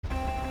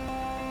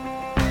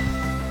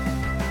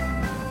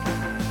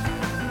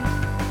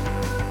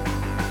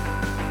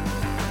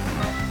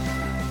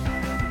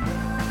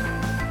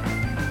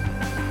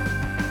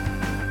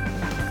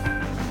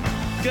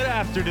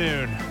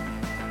afternoon.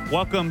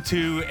 Welcome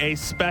to a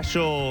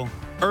special,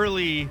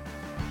 early,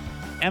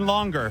 and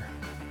longer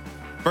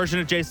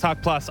version of Jays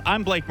Talk Plus.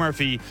 I'm Blake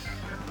Murphy.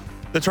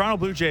 The Toronto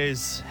Blue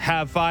Jays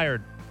have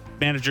fired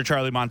manager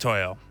Charlie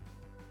Montoyo.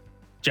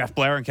 Jeff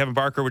Blair and Kevin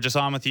Barker were just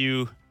on with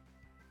you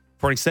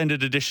for an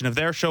extended edition of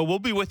their show. We'll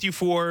be with you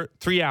for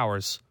 3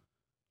 hours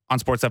on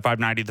Sportsnet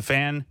 590 The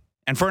Fan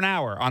and for an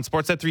hour on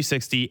Sportsnet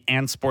 360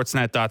 and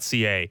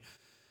Sportsnet.ca.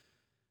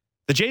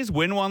 The Jays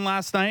win one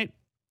last night.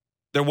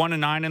 They're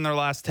 1-9 in their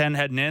last 10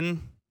 heading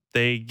in.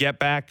 They get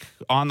back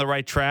on the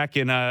right track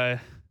in a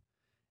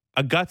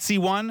gutsy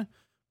one,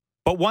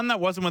 but one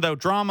that wasn't without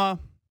drama,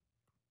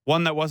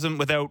 one that wasn't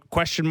without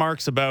question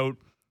marks about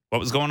what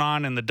was going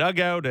on in the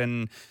dugout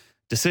and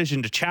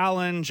decision to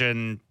challenge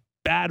and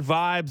bad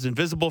vibes and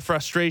visible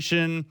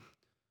frustration.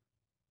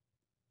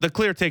 The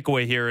clear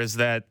takeaway here is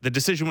that the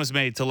decision was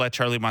made to let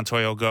Charlie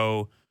Montoyo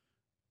go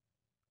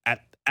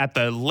at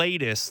the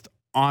latest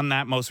on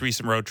that most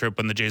recent road trip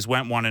when the Jays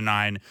went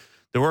 1-9.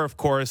 There were, of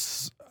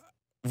course,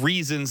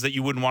 reasons that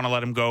you wouldn't want to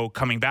let him go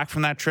coming back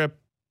from that trip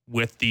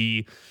with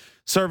the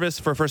service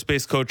for first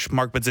base coach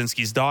Mark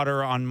Budzinski's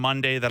daughter on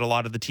Monday that a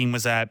lot of the team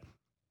was at.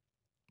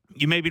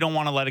 You maybe don't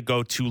want to let it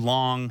go too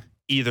long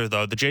either,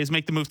 though. The Jays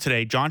make the move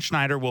today. John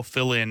Schneider will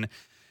fill in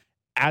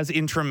as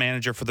interim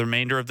manager for the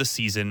remainder of the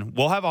season.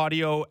 We'll have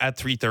audio at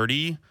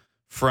 3:30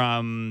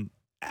 from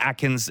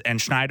Atkins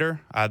and Schneider.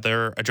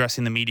 They're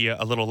addressing the media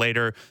a little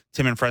later.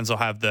 Tim and friends will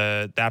have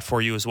that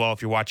for you as well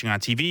if you're watching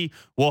on TV.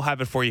 We'll have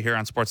it for you here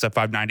on Sportsnet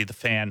 590 The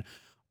Fan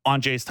on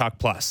Jays Talk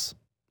Plus.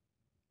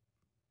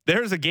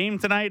 There's a game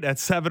tonight at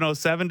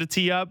 7:07 to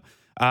tee up.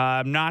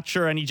 I'm not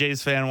sure any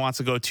Jays fan wants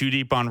to go too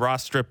deep on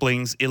Ross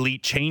Stripling's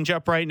elite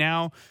changeup right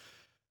now.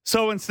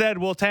 So instead,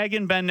 we'll tag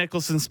in Ben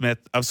Nicholson-Smith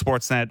of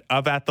Sportsnet,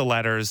 of At The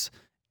Letters,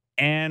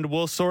 and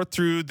we'll sort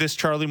through this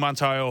Charlie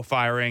Montoyo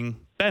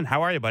firing. Ben,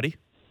 how are you, buddy?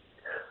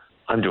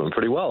 I'm doing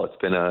pretty well. It's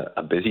been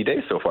a busy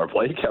day so far,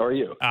 Blake. How are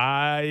you?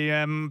 I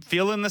am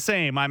feeling the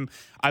same. I'm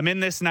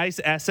in this nice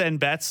SN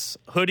Bets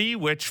hoodie,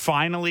 which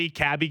finally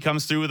Cabby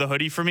comes through with a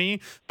hoodie for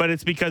me, but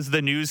it's because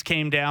the news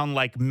came down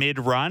like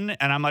mid-run,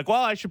 and I'm like,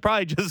 well, I should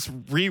probably just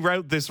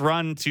reroute this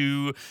run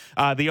to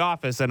the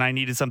office, and I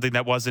needed something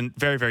that wasn't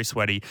very, very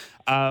sweaty.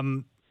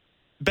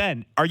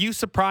 Ben, are you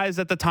surprised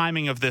at the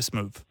timing of this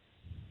move?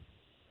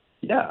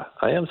 Yeah,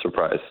 I am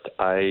surprised.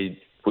 I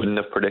wouldn't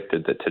have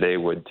predicted that today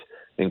would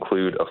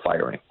include a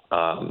firing.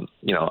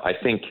 I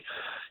think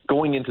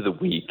going into the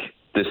week,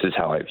 this is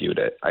how I viewed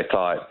it. I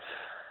thought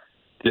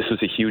this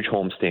was a huge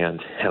homestand,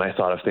 and I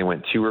thought if they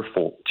went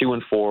 2-4,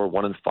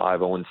 1-5,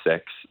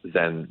 0-6,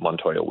 then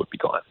Montoyo would be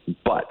gone.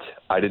 But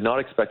I did not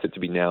expect it to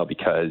be now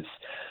because,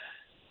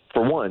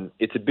 for one,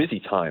 it's a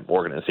busy time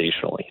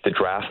organizationally. The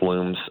draft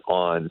looms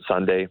on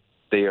Sunday.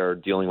 They are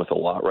dealing with a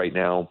lot right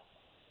now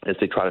as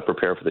they try to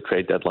prepare for the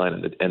trade deadline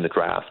and the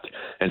draft.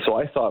 And so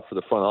I thought for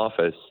the front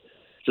office,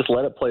 just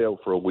let it play out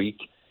for a week,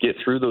 get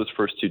through those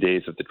first 2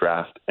 days of the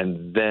draft,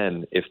 and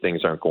then if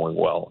things aren't going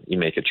well, you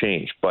make a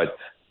change. But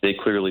they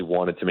clearly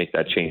wanted to make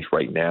that change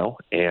right now,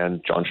 and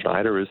John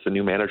Schneider is the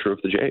new manager of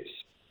the Jays.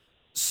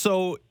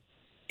 So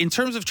in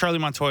terms of Charlie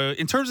Montoyo,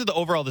 in terms of the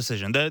overall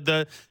decision,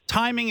 the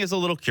timing is a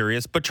little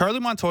curious, but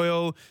Charlie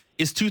Montoyo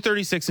is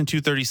 236 and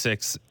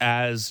 236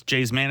 as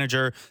Jays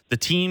manager. The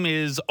team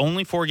is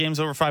only 4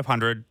 games over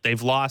 500.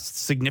 They've lost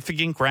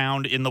significant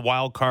ground in the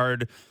wild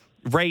card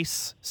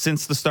race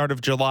since the start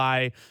of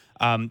July.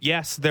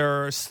 Yes,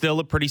 they're still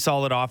a pretty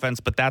solid offense,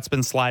 but that's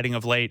been sliding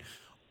of late.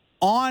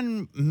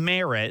 On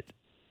merit,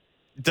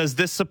 does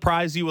this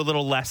surprise you a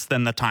little less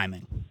than the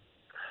timing?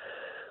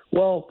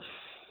 Well,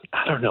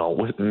 I don't know.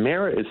 With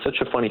merit is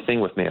such a funny thing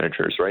with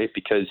managers, right?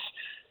 Because,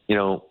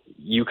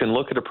 you can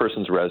look at a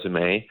person's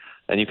resume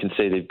and you can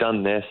say they've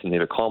done this and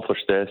they've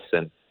accomplished this,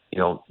 and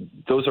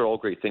those are all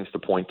great things to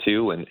point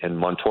to. And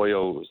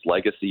Montoyo's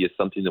legacy is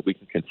something that we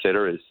can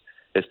consider as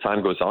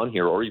time goes on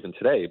here, or even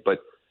today. But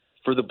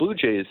for the Blue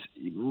Jays,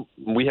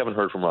 we haven't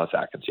heard from Ross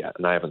Atkins yet,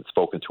 and I haven't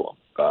spoken to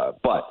him.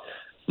 But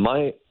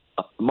my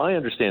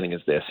understanding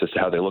is this, as to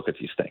how they look at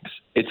these things.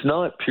 It's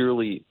not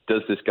purely,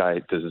 does this guy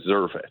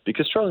deserve it?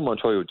 Because Charlie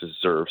Montoyo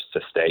deserves to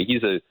stay.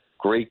 He's a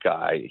great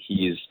guy.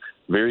 He's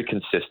very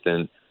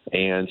consistent,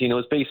 and he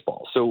knows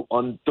baseball. So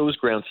on those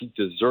grounds, he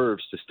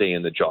deserves to stay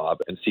in the job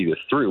and see this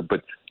through.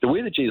 But the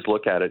way the Jays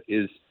look at it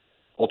is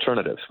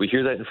alternatives. We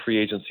hear that in free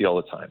agency all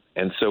the time.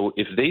 And so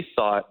if they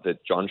thought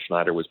that John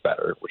Schneider was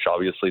better, which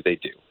obviously they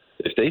do,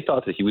 if they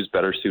thought that he was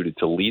better suited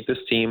to lead this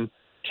team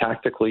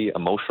tactically,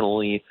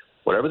 emotionally,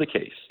 whatever the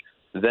case,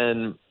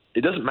 then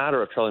it doesn't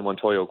matter if Charlie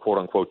Montoyo, quote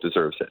unquote,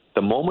 deserves it.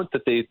 The moment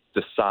that they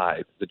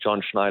decide that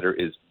John Schneider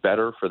is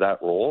better for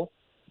that role,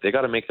 they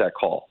got to make that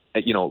call.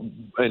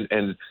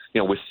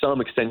 With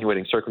some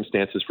extenuating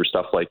circumstances for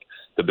stuff like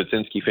the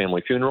Budzinski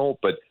family funeral,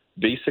 but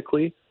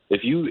basically,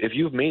 if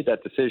you've made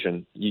that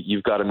decision,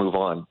 you've got to move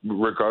on,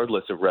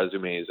 regardless of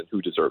resumes and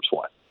who deserves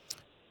what.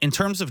 In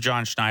terms of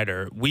John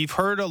Schneider, we've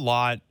heard a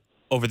lot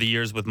over the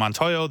years with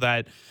Montoyo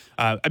that,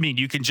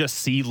 you can just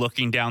see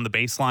looking down the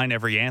baseline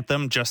every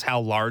anthem just how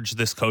large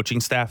this coaching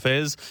staff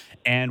is.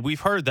 And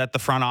we've heard that the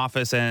front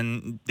office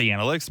and the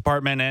analytics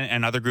department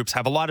and other groups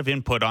have a lot of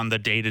input on the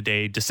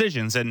day-to-day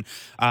decisions. And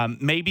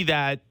maybe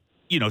that,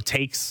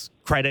 takes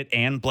credit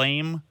and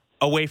blame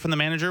away from the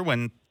manager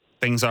when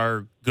things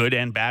are good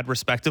and bad,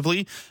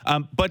 respectively.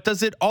 But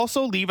does it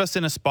also leave us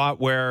in a spot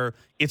where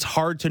it's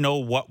hard to know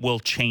what will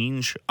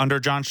change under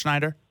John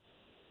Schneider?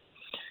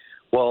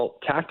 Well,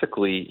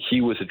 tactically,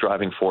 he was a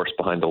driving force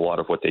behind a lot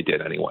of what they did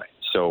anyway.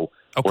 So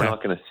we're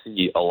not going to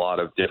see a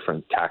lot of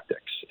different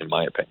tactics, in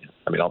my opinion.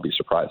 I'll be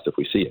surprised if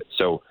we see it.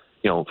 So,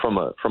 from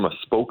a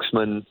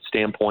spokesman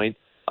standpoint,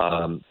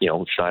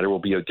 Schneider will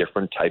be a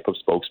different type of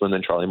spokesman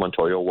than Charlie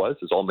Montoyo was,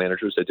 as all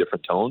managers had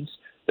different tones.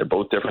 They're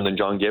both different than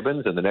John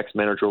Gibbons, and the next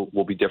manager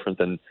will be different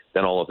than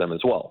all of them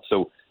as well.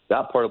 So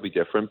that part will be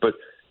different. But,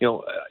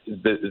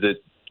 the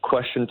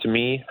question to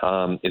me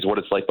is what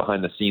it's like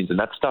behind the scenes. And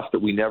that's stuff that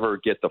we never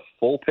get the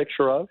full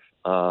picture of.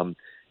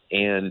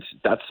 And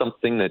that's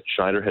something that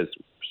Schneider has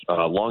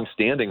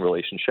long-standing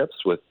relationships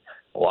with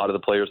a lot of the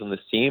players on this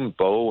team,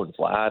 Bo and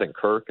Vlad and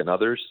Kirk and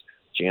others,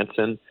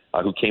 Jansen,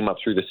 who came up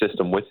through the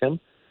system with him.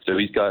 So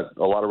he's got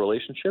a lot of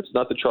relationships.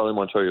 Not that Charlie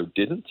Montoyo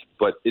didn't,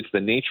 but it's the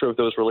nature of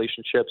those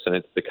relationships and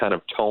it's the kind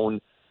of tone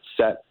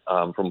set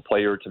from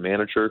player to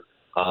manager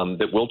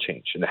that will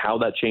change. And how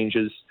that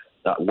changes,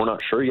 we're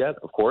not sure yet,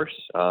 of course,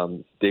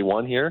 day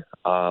one here.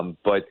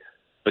 But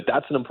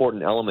that's an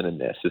important element in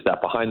this, is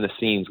that behind the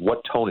scenes,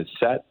 what tone is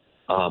set,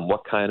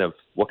 what kind of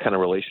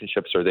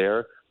relationships are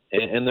there.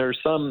 And there's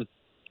a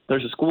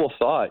school of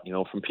thought,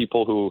 from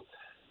people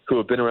who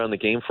have been around the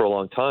game for a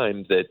long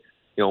time that,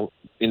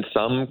 in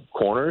some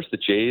corners, the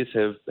Jays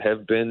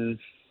have been,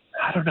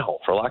 I don't know,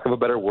 for lack of a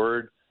better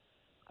word,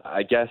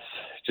 I guess,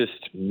 just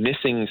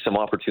missing some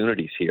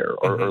opportunities here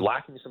or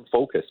lacking some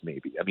focus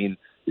maybe.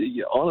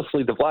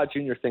 Honestly, the Vlad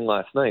Jr. thing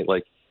last night,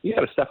 you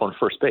got to step on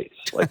first base.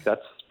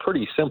 That's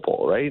pretty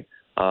simple, right?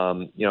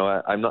 I'm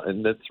not,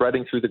 and the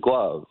threading through the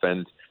glove.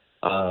 And,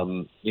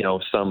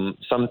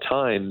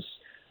 sometimes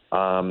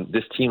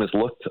this team has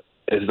looked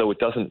as though it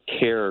doesn't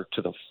care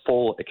to the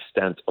full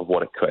extent of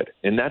what it could.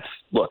 And that's,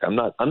 look, I'm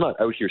not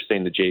out here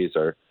saying the Jays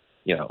are,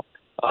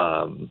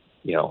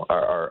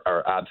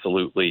 are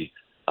absolutely,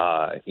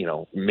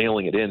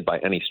 mailing it in by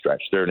any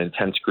stretch. They're an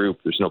intense group.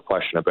 There's no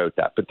question about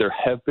that. But there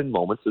have been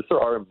moments, as there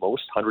are in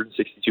most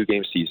 162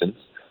 game seasons,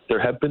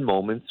 there have been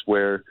moments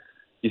where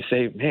you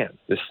say, man,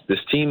 this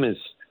team is,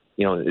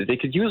 they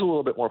could use a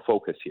little bit more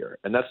focus here.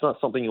 And that's not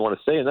something you want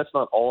to say, and that's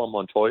not all on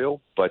Montoyo,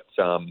 but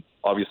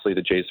obviously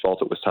the Jays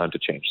felt it was time to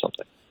change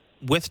something.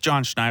 With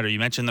John Schneider, you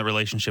mentioned the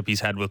relationship he's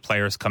had with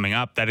players coming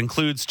up. That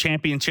includes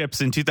championships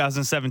in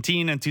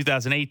 2017 and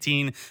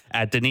 2018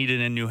 at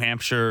Dunedin and New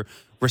Hampshire,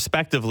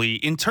 respectively.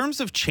 In terms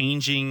of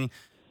changing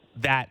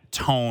that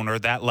tone or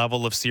that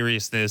level of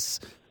seriousness,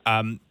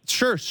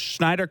 sure,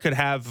 Schneider could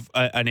have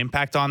an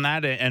impact on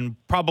that, and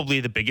probably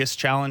the biggest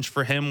challenge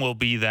for him will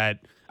be that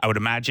I would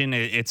imagine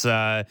it's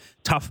a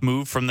tough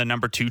move from the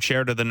number 2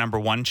 chair to the number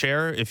 1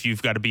 chair if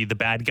you've got to be the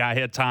bad guy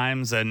at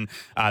times and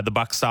the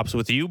buck stops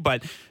with you.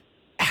 But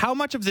how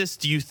much of this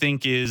do you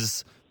think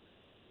is,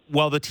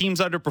 well, the team's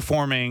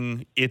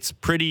underperforming, it's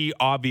pretty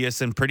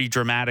obvious and pretty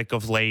dramatic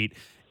of late,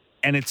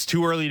 and it's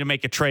too early to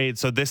make a trade,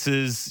 so this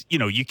is,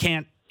 you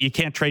can't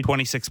trade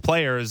 26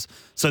 players,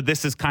 so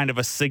this is kind of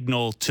a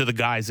signal to the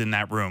guys in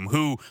that room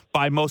who,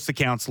 by most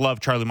accounts, love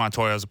Charlie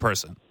Montoyo as a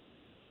person?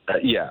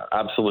 Yeah,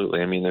 absolutely.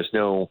 There's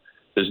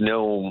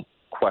no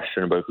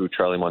question about who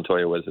Charlie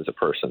Montoyo was as a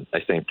person. I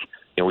think,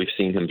 we've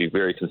seen him be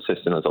very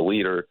consistent as a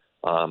leader,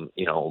 as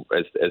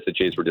the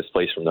Jays were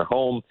displaced from their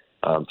home,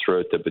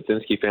 throughout the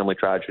Budzinski family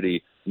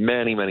tragedy,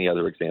 many, many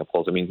other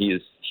examples.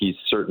 He's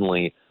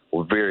certainly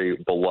very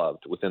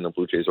beloved within the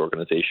Blue Jays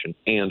organization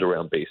and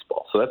around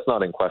baseball. So that's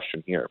not in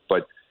question here.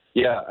 But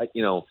yeah,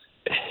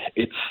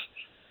 it's,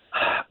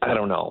 I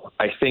don't know.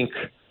 I think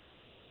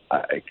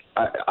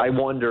I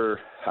wonder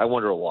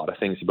a lot of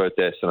things about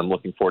this, and I'm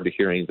looking forward to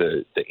hearing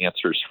the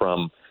answers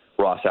from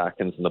Ross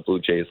Atkins and the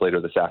Blue Jays later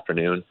this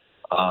afternoon.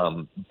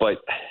 But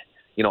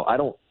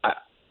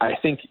I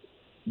think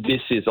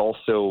this is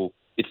also,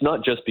 it's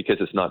not just because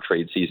it's not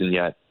trade season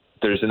yet.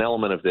 There's an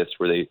element of this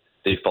where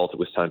they felt it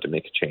was time to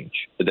make a change,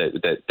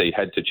 that they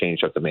had to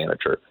change up the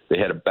manager. They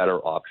had a better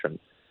option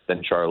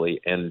than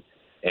Charlie. And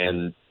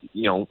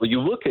you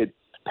look at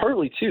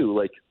partly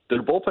too,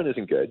 their bullpen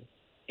isn't good,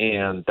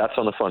 and that's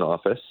on the front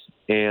office.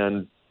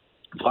 And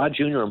Vlad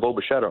Jr. and Bo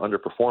Bichette are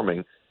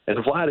underperforming. And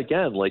Vlad,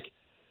 again,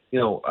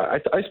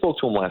 I spoke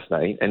to him last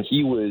night, and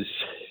he was,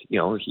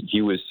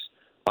 he was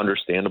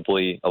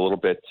understandably a little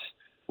bit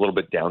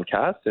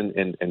downcast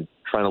and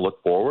trying to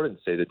look forward and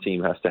say the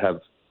team has to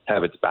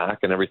have its back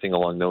and everything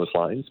along those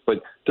lines.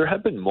 But there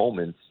have been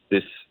moments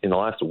in the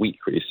last week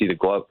where you see the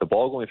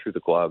ball going through the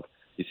glove,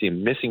 you see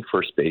him missing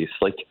first base.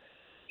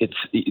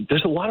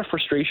 There's a lot of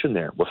frustration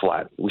there with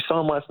Vlad. We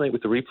saw him last night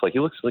with the replay. He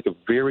looks like a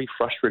very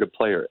frustrated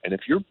player. And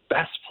if your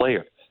best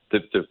player,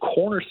 the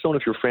cornerstone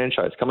of your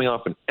franchise, coming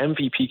off an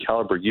MVP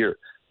caliber year,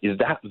 is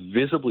that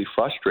visibly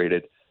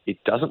frustrated,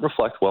 it doesn't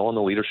reflect well on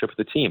the leadership of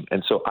the team.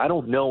 And so I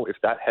don't know if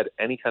that had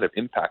any kind of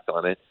impact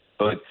on it,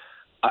 but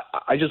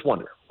I just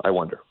wonder. I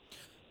wonder.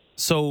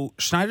 So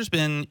Schneider's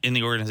been in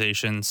the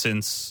organization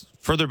since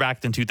further back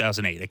than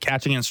 2008, a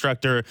catching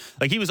instructor.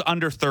 Like, he was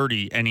under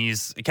 30 and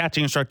he's a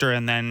catching instructor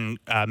and then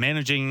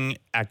managing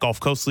at Gulf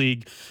Coast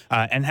League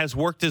and has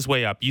worked his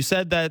way up. You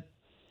said that,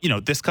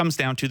 this comes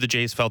down to the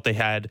Jays felt they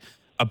had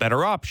a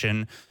better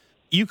option.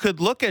 You could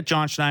look at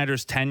John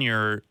Schneider's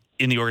tenure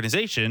in the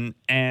organization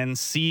and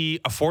see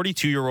a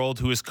 42-year-old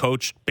who has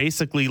coached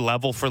basically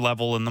level for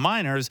level in the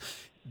minors.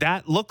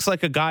 That looks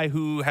like a guy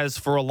who has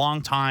for a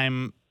long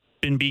time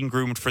been being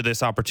groomed for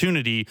this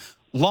opportunity.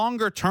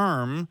 Longer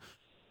term,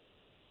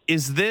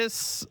 is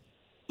this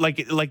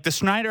like does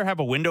Schneider have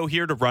a window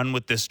here to run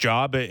with this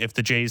job if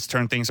the Jays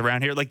turn things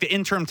around here? Like, the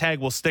interim tag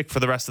will stick for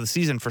the rest of the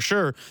season for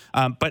sure.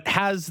 But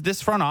has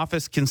this front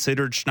office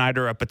considered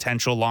Schneider a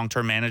potential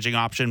long-term managing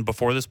option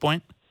before this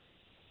point?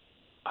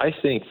 I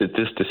think that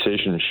this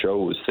decision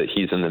shows that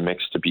he's in the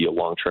mix to be a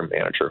long-term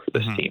manager for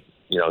this team.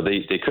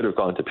 They could have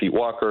gone to Pete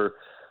Walker,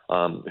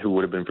 who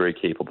would have been very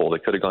capable. They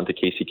could have gone to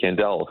Casey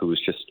Candell, who was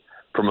just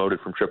promoted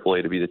from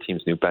AAA to be the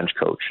team's new bench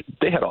coach.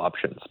 They had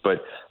options,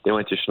 but they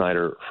went to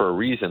Schneider for a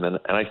reason. And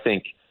I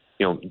think,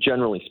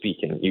 generally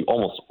speaking, you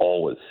almost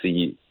always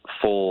see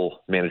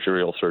full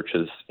managerial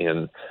searches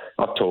in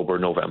October,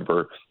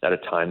 November, at a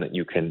time that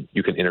you can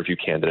interview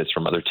candidates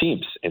from other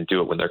teams and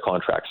do it when their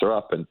contracts are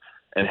up and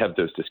have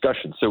those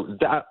discussions. So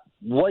that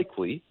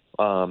likely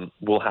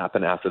will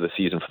happen after the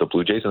season for the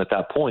Blue Jays. And at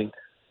that point,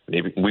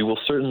 maybe we will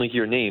certainly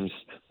hear names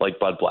like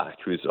Bud Black,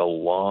 who's a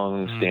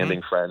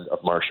long-standing friend of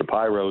Mark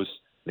Shapiro's,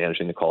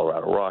 managing the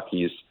Colorado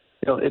Rockies.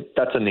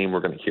 That's a name we're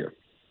going to hear,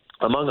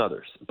 among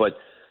others. But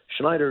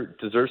Schneider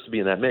deserves to be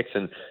in that mix.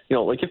 And,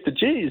 if the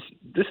Jays,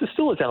 this is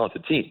still a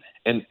talented team.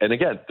 And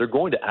again, they're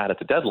going to add at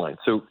the deadline.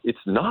 So it's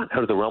not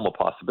out of the realm of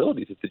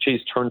possibilities. If the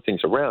Jays turn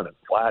things around and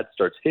Vlad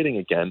starts hitting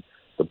again,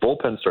 the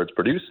bullpen starts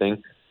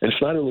producing, and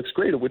Schneider looks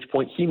great, at which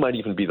point he might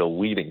even be the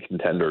leading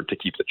contender to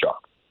keep the job.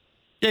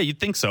 Yeah, you'd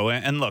think so.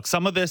 And look,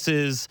 some of this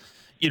is,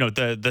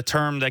 the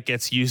term that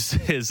gets used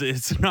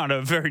it's not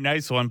a very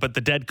nice one, but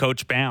the dead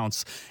coach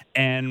bounce.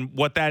 And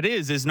what that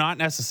is not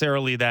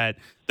necessarily that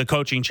the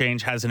coaching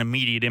change has an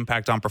immediate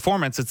impact on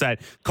performance. It's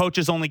that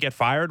coaches only get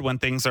fired when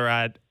things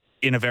are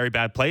in a very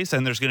bad place,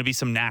 and there's going to be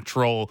some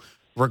natural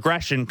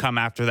regression come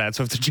after that.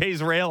 So if the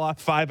Jays rail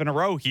off 5 in a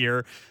row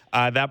here,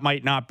 that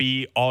might not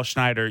be all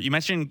Schneider. You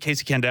mentioned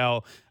Casey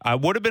Candell.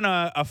 Would have been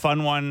a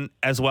fun one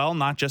as well,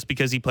 not just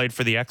because he played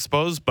for the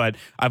Expos, but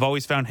I've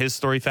always found his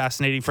story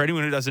fascinating. For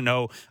anyone who doesn't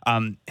know,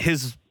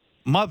 his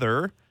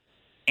mother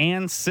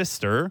and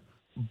sister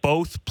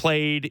both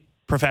played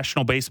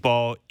professional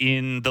baseball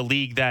in the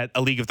league that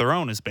A League of Their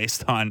Own is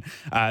based on.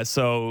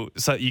 So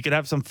you could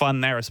have some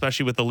fun there,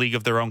 especially with the League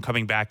of Their Own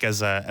coming back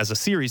as a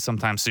series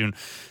sometime soon.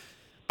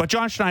 But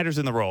John Schneider's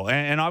in the role,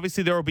 and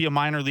obviously there will be a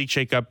minor league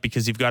shakeup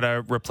because you've got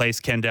to replace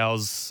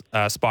Candell's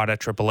spot at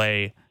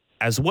AAA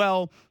as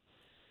well.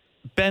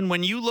 Ben,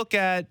 when you look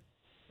at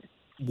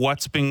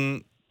what's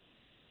been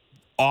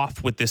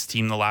off with this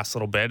team the last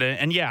little bit,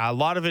 and yeah, a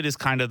lot of it is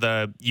kind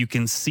of you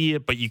can see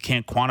it, but you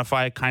can't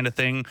quantify it kind of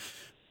thing.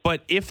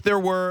 But if there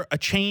were a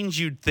change,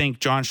 you'd think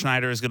John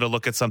Schneider is going to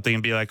look at something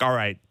and be like, all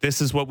right,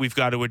 this is what we've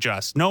got to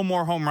adjust. No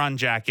more home run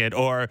jacket,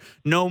 or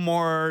no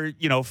more,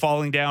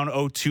 falling down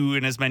 0-2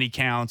 in as many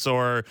counts,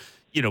 or,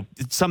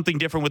 something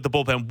different with the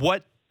bullpen.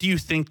 What do you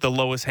think the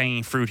lowest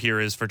hanging fruit here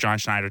is for John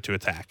Schneider to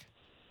attack?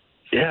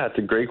 Yeah, it's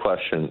a great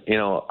question.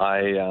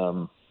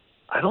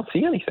 I don't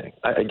see anything.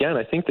 I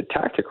think that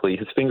tactically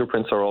his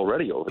fingerprints are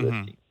already over this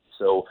team.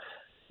 So,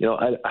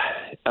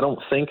 I don't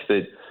think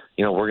that,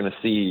 we're going to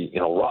see,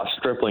 Ross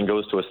Stripling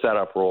goes to a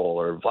setup role,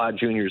 or Vlad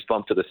Jr.'s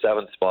bumped to the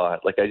 7th spot.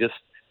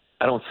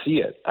 I don't see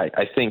it.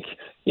 I think,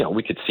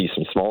 we could see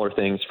some smaller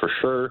things for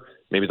sure.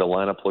 Maybe the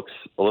lineup looks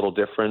a little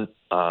different.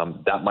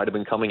 That might have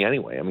been coming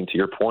anyway. I mean, to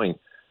your point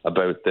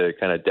about the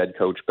kind of dead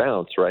coach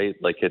bounce, right?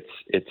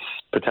 It's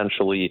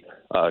potentially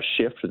a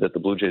shift that the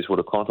Blue Jays would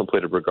have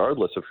contemplated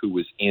regardless of who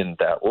was in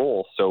that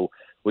role. So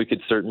we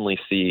could certainly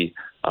see,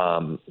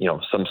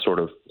 some sort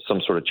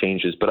of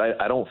changes. But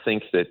I don't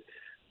think that,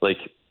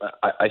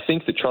 I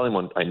think that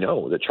I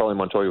know that Charlie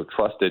Montoyo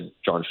trusted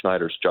John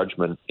Schneider's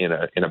judgment in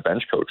a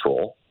bench coach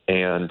role,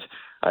 and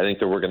I think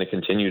that we're going to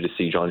continue to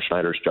see John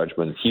Schneider's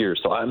judgment here.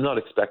 So I'm not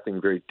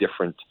expecting very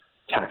different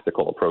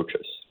tactical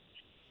approaches.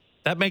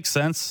 That makes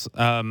sense.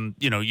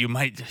 You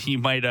might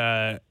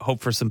hope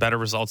for some better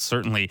results,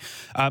 certainly.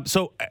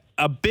 So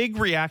a big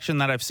reaction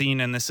that I've seen,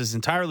 and this is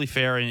entirely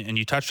fair, and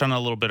you touched on it a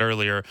little bit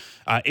earlier,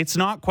 it's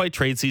not quite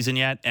trade season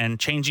yet, and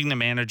changing the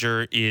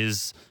manager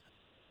is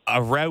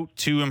a route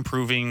to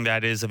improving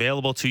that is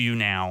available to you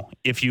now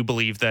if you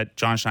believe that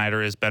John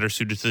Schneider is better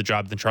suited to the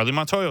job than Charlie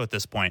Montoyo at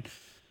this point.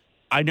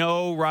 I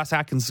know Ross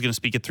Atkins is going to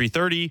speak at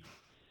 3:30.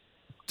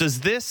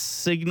 Does this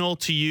signal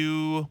to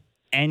you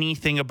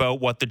anything about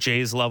what the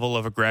Jays' level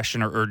of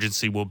aggression or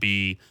urgency will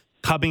be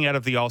coming out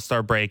of the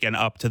All-Star break and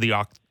up to the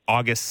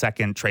August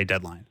 2nd trade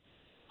deadline?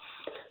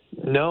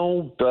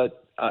 No,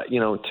 but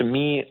to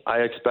me, I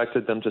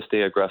expected them to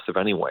stay aggressive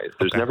anyways.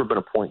 There's never been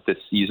a point this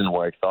season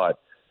where I thought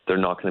they're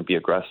not going to be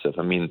aggressive.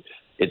 I mean,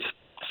 it's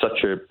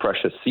such a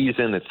precious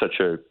season. It's such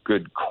a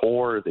good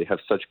core. They have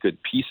such good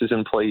pieces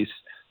in place,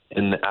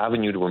 and the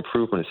avenue to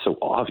improvement is so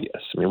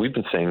obvious. I mean, we've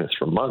been saying this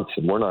for months,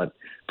 and we're not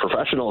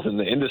professionals in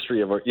the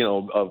industry of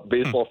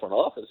baseball front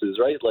offices,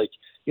 right? Like,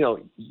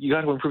 you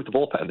got to improve the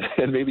bullpen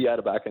and maybe add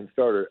a back-end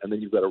starter, and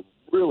then you've got a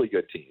really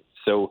good team.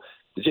 So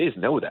the Jays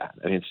know that.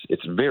 I mean,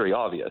 it's very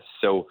obvious.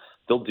 So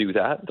they'll do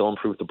that. They'll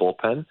improve the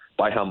bullpen.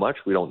 By how much,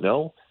 we don't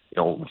know.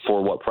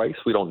 For what price,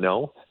 we don't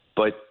know.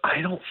 But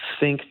I don't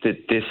think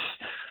that this,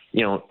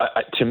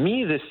 to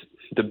me,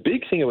 the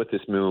big thing about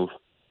this move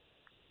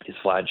is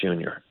Vlad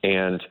Jr.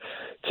 And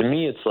to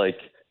me, it's like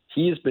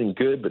he has been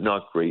good but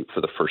not great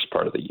for the first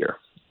part of the year.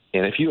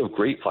 And if you have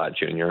great Vlad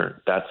Jr.,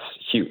 that's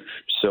huge.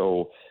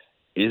 So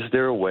is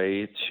there a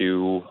way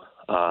to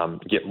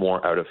get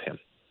more out of him?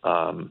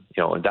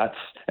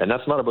 And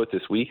that's not about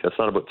this week. That's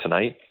not about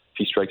tonight. If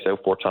he strikes out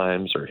 4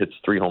 times or hits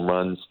 3 home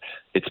runs,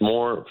 it's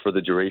more for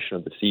the duration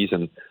of the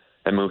season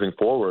and moving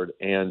forward.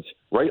 And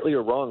rightly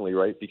or wrongly,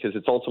 right, because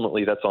it's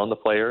ultimately that's on the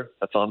player,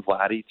 that's on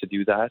Vladdy to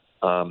do that,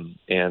 and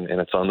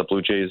it's on the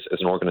Blue Jays as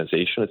an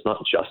organization. It's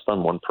not just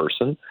on one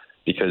person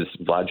because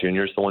Vlad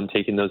Jr. is the one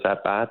taking those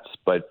at-bats,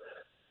 but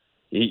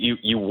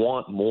you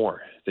want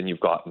more than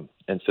you've gotten.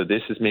 And so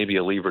this is maybe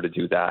a lever to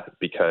do that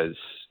because,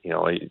 you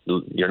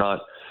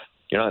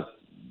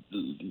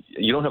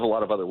don't have a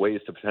lot of other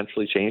ways to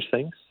potentially change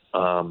things.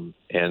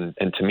 And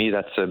to me,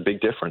 that's a big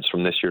difference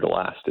from this year to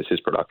last is his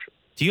production.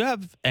 Do you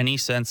have any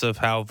sense of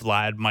how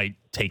Vlad might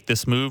take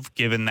this move,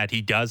 given that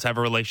he does have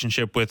a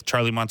relationship with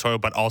Charlie Montoyo,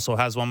 but also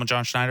has one with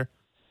John Schneider?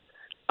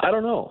 I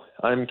don't know.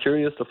 I'm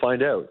curious to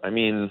find out. I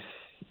mean,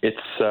 it's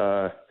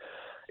a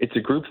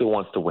group that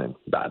wants to win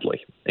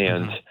badly.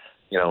 And,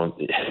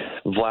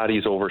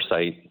 Vladdy's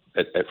oversight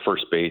at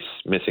first base,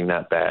 missing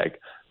that bag.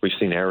 We've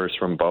seen errors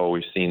from Bo.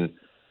 We've seen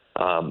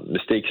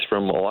mistakes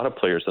from a lot of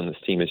players on this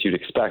team, as you'd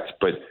expect.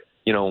 But,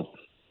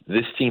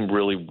 this team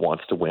really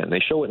wants to win. They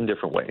show it in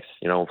different ways.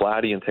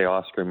 Vladdy and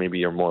Teoscar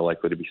maybe are more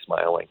likely to be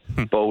smiling.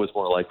 Bo is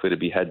more likely to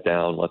be head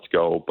down, let's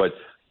go. But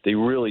they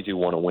really do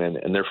want to win.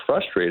 And they're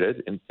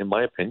frustrated, in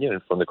my opinion,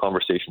 and from the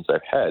conversations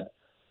I've had,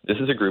 this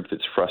is a group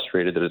that's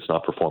frustrated that it's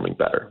not performing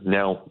better.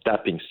 Now,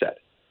 that being said,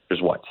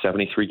 there's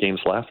 73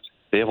 games left?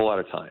 They have a lot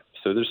of time.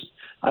 So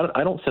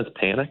I don't sense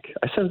panic.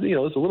 I sense,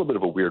 there's a little bit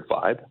of a weird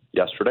vibe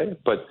yesterday,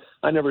 but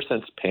I never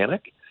sensed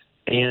panic.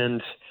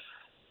 And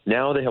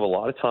now they have a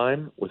lot of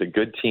time with a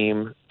good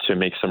team to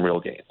make some real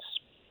gains.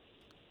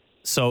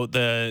 So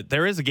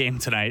there is a game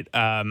tonight.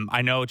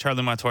 I know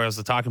Charlie Montoyo is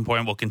the talking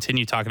point. We'll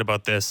continue talking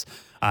about this.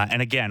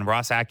 And again,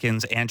 Ross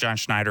Atkins and John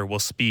Schneider will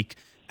speak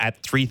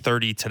at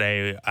 3:30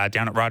 today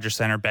down at Rogers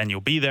Center. Ben, you'll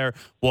be there.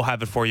 We'll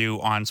have it for you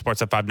on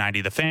Sportsnet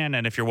 590 The Fan.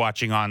 And if you're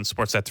watching on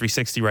Sportsnet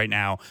 360 right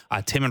now,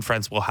 Tim and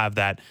friends will have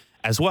that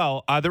as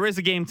well. There is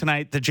a game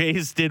tonight. The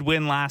Jays did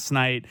win last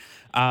night.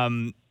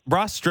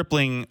 Ross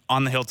Stripling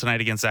on the hill tonight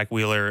against Zach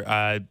Wheeler.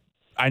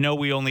 I know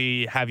we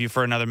only have you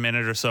for another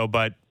minute or so,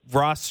 but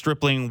Ross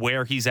Stripling,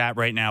 where he's at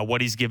right now, what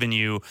he's given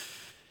you,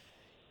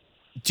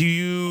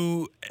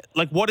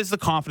 what is the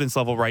confidence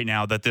level right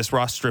now that this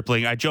Ross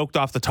Stripling, I joked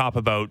off the top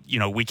about,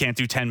 we can't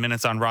do 10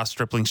 minutes on Ross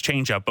Stripling's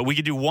changeup, but we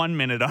could do 1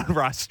 minute on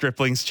Ross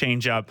Stripling's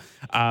changeup.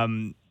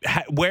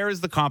 Where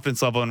is the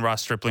confidence level in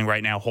Ross Stripling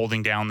right now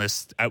holding down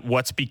this,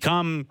 what's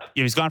become,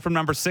 he's gone from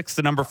number 6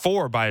 to number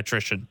 4 by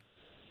attrition.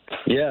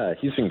 Yeah,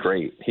 he's been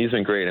great.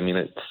 I mean,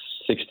 it's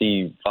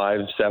 65,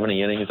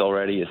 70 innings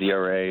already. His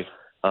ERA,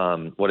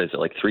 what is it,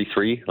 like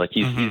 3.3? Like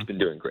he's been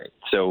doing great.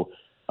 So,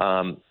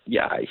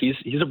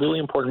 he's a really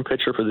important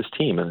pitcher for this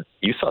team. And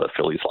you saw the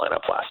Phillies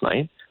lineup last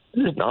night.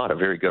 This is not a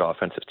very good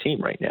offensive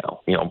team right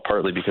now.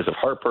 Partly because of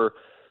Harper,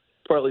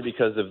 partly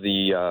because of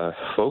the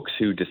folks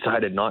who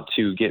decided not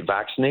to get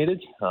vaccinated,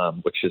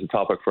 which is a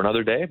topic for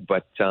another day.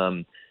 But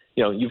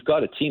you've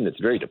got a team that's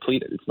very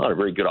depleted. It's not a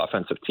very good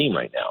offensive team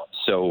right now.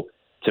 So,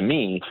 to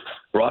me,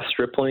 Ross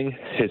Stripling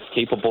is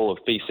capable of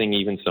facing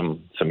even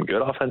some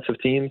good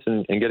offensive teams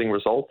and getting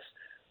results.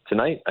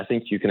 Tonight, I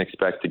think you can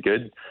expect a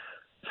good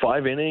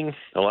 5 inning,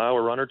 allow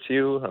a run or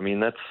 2. I mean,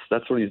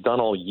 that's what he's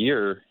done all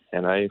year,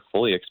 and I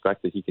fully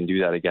expect that he can do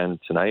that again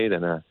tonight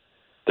and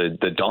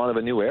the dawn of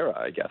a new era,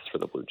 I guess, for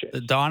the Blue Jays.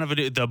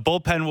 The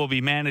bullpen will be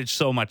managed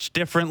so much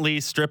differently.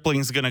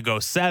 Stripling's going to go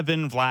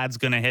 7. Vlad's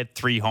going to hit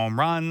 3 home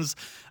runs.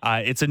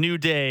 It's a new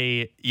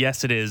day.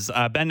 Yes, it is.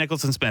 Ben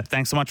Nicholson-Smith,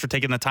 thanks so much for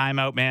taking the time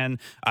out, man.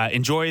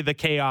 Enjoy the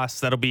chaos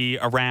that'll be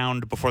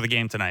around before the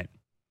game tonight.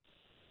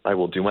 I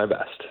will do my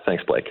best.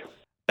 Thanks, Blake.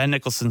 Ben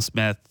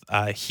Nicholson-Smith,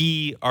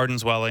 he, Arden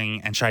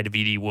Zwelling, and Shai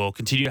Davidi will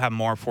continue to have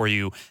more for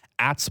you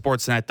at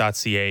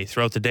sportsnet.ca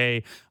throughout the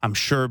day. I'm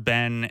sure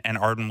Ben and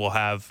Arden will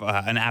have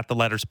an At the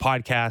Letters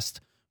podcast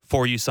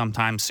for you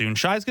sometime soon.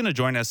 Shai's going to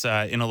join us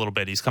in a little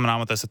bit. He's coming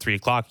on with us at 3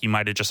 o'clock. You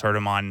might have just heard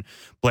him on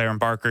Blair and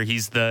Barker.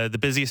 He's the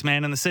busiest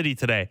man in the city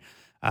today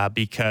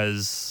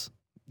because,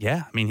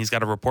 he's got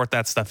to report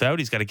that stuff out.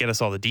 He's got to get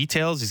us all the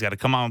details. He's got to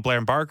come on with Blair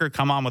and Barker,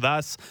 come on with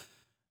us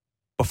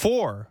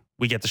before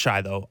we get to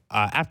Shy, though.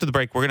 After the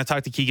break, we're going to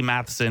talk to Keegan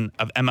Matheson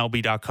of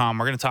MLB.com.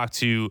 We're going to talk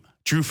to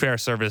Drew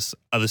Fairservice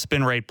of the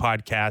Spin Rate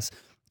podcast,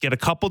 get a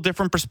couple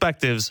different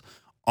perspectives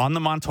on the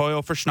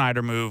Montoyo for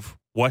Schneider move,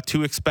 what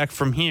to expect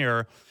from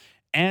here,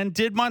 and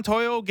did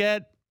Montoyo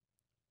get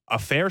a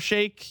fair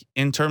shake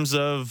in terms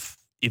of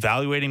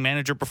evaluating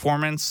manager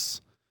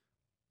performance?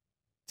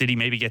 Did he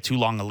maybe get too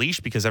long a leash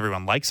because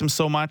everyone likes him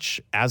so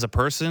much as a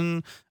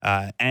person?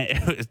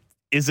 And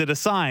is it a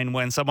sign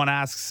when someone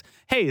asks,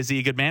 hey, is he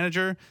a good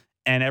manager?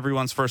 And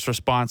everyone's first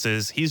response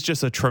is, he's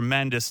just a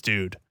tremendous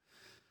dude.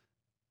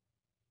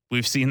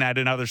 We've seen that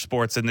in other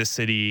sports in this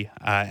city,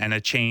 and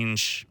a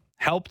change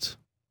helped,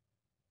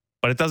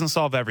 but it doesn't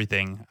solve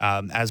everything.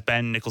 As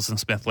Ben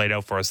Nicholson-Smith laid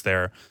out for us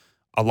there,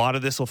 a lot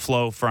of this will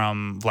flow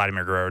from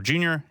Vladimir Guerrero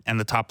Jr. and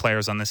the top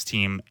players on this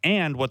team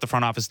and what the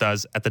front office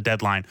does at the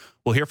deadline.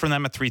 We'll hear from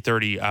them at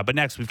 3:30. But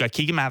next, we've got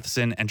Keegan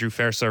Matheson and Drew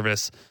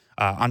Fairservice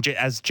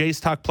as Jays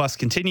Talk Plus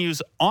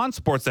continues on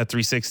Sportsnet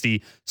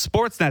 360,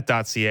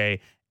 Sportsnet.ca,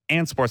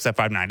 and Sportsnet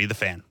 590, The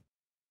Fan.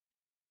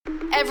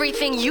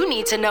 Everything you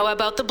need to know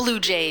about the Blue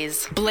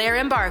Jays. Blair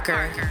and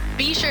Barker.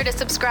 Be sure to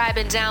subscribe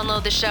and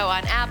download the show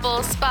on Apple,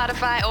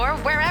 Spotify, or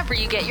wherever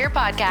you get your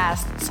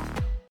podcasts.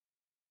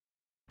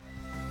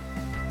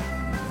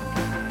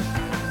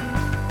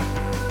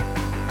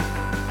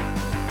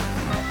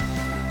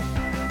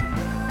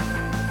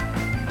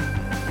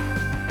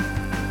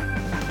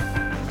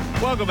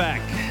 Welcome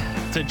back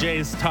to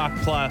Jays Talk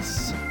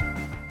Plus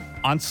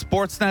on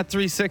Sportsnet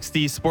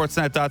 360,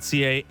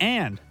 Sportsnet.ca,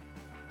 and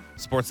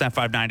Sportsnet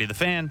 590, The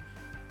Fan.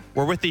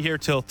 We're with you here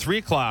till 3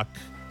 o'clock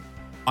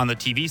on the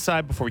TV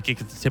side before we kick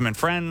it to Tim and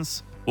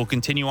Friends. We'll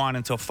continue on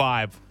until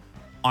 5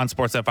 on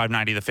Sportsnet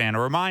 590, The Fan.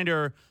 A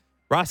reminder,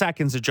 Ross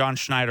Atkins and John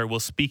Schneider will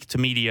speak to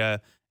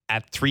media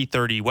at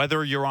 3:30.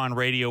 Whether you're on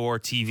radio or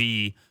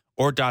TV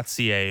or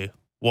 .ca,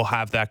 we'll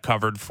have that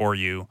covered for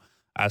you.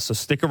 So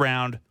stick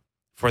around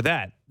for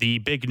that. The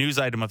big news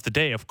item of the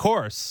day, of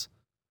course,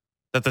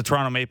 that the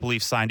Toronto Maple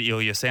Leafs signed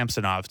Ilya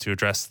Samsonov to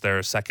address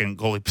their second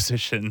goalie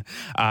position.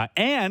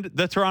 And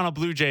the Toronto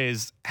Blue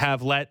Jays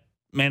have let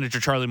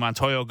manager Charlie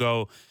Montoyo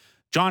go.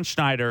 John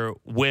Schneider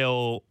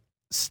will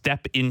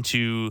step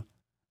into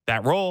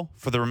that role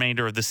for the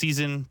remainder of the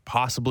season,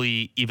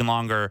 possibly even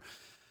longer,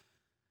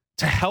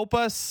 to help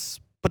us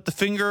put the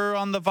finger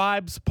on the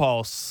vibes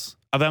pulse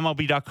of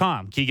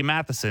MLB.com. Keegan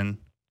Matheson.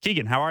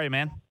 Keegan, how are you,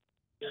 man?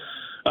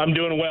 I'm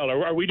doing well.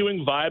 Are we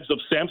doing vibes of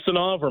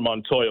Samsonov or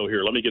Montoyo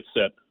here? Let me get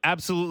set.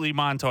 Absolutely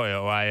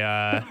Montoyo.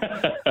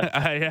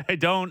 I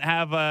don't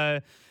have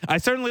a... I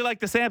certainly like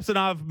the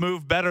Samsonov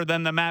move better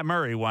than the Matt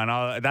Murray one.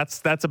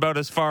 That's about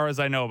as far as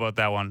I know about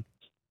that one.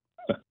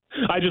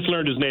 I just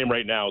learned his name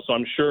right now, so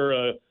I'm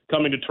sure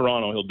coming to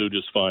Toronto, he'll do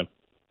just fine.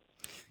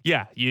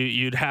 Yeah,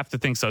 you'd have to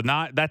think so.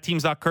 That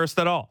team's not cursed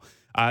at all.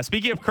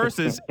 Speaking of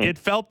curses, it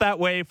felt that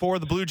way for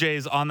the Blue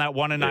Jays on that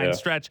 1-9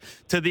 stretch,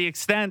 to the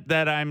extent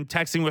that I'm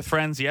texting with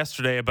friends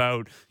yesterday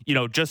about,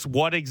 just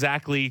what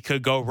exactly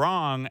could go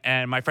wrong.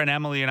 And my friend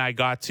Emily and I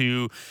got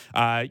to,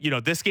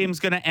 this game's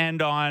going to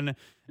end on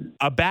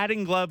a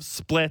batting glove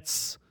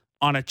splits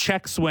on a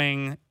check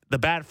swing. The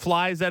bat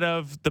flies out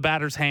of the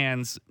batter's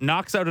hands,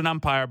 knocks out an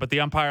umpire, but the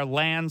umpire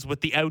lands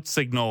with the out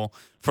signal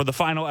for the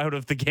final out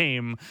of the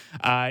game.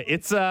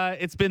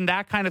 It's been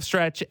that kind of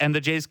stretch, and the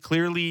Jays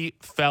clearly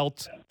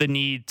felt the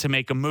need to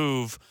make a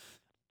move.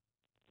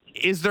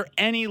 Is there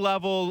any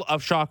level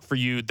of shock for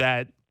you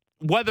that,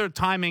 whether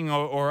timing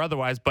or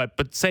otherwise, but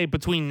say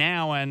between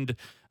now and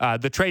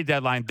the trade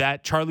deadline,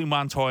 that Charlie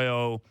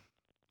Montoyo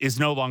is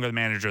no longer the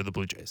manager of the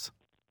Blue Jays?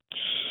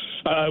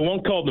 I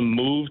won't call the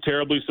move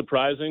terribly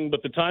surprising,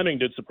 but the timing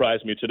did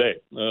surprise me today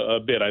a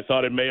bit. I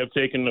thought it may have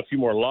taken a few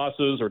more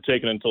losses or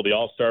taken until the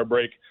All-Star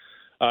break.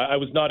 I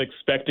was not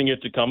expecting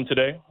it to come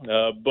today,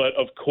 but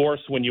of course,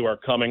 when you are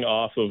coming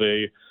off of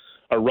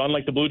a run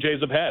like the Blue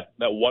Jays have had,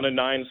 that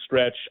 1-9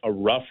 stretch, a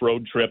rough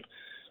road trip,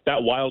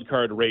 that wild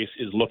card race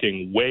is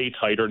looking way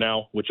tighter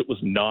now, which it was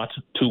not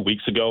 2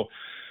 weeks ago.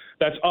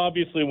 That's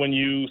obviously when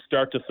you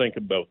start to think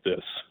about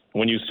this,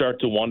 when you start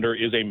to wonder,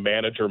 is a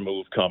manager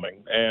move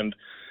coming? And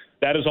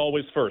that is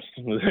always first.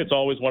 It's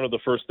always one of the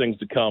first things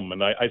to come.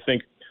 And I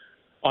think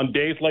on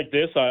days like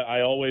this,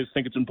 I always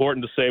think it's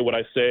important to say what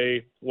I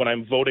say when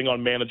I'm voting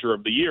on manager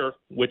of the year,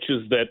 which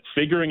is that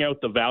figuring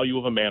out the value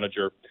of a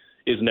manager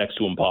is next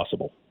to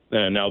impossible.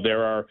 And now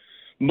there are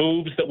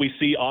moves that we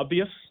see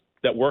obvious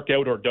that work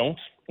out or don't.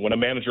 When a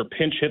manager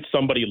pinch hits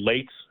somebody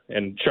late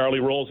and Charlie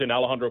rolls in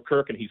Alejandro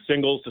Kirk and he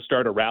singles to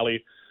start a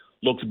rally,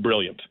 looks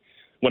brilliant.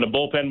 When a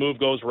bullpen move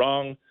goes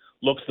wrong,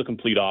 looks the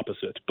complete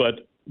opposite.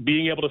 But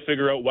being able to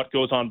figure out what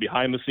goes on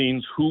behind the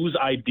scenes, whose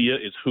idea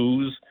is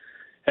whose,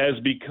 has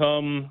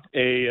become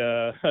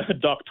a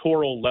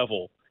doctoral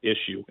level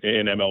issue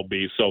in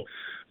MLB. So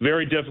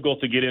very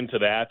difficult to get into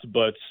that,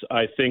 but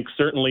I think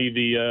certainly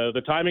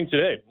the timing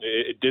today,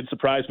 it did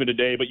surprise me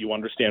today, but you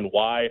understand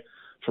why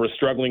for a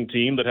struggling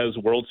team that has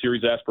World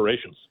Series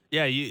aspirations.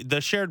 Yeah,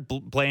 the shared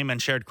blame and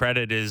shared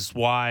credit is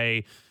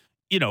why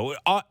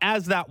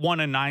as that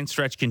 1-9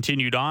 stretch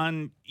continued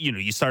on,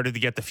 you started to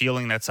get the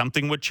feeling that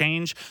something would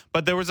change.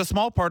 But there was a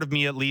small part of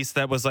me, at least,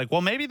 that was like,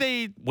 well, maybe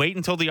they wait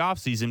until the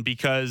offseason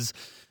because,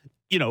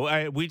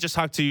 we just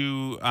talked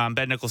to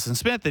Ben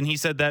Nicholson-Smith, and he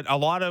said that a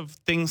lot of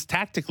things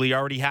tactically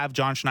already have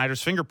John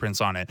Schneider's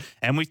fingerprints on it.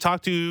 And we've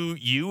talked to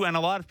you and a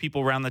lot of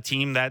people around the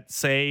team that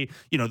say,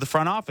 the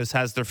front office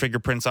has their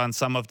fingerprints on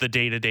some of the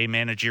day-to-day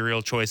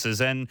managerial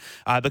choices. And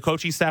the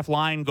coaching staff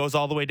line goes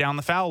all the way down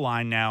the foul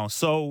line now.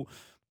 So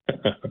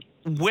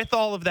with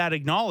all of that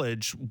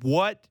acknowledged,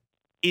 what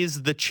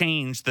is the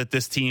change that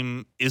this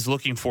team is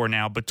looking for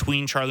now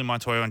between Charlie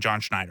Montoyo and John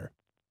Schneider?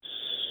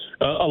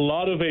 A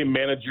lot of a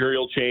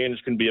managerial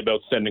change can be about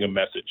sending a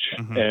message.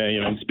 Mm-hmm.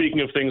 And speaking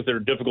of things that are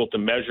difficult to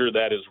measure,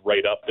 that is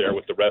right up there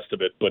with the rest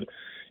of it. But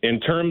in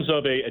terms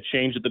of a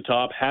change at the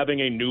top, having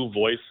a new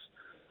voice,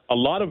 a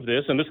lot of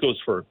this, and this goes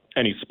for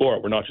any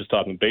sport, we're not just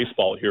talking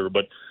baseball here,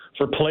 but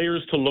for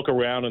players to look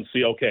around and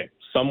see, okay,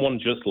 someone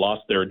just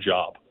lost their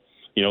job.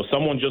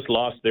 Someone just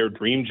lost their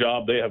dream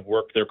job they have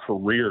worked their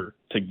career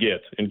to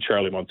get in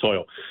Charlie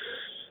Montoyo.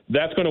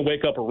 That's going to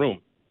wake up a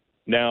room.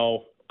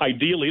 Now,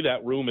 ideally,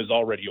 that room is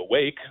already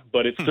awake,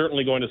 but it's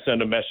certainly going to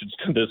send a message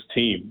to this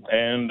team.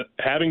 And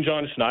having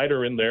John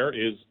Schneider in there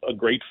is a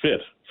great fit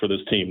for this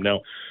team.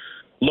 Now,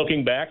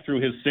 looking back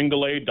through his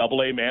single-A,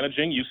 double-A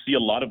managing, you see a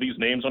lot of these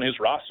names on his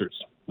rosters.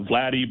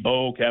 Vladdy,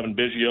 Bo, Kevin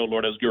Biggio,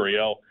 Lourdes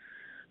Gurriel.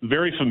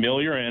 Very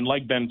familiar, and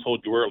like Ben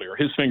told you earlier,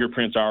 his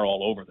fingerprints are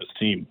all over this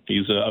team.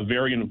 He's a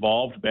very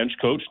involved bench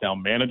coach, now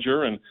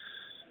manager, and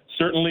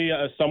certainly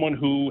someone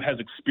who has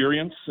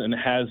experience and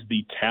has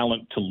the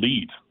talent to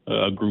lead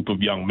a group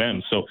of young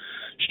men. So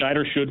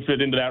Schneider should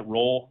fit into that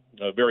role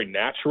very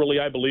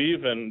naturally, I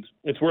believe, and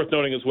it's worth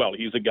noting as well,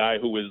 he's a guy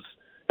who is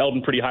held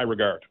in pretty high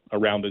regard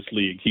around this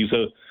league. He's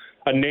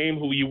a name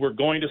who you were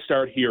going to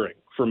start hearing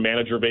for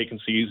manager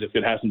vacancies if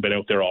it hasn't been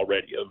out there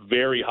already,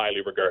 very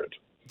highly regarded.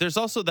 There's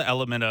also the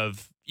element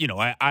of,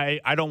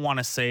 I don't want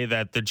to say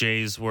that the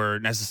Jays were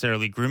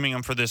necessarily grooming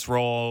him for this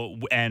role,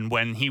 and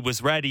when he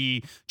was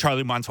ready,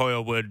 Charlie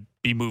Montoyo would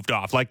be moved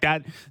off. Like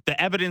that,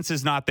 the evidence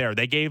is not there.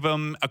 They gave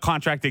him a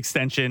contract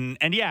extension,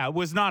 and yeah, it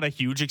was not a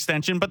huge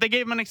extension, but they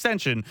gave him an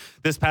extension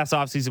this past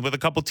offseason with a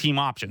couple team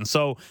options.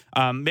 So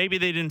maybe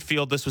they didn't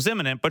feel this was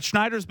imminent, but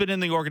Schneider's been in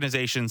the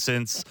organization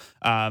since,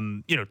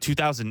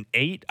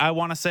 2008, I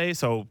want to say.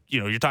 So,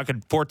 you're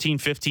talking 14,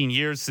 15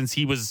 years since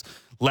he was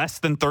less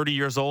than 30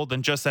 years old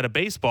and just out of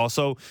baseball.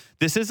 So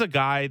this is a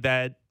guy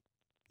that,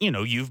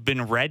 you've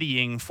been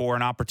readying for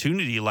an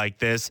opportunity like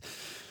this.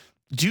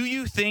 Do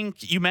you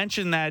think, you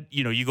mentioned that,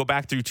 you go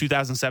back through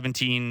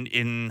 2017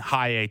 in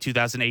high A,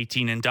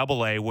 2018 in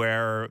double A,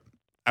 where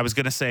I was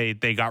going to say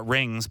they got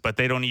rings, but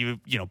they don't even,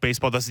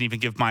 baseball doesn't even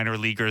give minor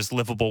leaguers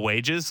livable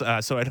wages.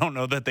 So I don't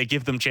know that they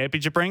give them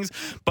championship rings.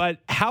 But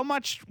how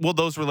much will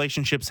those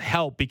relationships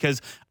help? Because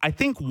I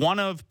think one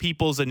of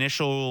people's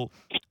initial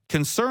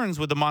concerns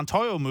with the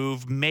Montoyo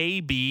move may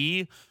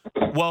be,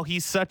 well,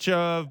 he's such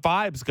a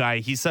vibes guy.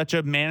 He's such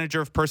a manager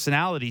of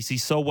personalities.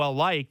 He's so well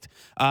liked.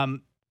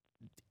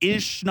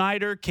 Is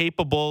Schneider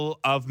capable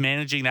of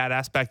managing that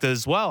aspect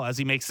as well as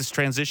he makes this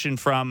transition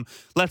from,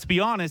 let's be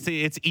honest,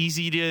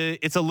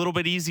 it's a little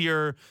bit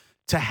easier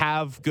to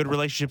have good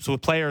relationships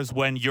with players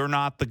when you're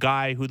not the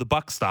guy who the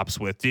buck stops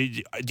with. Do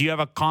you have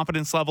a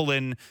confidence level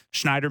in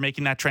Schneider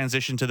making that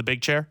transition to the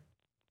big chair?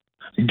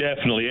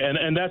 Definitely.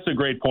 And that's a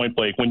great point,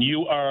 Blake. When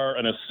you are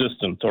an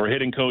assistant or a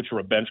hitting coach or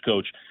a bench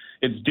coach,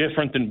 it's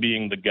different than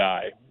being the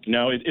guy.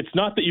 Now, it's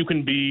not that you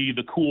can be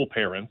the cool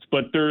parent,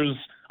 but there's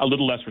a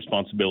little less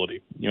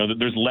responsibility.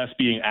 There's less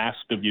being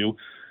asked of you.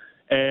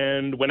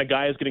 And when a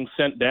guy is getting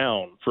sent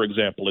down, for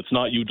example, it's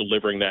not you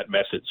delivering that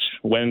message.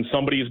 When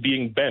somebody is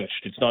being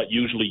benched, it's not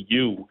usually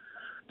you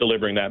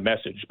delivering that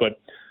message.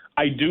 But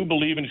I do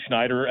believe in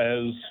Schneider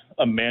as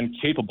a man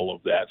capable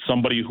of that,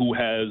 somebody who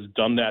has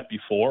done that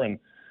before. And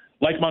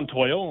like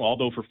Montoyo,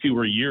 although for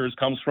fewer years,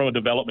 comes from a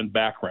development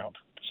background.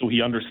 So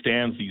he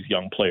understands these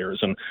young players.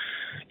 And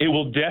it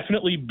will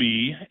definitely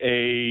be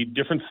a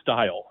different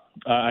style.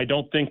 I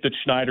don't think that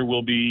Schneider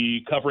will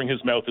be covering his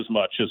mouth as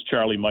much as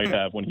Charlie might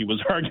have when he was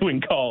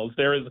arguing calls.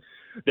 There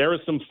is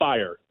some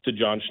fire to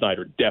John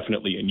Schneider,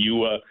 definitely. And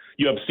you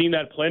have seen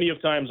that plenty of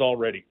times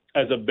already.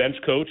 As a bench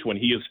coach, when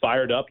he is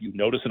fired up, you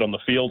notice it on the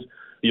field.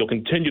 You'll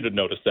continue to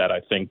notice that, I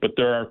think. But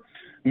there are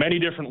many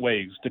different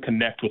ways to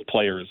connect with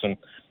players. And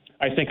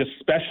I think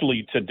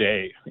especially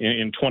today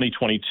in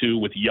 2022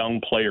 with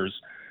young players,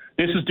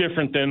 this is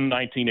different than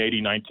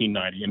 1980,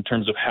 1990 in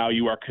terms of how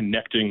you are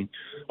connecting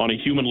on a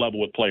human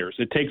level with players.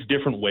 It takes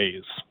different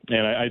ways.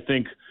 And I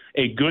think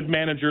a good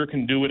manager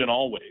can do it in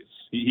all ways.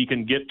 He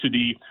can get to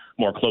the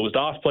more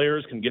closed-off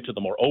players, can get to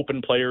the more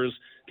open players,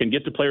 can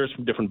get to players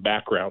from different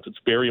backgrounds. It's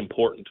very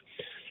important.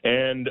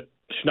 And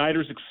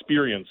Schneider's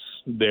experience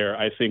there,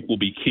 I think, will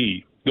be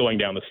key going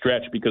down the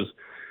stretch, because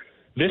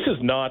this is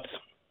not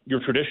your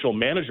traditional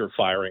manager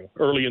firing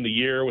early in the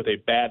year with a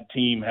bad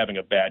team having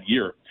a bad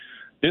year.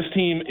 This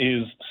team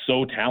is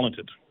so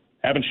talented.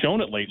 Haven't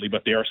shown it lately,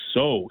 but they are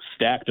so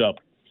stacked up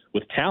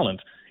with talent,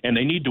 and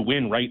they need to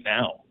win right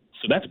now.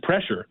 So that's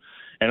pressure.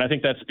 And I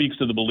think that speaks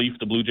to the belief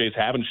the Blue Jays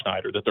have in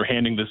Schneider, that they're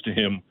handing this to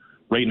him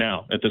right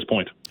now at this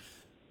point.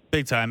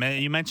 Big time.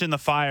 And you mentioned the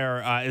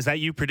fire. Is that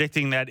you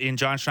predicting that in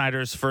John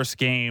Schneider's first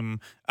game,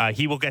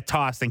 he will get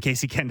tossed and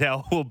Casey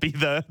Kendall will be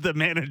the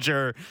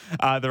manager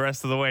the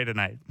rest of the way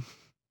tonight?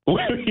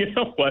 You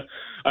know what?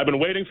 I've been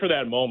waiting for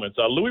that moment.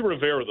 Louis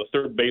Rivera, the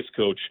third base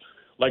coach,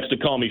 likes to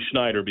call me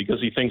Schneider because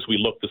he thinks we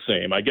look the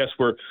same. I guess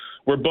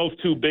we're both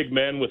two big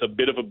men with a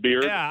bit of a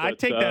beard. Yeah, I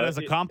take that as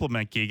a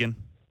compliment, Keegan.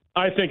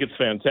 I think it's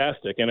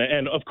fantastic.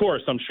 And of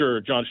course, I'm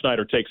sure John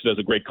Schneider takes it as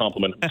a great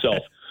compliment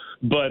himself.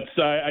 But,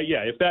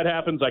 if that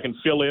happens, I can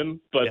fill in.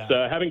 But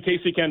having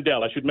Casey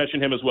Kendall, I should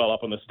mention him as well,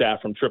 up on the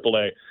staff from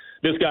AAA.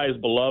 This guy is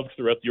beloved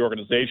throughout the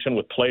organization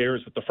with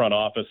players, with the front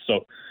office.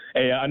 So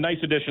a nice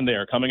addition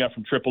there, coming up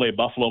from AAA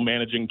Buffalo,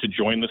 managing to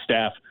join the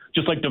staff,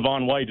 just like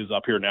Devon White is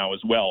up here now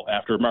as well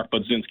after Mark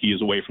Budzinski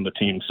is away from the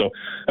team. So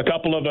a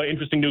couple of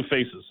interesting new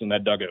faces in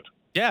that dugout.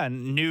 Yeah,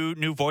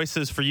 new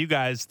voices for you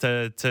guys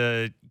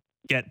to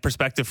get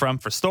perspective from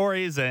for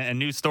stories and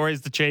new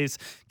stories to chase.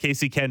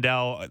 Casey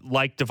Kendall,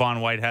 like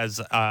Devon White,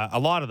 has a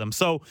lot of them.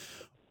 So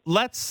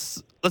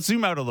let's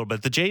zoom out a little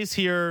bit. The Jays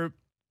here,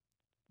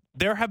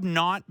 there have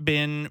not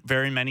been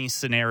very many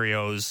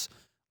scenarios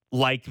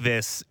like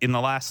this in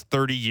the last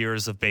 30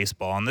 years of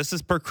baseball. And this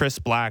is per Chris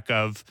Black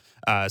of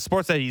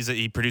Sportsnet.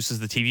 He produces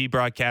the TV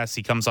broadcasts.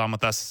 He comes on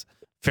with us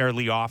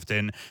fairly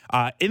often.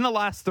 In the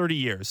last 30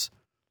 years,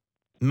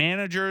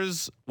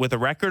 managers with a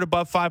record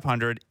above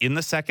 500 in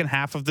the second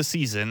half of the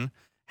season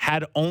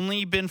had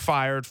only been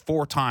fired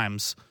 4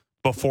 times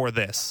before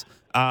this.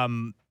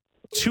 2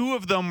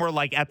 of them were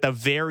like at the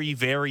very,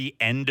 very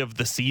end of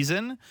the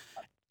season.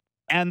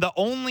 And the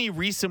only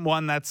recent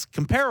one that's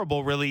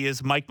comparable really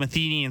is Mike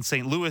Matheny in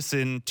St. Louis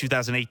in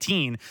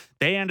 2018.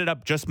 They ended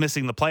up just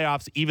missing the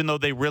playoffs, even though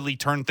they really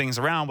turned things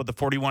around with the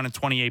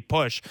 41-28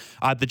 push.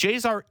 The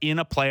Jays are in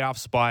a playoff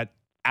spot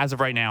as of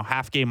right now,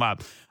 half game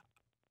up.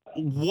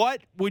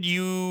 What would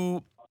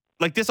you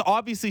like? This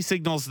obviously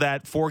signals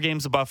that 4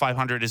 games above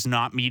 500 is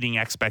not meeting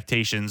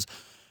expectations.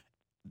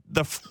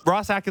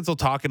 Ross Atkins will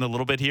talk in a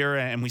little bit here,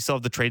 and we still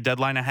have the trade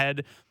deadline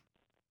ahead.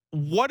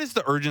 What is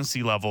the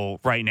urgency level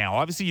right now?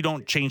 Obviously, you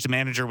don't change the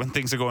manager when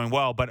things are going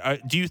well,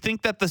 but do you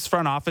think that this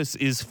front office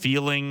is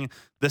feeling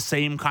the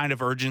same kind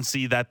of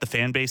urgency that the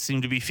fan base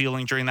seemed to be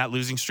feeling during that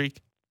losing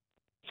streak?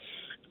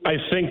 I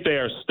think they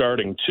are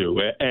starting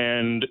to,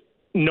 and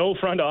no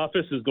front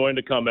office is going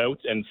to come out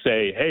and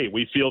say, hey,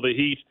 we feel the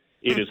heat.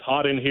 It is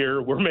hot in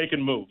here. We're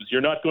making moves.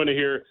 You're not going to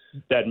hear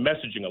that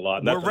messaging a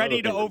lot. We're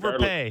ready to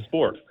overpay.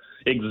 Sport.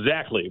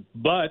 Exactly.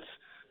 But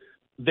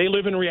they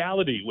live in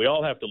reality. We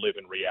all have to live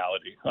in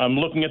reality. I'm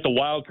looking at the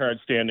wild card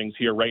standings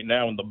here right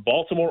now, and the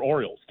Baltimore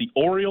Orioles, the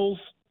Orioles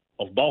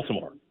of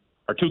Baltimore,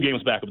 are 2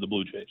 games back of the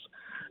Blue Jays.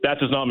 That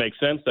does not make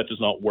sense. That does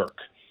not work.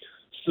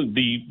 So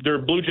their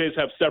Blue Jays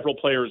have several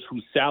players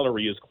whose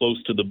salary is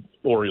close to the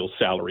Orioles'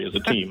 salary as a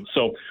team.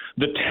 So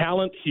the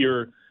talent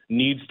here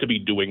needs to be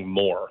doing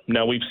more.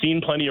 Now, we've seen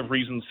plenty of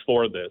reasons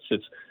for this.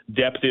 It's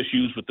depth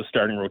issues with the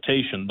starting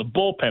rotation. The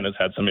bullpen has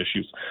had some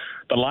issues.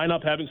 The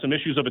lineup having some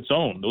issues of its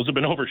own. Those have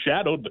been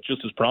overshadowed, but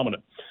just as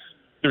prominent.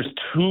 There's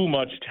too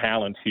much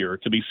talent here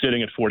to be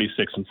sitting at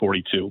 46 and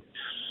 42,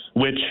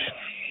 which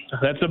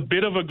that's a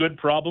bit of a good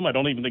problem. I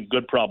don't even think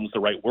good problem is the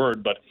right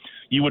word, but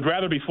you would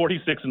rather be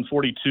 46 and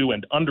 42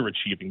 and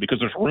underachieving because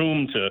there's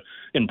room to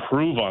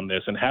improve on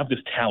this and have this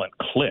talent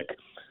click.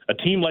 A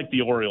team like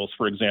the Orioles,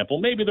 for example,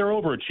 maybe they're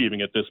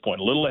overachieving at this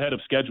point, a little ahead of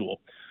schedule.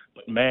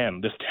 But,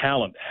 man, this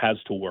talent has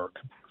to work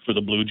for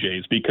the Blue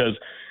Jays because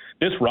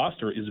this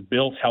roster is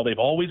built how they've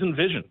always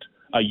envisioned,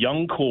 a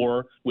young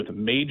core with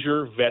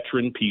major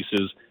veteran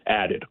pieces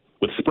added,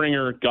 with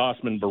Springer,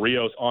 Gausman,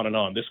 Barrios, on and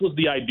on. This was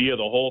the idea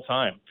the whole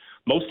time.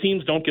 Most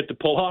teams don't get to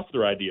pull off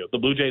their idea. The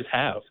Blue Jays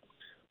have,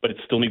 but it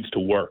still needs to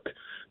work.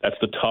 That's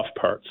the tough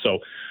part. So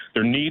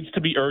there needs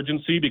to be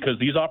urgency because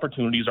these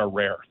opportunities are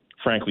rare.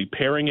 Frankly,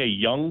 pairing a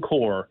young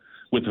core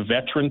with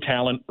veteran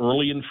talent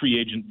early in free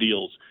agent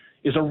deals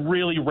is a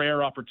really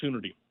rare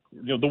opportunity.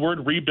 You know, the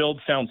word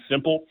rebuild sounds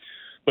simple,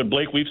 but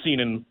Blake, we've seen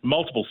in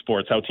multiple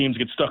sports how teams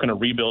get stuck in a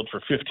rebuild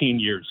for 15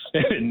 years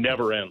and it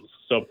never ends.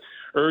 So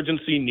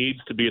urgency needs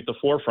to be at the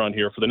forefront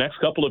here for the next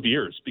couple of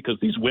years because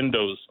these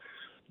windows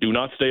do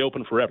not stay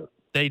open forever.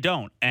 They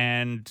don't.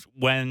 And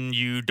when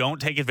you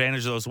don't take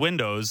advantage of those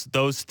windows,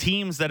 those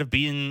teams that have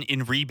been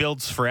in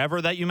rebuilds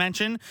forever that you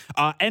mentioned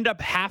end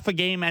up half a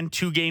game and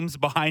 2 games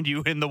behind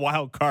you in the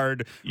wild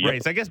card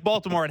race. I guess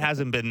Baltimore, it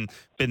hasn't been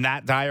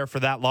that dire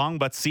for that long,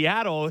 but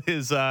Seattle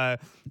is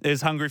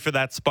hungry for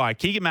that spot.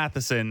 Keegan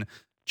Matheson,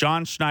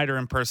 John Schneider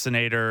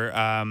impersonator.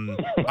 I'm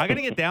going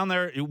to get down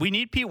there. We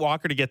need Pete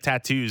Walker to get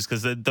tattoos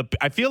because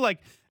I feel like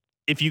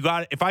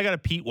if I got a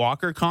Pete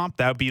Walker comp,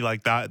 that would be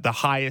like the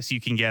highest you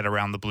can get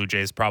around the Blue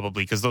Jays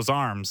probably because those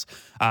arms.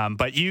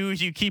 But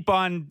you keep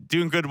on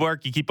doing good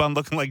work. You keep on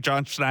looking like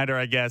John Schneider,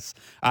 I guess.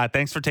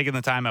 Thanks for taking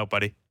the time out,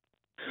 buddy.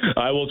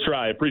 I will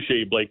try. Appreciate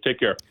you, Blake. Take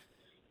care.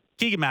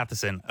 Keegan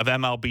Matheson of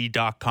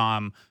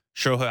MLB.com.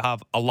 Sure he'll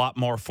have a lot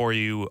more for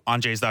you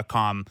on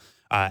Jays.com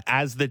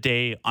as the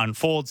day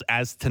unfolds,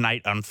 as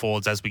tonight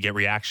unfolds, as we get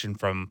reaction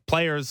from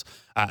players.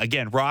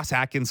 Again, Ross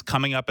Atkins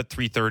coming up at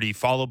 3:30,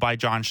 followed by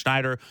John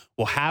Schneider.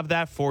 We'll have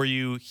that for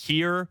you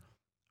here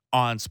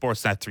on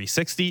Sportsnet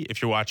 360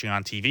 if you're watching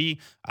on TV.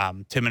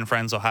 Tim and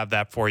Friends will have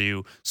that for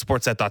you.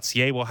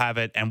 Sportsnet.ca will have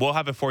it, and we'll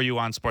have it for you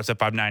on Sportsnet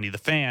 590 The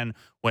Fan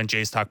when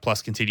Jays Talk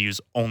Plus continues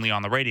only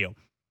on the radio.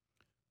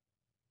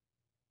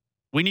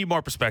 We need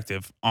more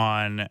perspective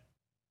on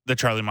the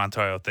Charlie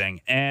Montoyo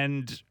thing,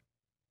 and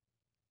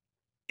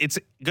it's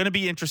going to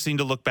be interesting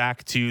to look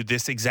back to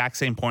this exact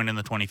same point in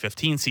the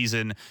 2015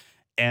 season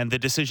and the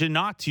decision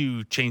not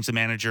to change the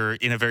manager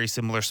in a very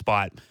similar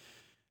spot.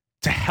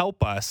 To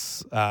help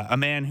us, a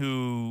man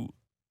who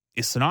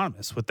is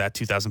synonymous with that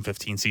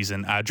 2015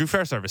 season, Drew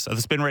Fairservice of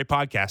the Spin Rate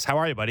Podcast. How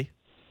are you, buddy?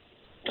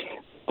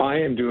 I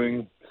am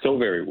doing so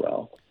very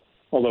well,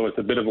 although it's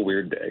a bit of a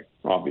weird day,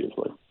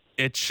 obviously.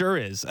 It sure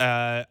is.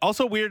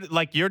 Also weird,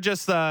 like you're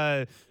just,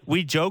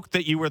 we joked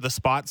that you were the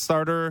spot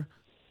starter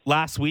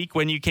last week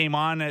when you came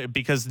on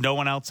because no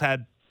one else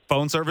had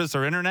phone service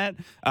or internet,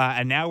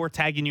 and now we're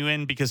tagging you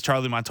in because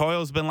Charlie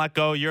Montoyo's been let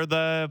go. You're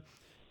the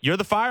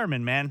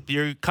fireman, man.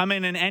 You come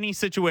in any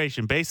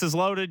situation. Bases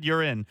loaded,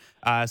 you're in.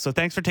 So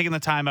thanks for taking the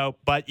time out.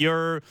 But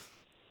your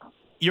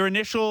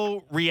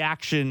initial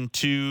reaction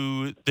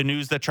to the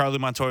news that Charlie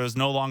Montoyo is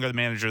no longer the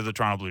manager of the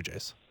Toronto Blue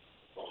Jays?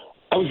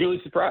 I was really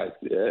surprised.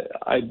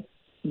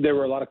 There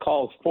were a lot of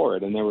calls for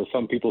it, and there were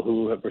some people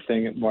who were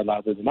saying it more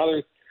loudly than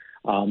others.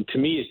 To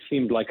me, it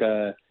seemed like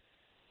not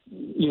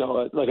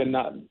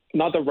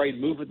the right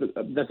move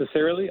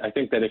necessarily. I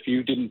think that if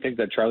you didn't think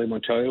that Charlie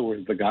Montoyo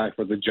was the guy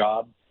for the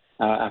job,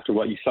 after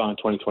what you saw in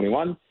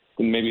 2021,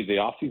 then maybe the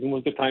offseason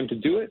was the time to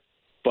do it.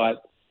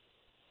 But,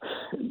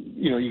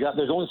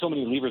 there's only so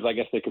many levers, I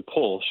guess, they could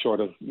pull short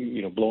of,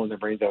 blowing their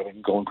brains out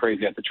and going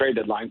crazy at the trade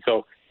deadline.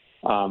 So,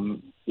 as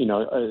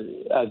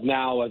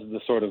the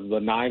sort of the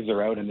knives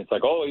are out and it's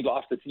like, oh, he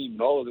lost the team.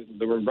 Oh,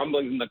 there were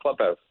rumblings in the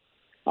clubhouse.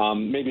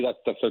 Maybe that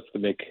stuff starts to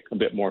make a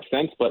bit more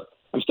sense. But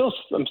I'm still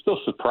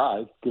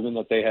surprised, given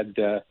that they had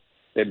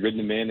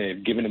ridden him in, they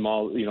had given him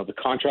all, the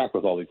contract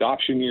with all these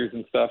option years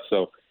and stuff.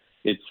 So,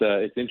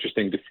 it's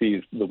interesting to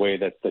see the way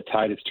that the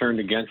tide has turned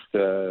against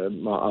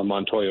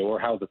Montoyo, or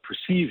how the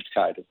perceived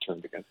tide has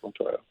turned against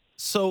Montoyo.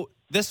 So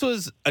this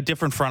was a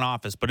different front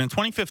office, but in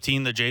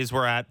 2015, the Jays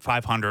were at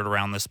 500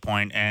 around this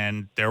point,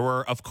 and there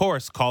were, of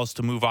course, calls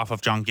to move off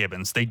of John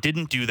Gibbons. They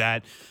didn't do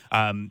that.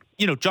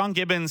 John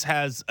Gibbons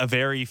has a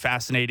very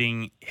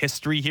fascinating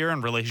history here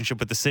in relationship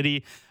with the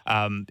city,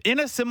 in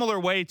a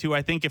similar way to,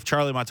 I think, if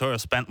Charlie Montoyo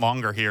spent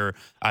longer here,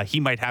 he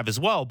might have as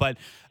well. But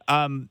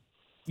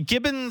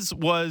Gibbons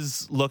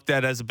was looked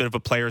at as a bit of a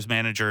player's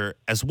manager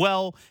as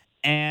well,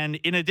 and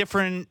in a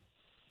different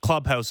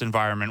clubhouse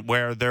environment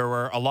where there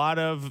were a lot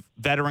of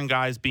veteran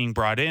guys being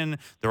brought in.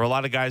 There were a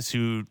lot of guys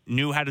who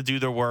knew how to do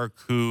their work,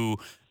 who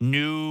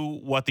knew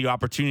what the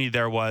opportunity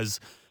there was.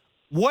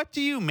 What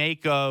do you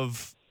make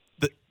of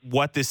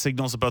what this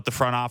signals about the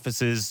front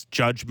office's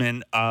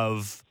judgment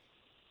of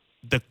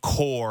the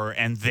core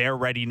and their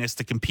readiness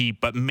to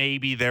compete, but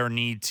maybe their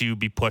need to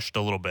be pushed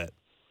a little bit?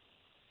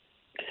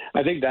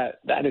 I think that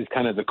is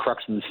kind of the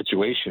crux of the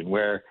situation,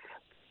 where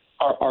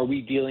are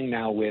we dealing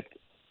now with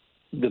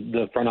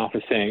the front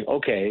office saying,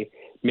 okay,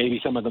 maybe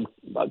some of them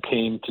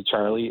came to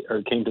Charlie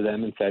or came to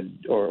them and said,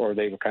 or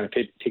they were kind of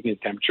taking the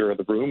temperature of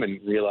the room and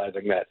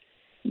realizing that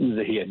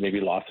he had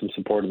maybe lost some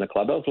support in the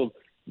clubhouse. Well,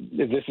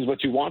 if this is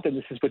what you want, then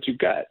this is what you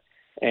got.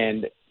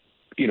 And,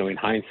 in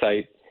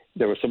hindsight,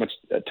 there was so much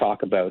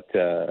talk about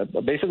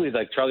basically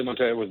like Charlie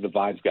Montoyo was the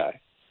vibes guy,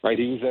 right?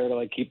 He was there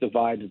to keep the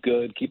vibes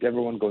good, keep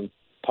everyone going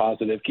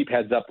positive, keep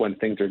heads up when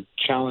things are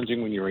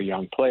challenging when you're a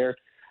young player.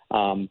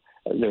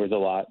 There was a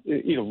lot,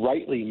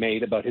 rightly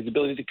made about his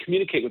ability to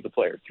communicate with the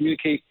players,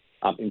 communicate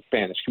in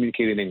Spanish,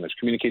 communicate in English,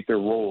 communicate their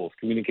roles,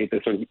 communicate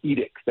the sort of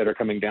edicts that are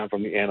coming down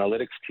from the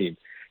analytics team.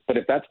 But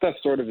if that stuff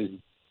sort of is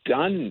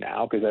done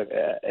now, because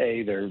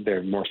A,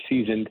 they're more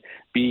seasoned,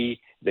 B,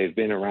 they've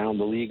been around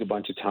the league a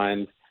bunch of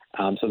times,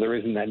 so there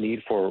isn't that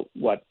need for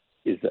what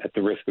is at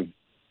the risk of,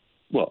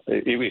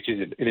 which is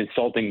an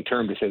insulting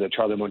term to say that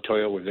Charlie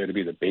Montoyo was there to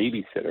be the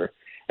babysitter,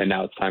 and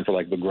now it's time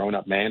for the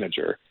grown-up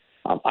manager.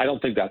 I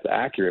don't think that's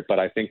accurate, but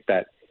I think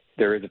that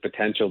there is a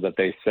potential that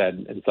they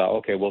said and thought,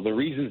 okay, well, the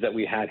reasons that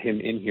we had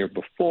him in here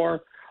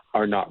before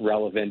are not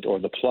relevant, or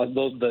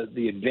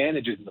the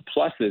advantages and the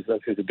pluses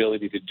of his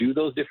ability to do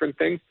those different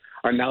things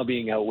are now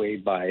being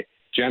outweighed by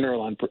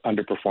general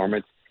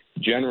underperformance,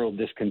 general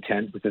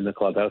discontent within the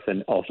clubhouse,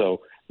 and also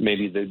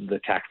maybe the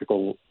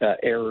tactical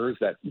errors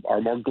that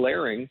are more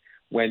glaring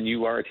when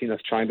you are a team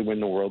that's trying to win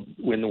the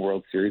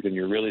World Series and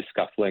you're really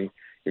scuffling.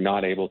 You're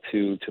not able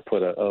to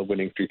put a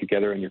winning streak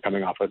together, and you're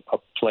coming off a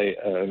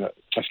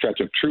stretch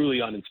of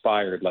truly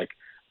uninspired,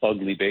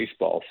 ugly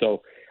baseball.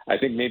 So I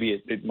think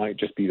maybe it might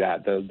just be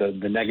that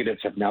the negatives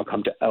have now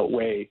come to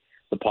outweigh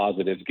the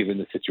positives given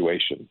the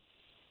situation.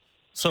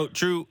 So,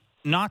 Drew,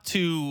 not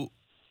to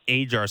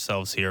age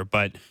ourselves here,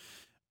 but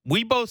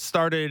we both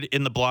started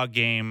in the blog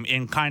game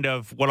in kind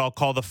of what I'll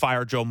call the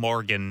Fire Joe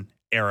Morgan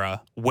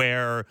era,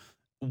 where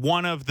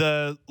one of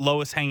the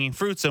lowest hanging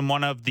fruits and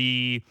one of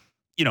the,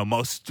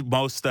 most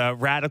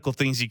radical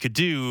things you could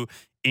do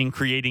in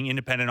creating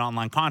independent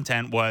online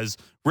content was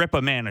rip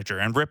a manager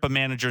and rip a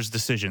manager's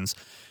decisions.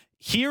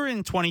 Here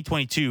in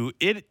 2022,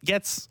 it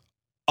gets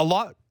a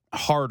lot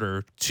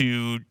harder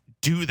to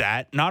do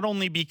that, not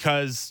only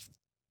because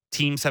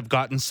teams have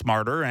gotten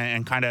smarter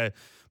and kind of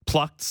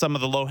plucked some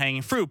of the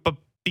low-hanging fruit, but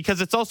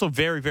because it's also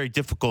very, very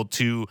difficult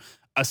to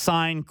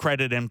assign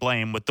credit and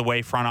blame with the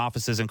way front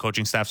offices and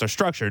coaching staffs are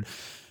structured.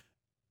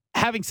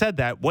 Having said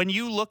that, when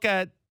you look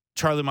at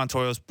Charlie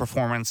Montoyo's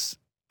performance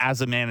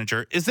as a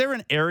manager, is there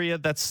an area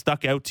that's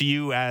stuck out to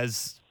you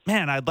as,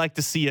 man, I'd like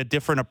to see a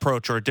different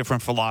approach or a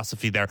different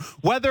philosophy there?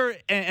 Whether,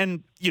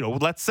 and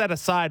let's set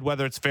aside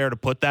whether it's fair to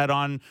put that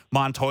on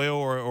Montoyo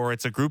or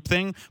it's a group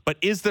thing, but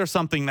is there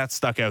something that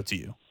stuck out to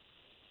you?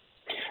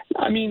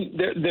 I mean,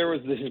 there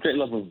was this great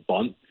level of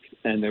bunt,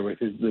 and there was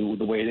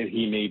the way that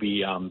he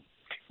maybe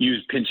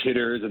used pinch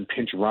hitters and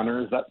pinch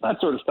runners, that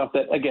sort of stuff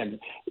that, again,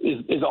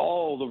 is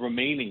all the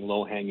remaining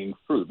low-hanging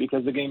fruit,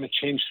 because the game has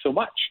changed so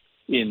much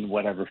in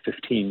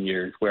 15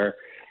 years, where,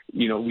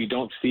 we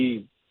don't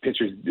see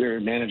pitchers or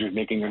managers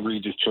making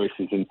egregious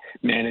choices and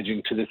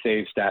managing to the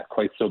save stat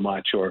quite so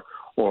much, or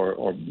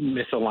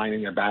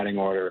misaligning their batting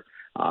order.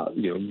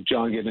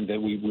 John Gibbons, that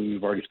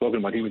we've already spoken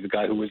about, he was a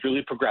guy who was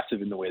really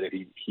progressive in the way that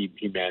he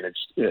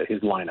managed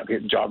his lineup.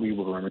 We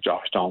will remember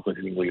Josh Donaldson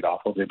hitting leadoff,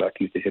 Jose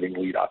Bautista hitting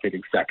leadoff,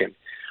 hitting second,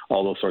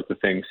 all those sorts of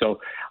things.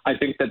 So I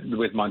think that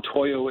with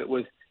Montoyo, it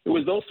was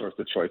those sorts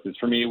of choices.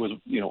 For me, it was,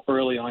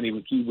 early on,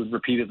 he would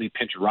repeatedly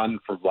pinch run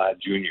for Vlad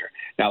Jr.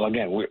 Now,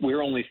 again,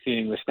 we're only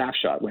seeing the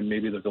snapshot, when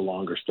maybe there's a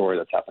longer story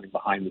that's happening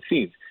behind the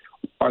scenes.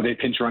 Were they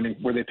pinch running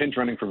for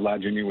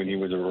Vlad Jr. when he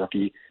was a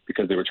rookie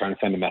because they were trying to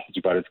send a message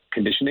about his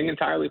conditioning?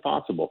 Entirely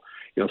possible.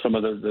 Some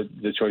of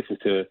the choices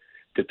to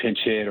pinch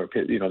hit, or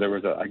there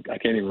was I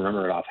can't even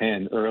remember it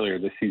offhand. Earlier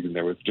this season,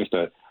 there was just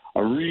a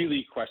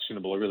really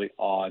questionable, a really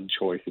odd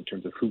choice in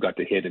terms of who got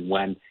to hit and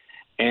when.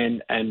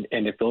 And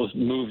if those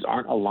moves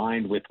aren't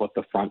aligned with what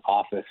the front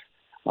office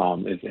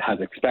has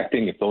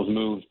expecting, if those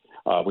moves,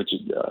 which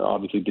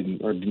obviously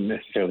didn't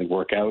necessarily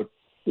work out,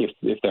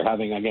 if they're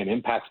having, again,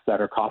 impacts that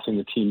are costing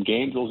the team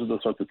games, those are the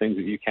sorts of things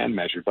that you can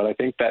measure. But I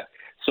think that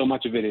so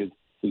much of it is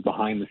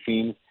behind the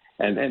scenes,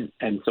 and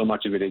so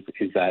much of it is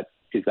that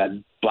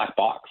black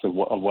box of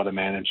what a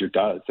manager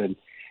does. And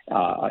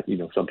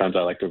sometimes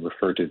I like to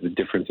refer to the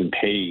difference in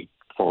pay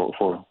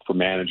for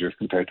managers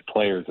compared to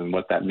players, and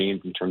what that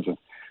means in terms of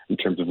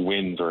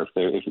wins, or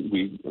if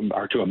we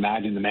are to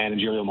imagine the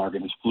managerial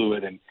market is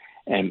fluid and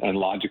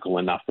logical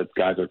enough that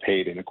guys are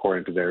paid in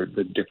according to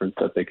the difference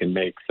that they can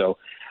make. So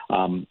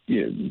sometimes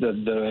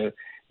you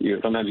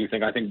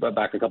think, I think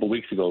back a couple of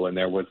weeks ago when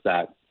there was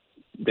that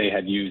they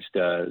had used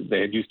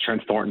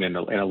Trent Thornton in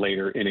a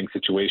later inning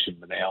situation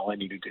when all they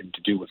needed him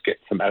to do was get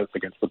some outs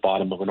against the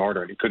bottom of an order,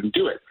 and he couldn't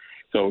do it.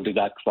 So did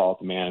that fall at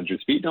the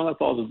manager's feet? No, that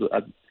falls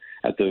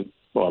at the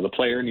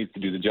player needs to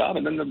do the job,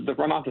 and then the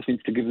front office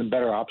needs to give them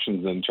better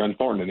options than Trent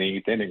Thornton in the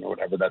eighth inning or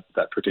whatever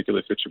that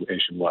particular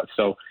situation was.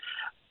 So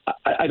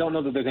I don't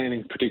know that there's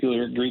anything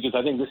particularly egregious.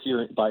 I think this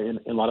year, in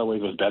a lot of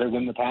ways, was better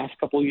than the past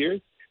couple of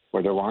years,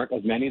 where there weren't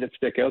as many that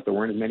stick out. There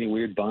weren't as many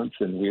weird bunts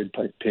and weird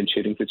pinch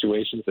hitting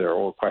situations. There are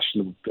all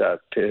questionable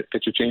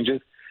pitcher changes.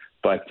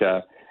 But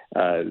those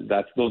are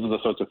the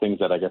sorts of things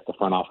that I guess the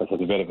front office has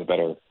a bit of a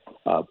better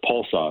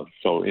pulse of.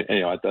 So,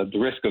 at the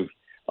risk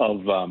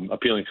of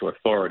appealing to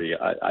authority,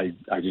 I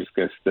just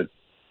guess that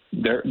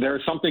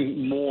there's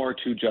something more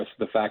to just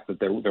the fact that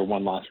their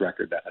one-loss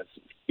record that has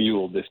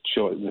fueled this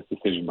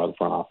decision by the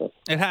front office.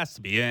 It has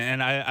to be,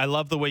 and I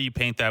love the way you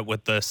paint that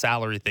with the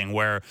salary thing,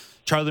 where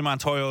Charlie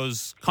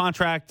Montoyo's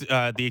contract,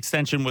 the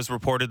extension was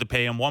reported to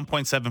pay him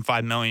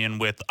 $1.75 million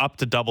with up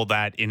to double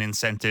that in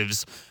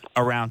incentives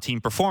around team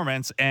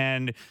performance.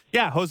 And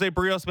yeah, Jose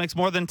Barrios makes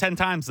more than 10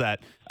 times that.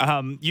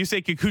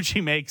 Yusei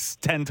Kikuchi makes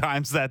 10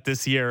 times that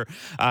this year.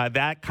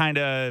 That kind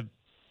of,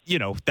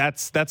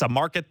 that's a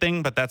market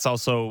thing, but that's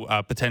also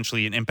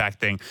potentially an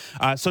impact thing.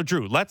 So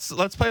Drew, let's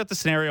play out the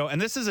scenario.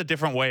 And this is a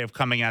different way of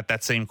coming at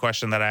that same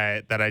question that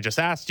I just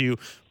asked you,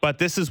 but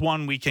this is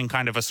one we can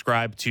kind of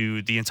ascribe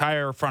to the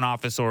entire front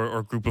office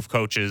or group of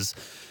coaches.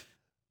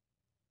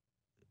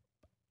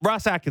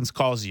 Ross Atkins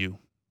calls you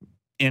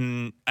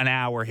in an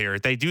hour here.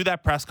 They do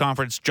that press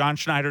conference. John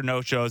Schneider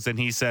no-shows, and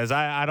he says,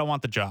 I don't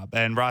want the job.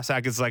 And Ross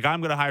Atkins is like,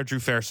 I'm going to hire Drew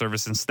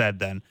Fairservice instead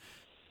then.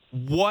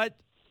 What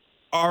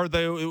are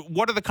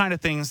the kind of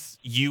things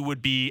you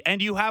would be,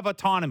 and you have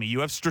autonomy,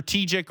 you have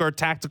strategic or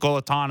tactical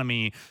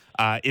autonomy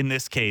in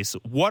this case.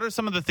 What are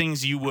some of the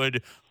things you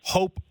would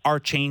hope are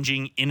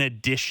changing in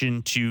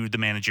addition to the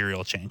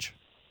managerial change?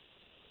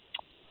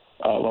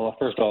 Well,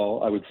 first of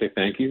all, I would say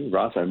thank you,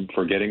 Ross,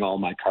 for getting all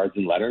my cards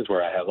and letters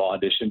where I have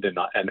auditioned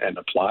and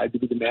applied to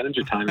be the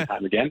manager time and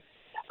time again.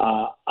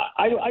 I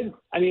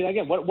mean,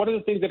 again, what are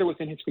the things that are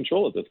within his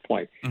control at this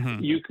point?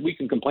 Mm-hmm. We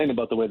can complain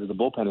about the way that the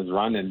bullpen is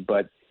run,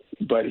 but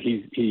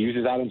he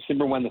uses Adam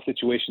Simber when the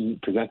situation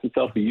presents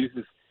itself. He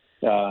uses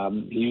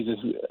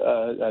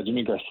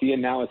Jimmy Garcia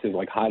now as his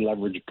high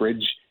leverage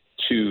bridge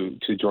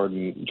to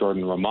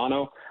Jordan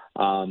Romano.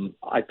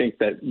 I think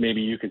that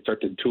maybe you could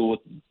start to tool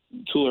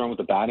around with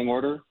the batting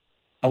order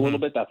a little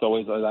bit. That's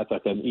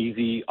like an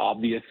easy,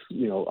 obvious,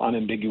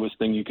 unambiguous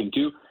thing you can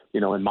do.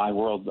 In my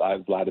world,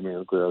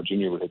 Vladimir Guerrero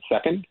Jr. would hit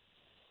second.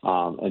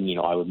 And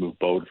I would move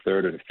Bo to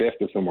third or to fifth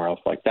or somewhere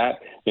else like that.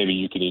 Maybe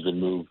you can even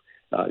move,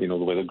 the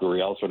way that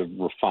Gurriel sort of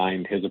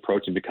refined his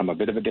approach and become a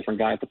bit of a different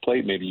guy at the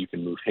plate. Maybe you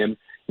can move him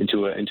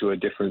into a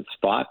different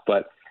spot.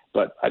 But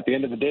at the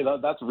end of the day,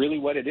 that's really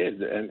what it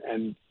is.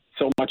 And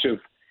so much of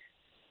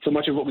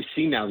what we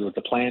see now with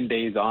the planned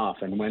days off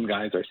and when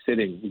guys are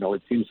sitting,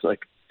 it seems like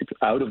it's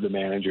out of the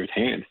manager's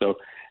hands. So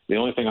the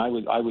only thing I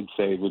would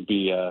say would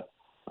be, I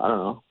don't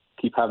know,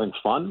 keep having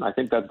fun. I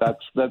think that's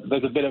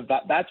a bit of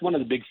that. That's one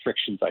of the big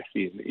frictions I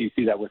see. You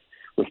see that with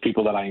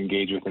people that I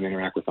engage with and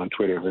interact with on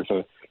Twitter.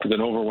 There's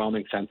an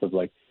overwhelming sense of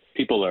like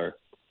people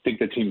think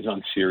the team's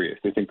unserious.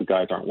 They think the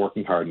guys aren't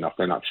working hard enough.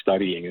 They're not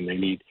studying, and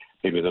maybe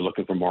they're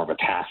looking for more of a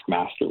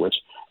taskmaster. Which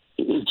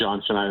is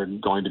John Schneider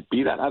going to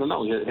be that? I don't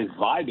know. His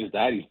vibe is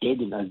that he's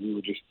big, and as you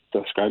were just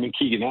describing,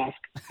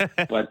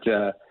 Keegan-esque.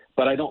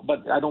 But I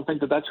don't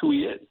think that that's who he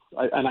is.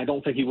 And I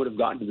don't think he would have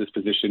gotten to this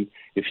position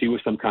if he was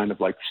some kind of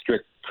like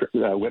strict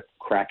whip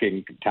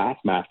cracking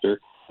taskmaster.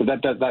 So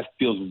that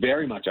feels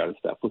very much out of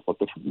step with what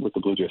the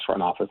Blue Jays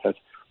front office has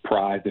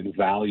prized and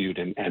valued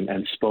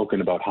and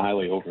spoken about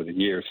highly over the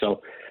years.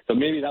 So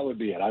maybe that would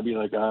be it. I'd be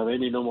like,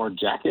 maybe no more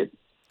jacket.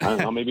 I don't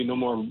know. Maybe no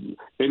more.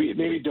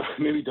 Maybe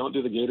don't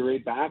do the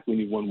Gatorade back when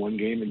you've won one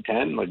game in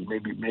 10. Like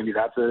maybe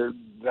that's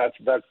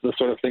the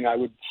sort of thing I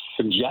would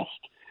suggest.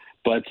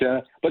 But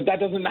that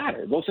doesn't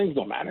matter. Those things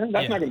don't matter.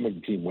 That's not going to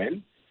make the team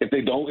win.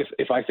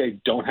 If I say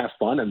don't have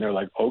fun and they're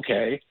like,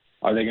 okay,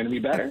 are they going to be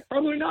better?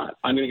 Probably not.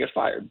 I'm going to get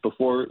fired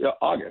before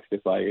August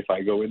if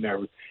I go in there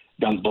with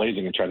guns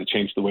blazing and try to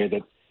change the way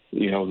that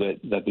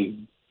that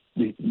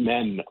these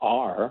men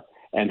are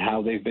and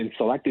how they've been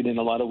selected in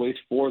a lot of ways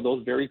for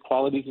those very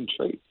qualities and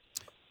traits.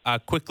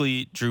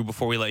 Quickly, Drew,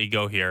 before we let you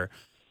go here,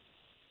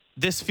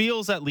 this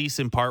feels at least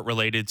in part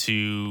related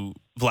to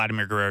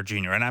Vladimir Guerrero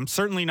Jr. And I'm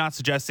certainly not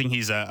suggesting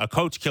he's a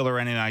coach killer or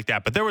anything like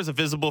that, but there was a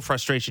visible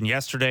frustration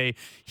yesterday.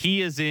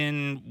 He is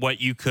in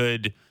what you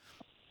could,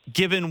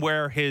 given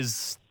where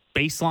his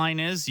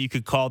baseline is, you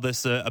could call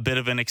this a bit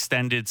of an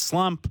extended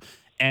slump,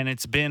 and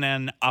it's been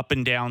an up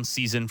and down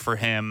season for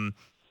him.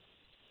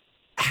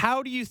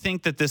 How do you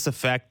think that this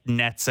effect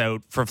nets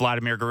out for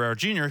Vladimir Guerrero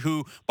Jr.,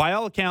 who, by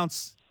all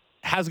accounts,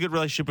 has a good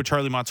relationship with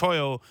Charlie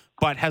Montoyo,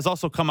 but has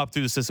also come up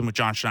through the system with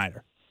John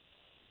Schneider?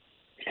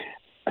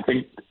 I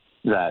think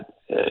that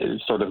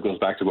it sort of goes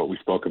back to what we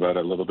spoke about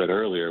a little bit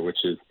earlier, which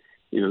is,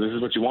 this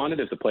is what you wanted.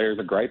 If the players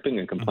are griping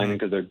and complaining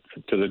to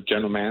the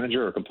general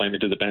manager or complaining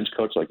to the bench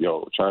coach, like,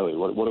 yo, Charlie,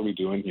 what are we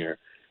doing here?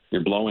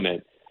 You're blowing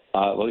it.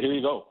 Well, here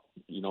you go.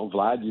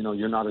 Vlad,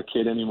 you're not a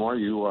kid anymore.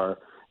 You are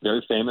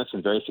very famous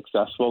and very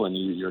successful, and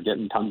you're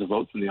getting tons of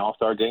votes in the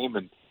All-Star game,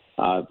 and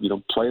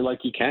play like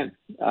you can,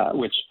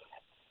 which,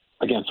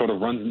 again, sort of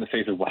runs in the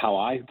face of how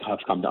I have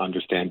come to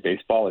understand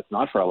baseball. It's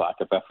not for a lack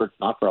of effort,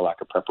 not for a lack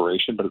of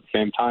preparation, but at the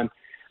same time,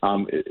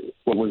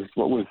 what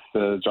was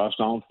Josh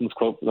Donaldson's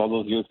quote all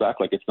those years back?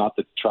 Like, it's not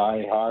the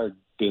try hard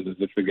business,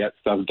 it's the get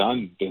stuff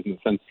done business,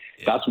 and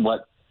that's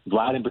what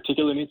Vlad in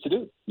particular needs to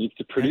do. He needs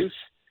to produce.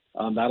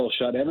 That'll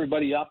shut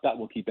everybody up. That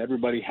will keep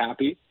everybody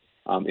happy.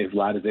 If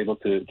Vlad is able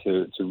to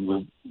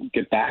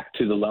get back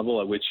to the level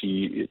at which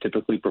he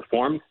typically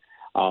performs.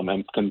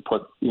 And can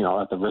put,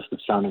 at the risk of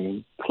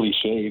sounding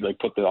cliche, like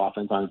put the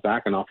offense on his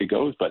back and off he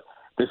goes. But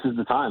this is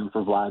the time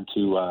for Vlad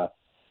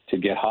to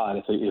get hot.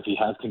 If he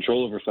has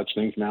control over such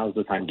things, now is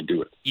the time to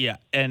do it. Yeah,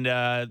 and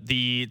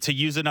to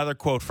use another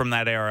quote from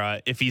that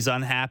era, if he's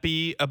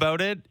unhappy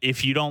about it,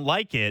 if you don't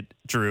like it,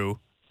 Drew,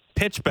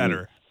 pitch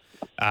better.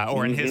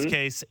 Or in his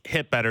case,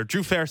 hit better.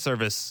 Drew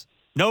Fairservice.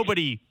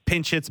 Nobody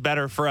pinch hits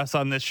better for us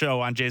on this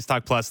show on Jays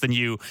Talk Plus than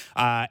you.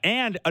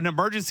 And an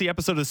emergency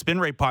episode of the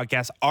Spin Rate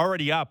podcast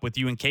already up with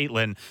you and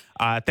Caitlin.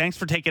 Thanks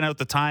for taking out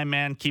the time,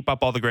 man. Keep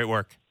up all the great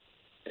work.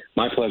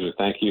 My pleasure.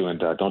 Thank you. And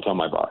don't tell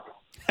my boss.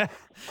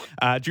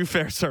 Drew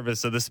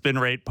Fairservice of the Spin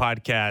Rate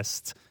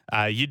podcast.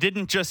 You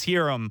didn't just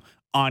hear him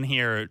on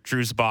here,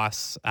 Drew's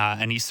boss,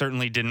 and he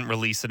certainly didn't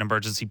release an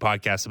emergency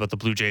podcast about the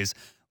Blue Jays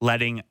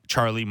letting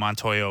Charlie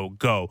Montoyo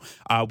go.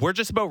 We're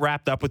just about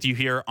wrapped up with you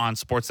here on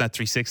Sportsnet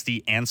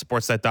 360 and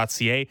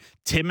Sportsnet.ca.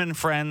 Tim and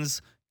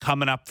friends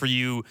coming up for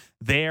you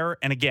there.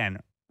 And again,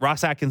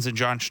 Ross Atkins and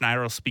John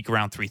Schneider will speak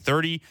around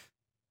 3:30.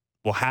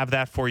 We'll have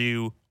that for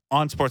you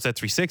on Sportsnet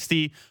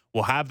 360.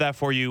 We'll have that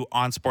for you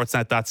on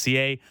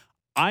Sportsnet.ca.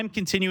 I'm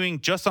continuing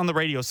just on the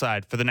radio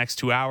side for the next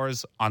 2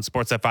 hours on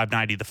Sportsnet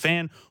 590 The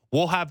Fan.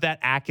 We'll have that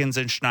Atkins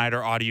and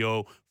Schneider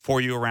audio for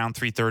you around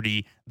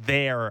 3:30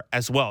 there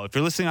as well. If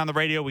you're listening on the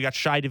radio, we got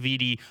Shai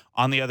Davidi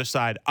on the other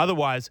side.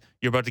 Otherwise,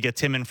 you're about to get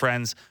Tim and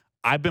friends.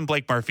 I've been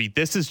Blake Murphy.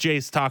 This is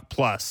Jays Talk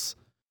Plus.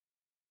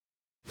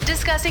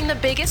 Discussing the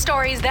biggest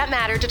stories that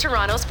matter to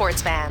Toronto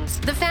sports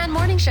fans. The Fan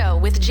Morning Show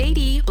with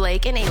JD,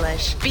 Blake, and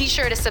Ailish. Be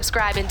sure to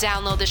subscribe and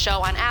download the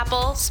show on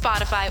Apple,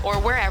 Spotify, or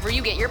wherever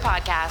you get your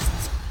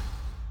podcasts.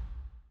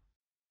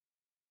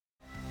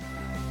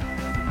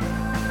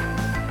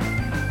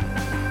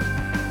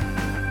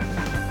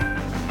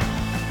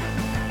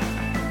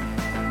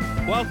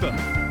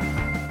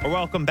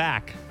 Welcome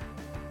back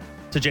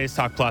to Jays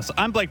Talk Plus.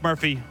 I'm Blake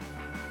Murphy.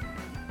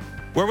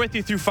 We're with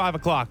you through 5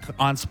 o'clock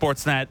on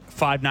Sportsnet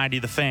 590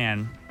 The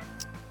Fan.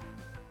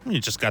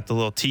 You just got the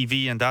little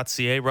TV and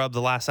 .ca rub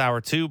the last hour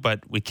too,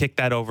 but we kicked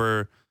that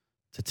over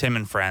to Tim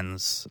and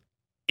friends.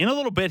 In a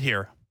little bit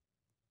here,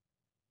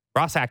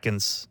 Ross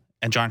Atkins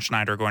and John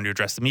Schneider are going to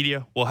address the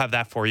media. We'll have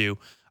that for you.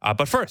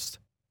 But first,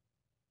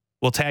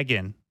 we'll tag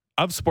in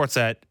of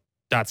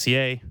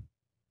Sportsnet.ca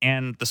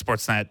and the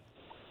Sportsnet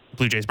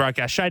Blue Jays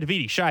broadcast. Shi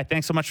Davidi. Shi,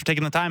 thanks so much for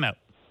taking the time out.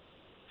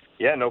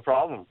 Yeah, no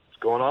problem. What's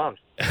going on?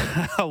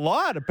 A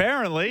lot,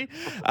 apparently.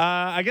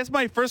 I guess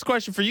my first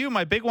question for you,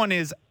 my big one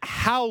is,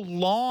 how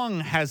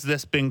long has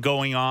this been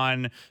going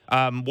on?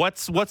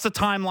 What's the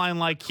timeline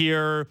like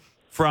here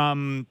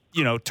from,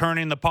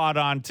 turning the pot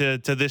on to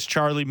this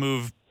Charlie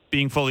move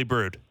being fully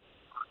brewed?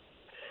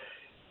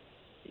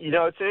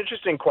 It's an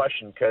interesting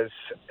question because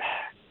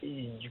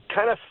you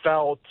kind of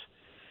felt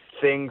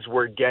things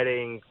were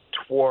getting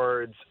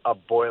towards a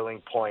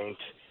boiling point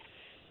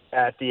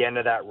at the end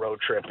of that road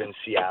trip in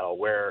Seattle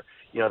where,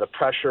 the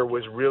pressure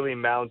was really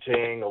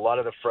mounting. A lot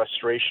of the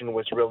frustration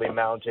was really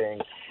mounting.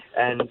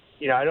 And,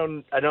 I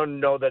don't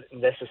know that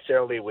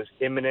necessarily it was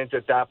imminent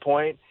at that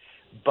point,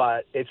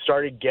 but it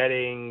started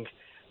getting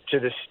to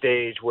the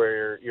stage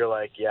where you're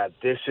like, yeah,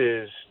 this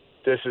is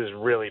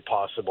really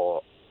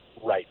possible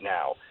right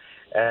now.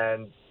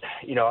 And,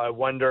 I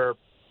wonder,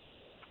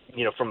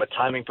 from a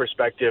timing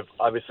perspective,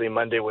 obviously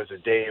Monday was a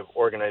day of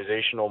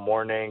organizational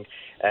mourning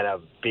and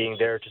of being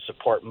there to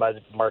support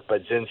Mark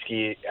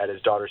Budzinski at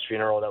his daughter's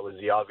funeral. That was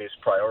the obvious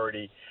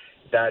priority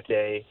that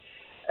day.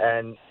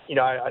 And,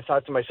 I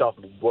thought to myself,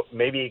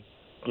 maybe,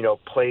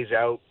 plays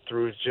out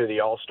through to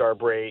the All-Star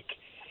break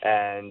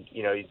and,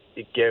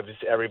 it gives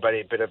everybody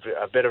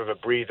a bit of a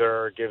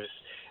breather, gives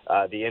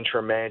the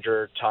interim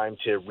manager time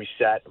to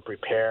reset and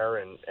prepare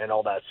and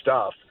all that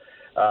stuff.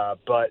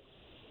 But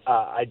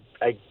I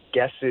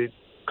guess it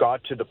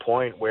got to the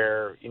point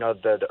where,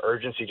 the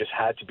urgency just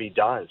had to be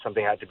done.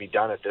 Something had to be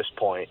done at this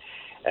point,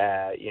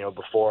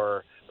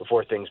 before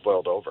things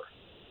boiled over.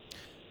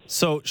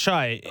 So,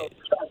 Shi,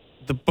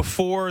 the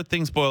before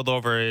things boiled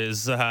over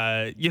is,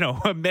 I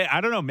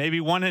don't know, maybe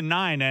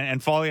 1-9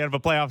 and falling out of a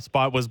playoff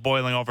spot was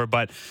boiling over.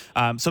 But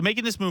so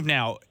making this move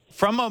now,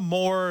 from a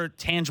more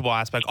tangible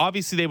aspect,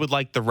 obviously they would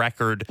like the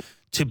record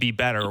to be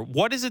better.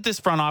 What is it this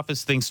front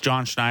office thinks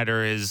John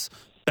Schneider is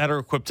better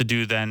equipped to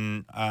do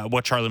than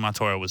what Charlie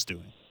Montoyo was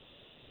doing?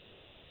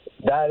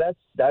 That's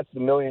the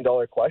 $1 million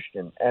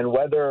question. And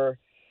whether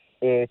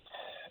it's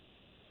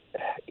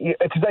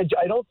because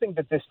I don't think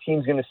that this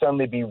team's going to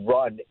suddenly be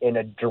run in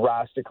a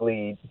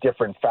drastically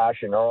different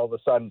fashion, or all of a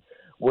sudden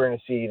we're going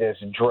to see this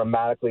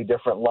dramatically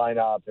different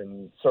lineup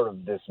and sort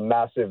of this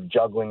massive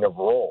juggling of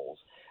roles.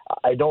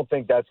 I don't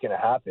think that's going to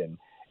happen.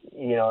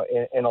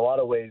 In a lot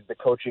of ways, the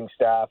coaching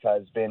staff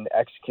has been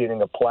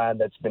executing a plan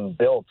that's been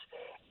built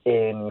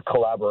in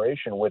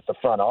collaboration with the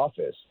front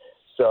office.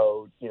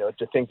 So,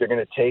 to think they're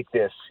going to take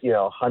this,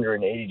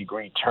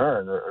 180-degree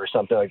turn or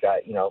something like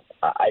that,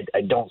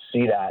 I don't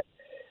see that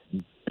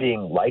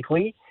being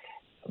likely.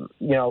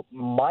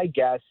 My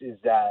guess is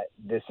that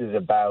this is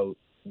about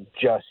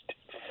just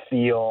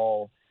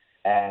feel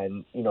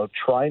and,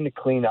 trying to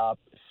clean up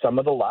some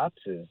of the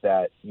lapses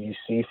that you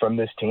see from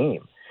this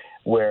team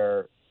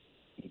where,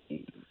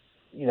 I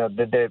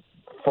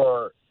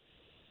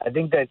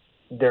think that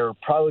there'll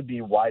probably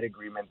be wide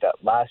agreement that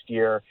last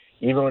year,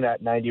 even when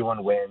at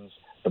 91 wins,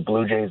 the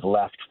Blue Jays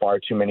left far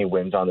too many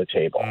wins on the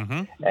table.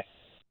 Mm-hmm. And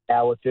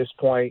now at this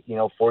point,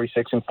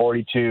 46 and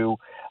 42,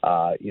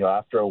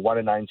 after a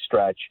 1-9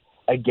 stretch,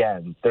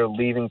 again, they're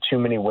leaving too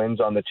many wins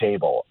on the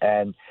table.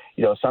 And,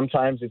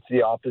 sometimes it's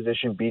the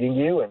opposition beating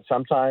you, and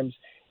sometimes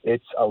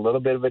it's a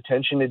little bit of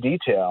attention to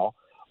detail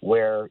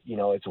where,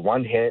 it's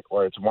one hit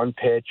or it's one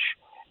pitch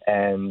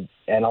and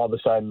all of a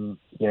sudden,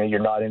 you're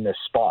not in this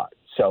spot.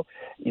 So,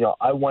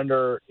 I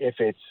wonder if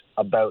it's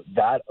about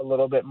that a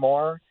little bit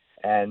more.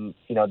 And,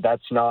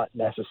 that's not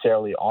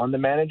necessarily on the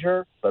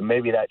manager, but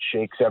maybe that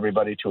shakes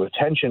everybody to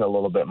attention a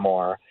little bit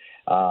more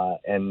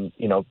and,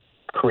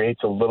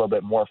 creates a little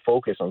bit more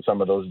focus on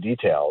some of those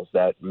details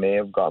that may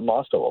have gotten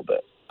lost a little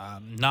bit.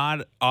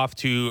 Not off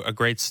to a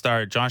great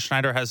start. John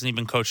Schneider hasn't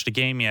even coached a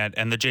game yet,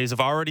 and the Jays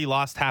have already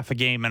lost half a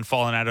game and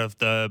fallen out of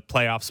the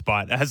playoff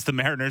spot as the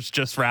Mariners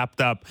just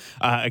wrapped up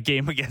a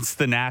game against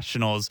the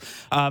Nationals.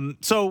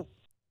 So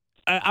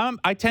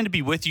I tend to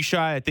be with you, Shi.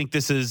 I think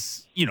this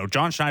is,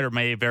 John Schneider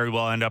may very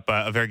well end up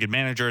a very good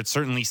manager. It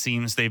certainly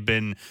seems they've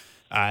been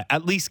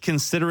at least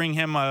considering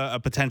him a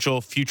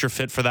potential future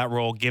fit for that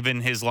role,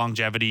 given his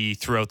longevity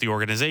throughout the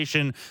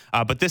organization.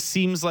 But this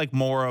seems like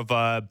more of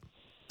a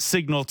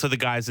signal to the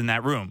guys in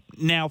that room.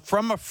 Now,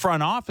 from a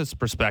front office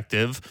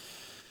perspective,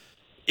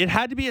 it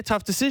had to be a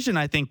tough decision,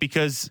 I think,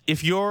 because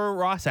if you're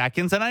Ross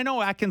Atkins, and I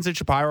know Atkins and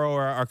Shapiro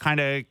are kind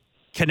of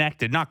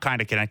connected, not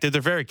kind of connected,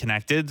 they're very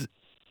connected.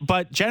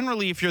 But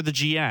generally, if you're the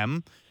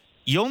GM,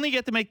 you only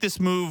get to make this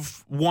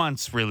move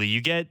once, really.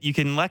 You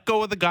can let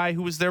go of the guy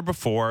who was there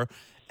before,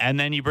 and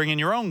then you bring in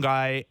your own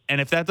guy,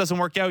 and if that doesn't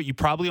work out, you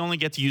probably only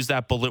get to use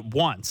that bullet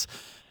once.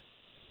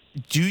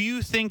 Do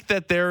you think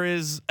that there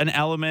is an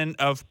element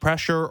of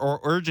pressure or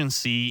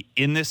urgency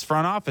in this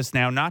front office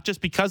now, not just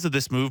because of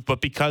this move,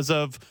 but because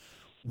of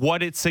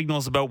what it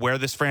signals about where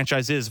this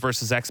franchise is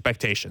versus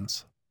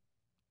expectations?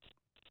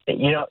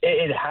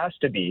 It has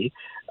to be,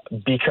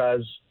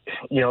 because,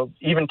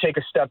 even take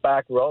a step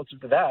back relative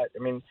to that.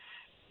 I mean,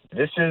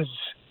 this is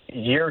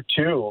year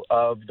 2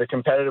 of the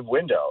competitive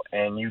window,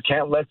 and you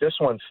can't let this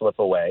one slip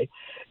away,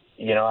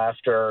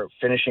 after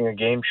finishing a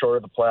game short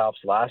of the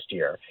playoffs last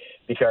year,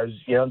 because,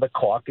 the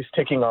clock is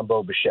ticking on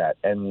Bo Bichette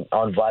and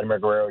on Vladimir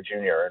Guerrero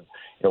Jr.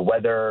 And,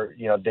 whether,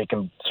 they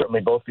can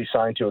certainly both be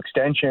signed to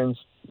extensions,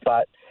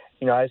 but,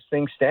 as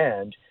things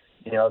stand,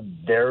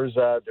 there's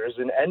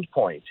an end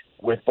point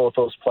with both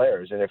those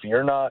players. And if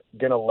you're not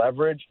going to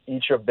leverage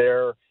each of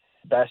their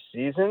best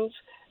seasons,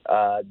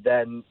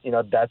 then,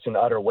 that's an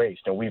utter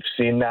waste. And we've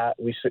seen that.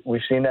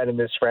 We've seen that in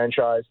this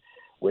franchise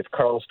with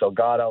Carlos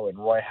Delgado and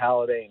Roy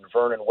Halladay and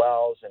Vernon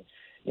Wells. And,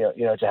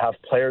 to have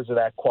players of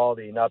that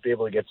quality and not be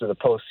able to get to the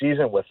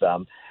postseason with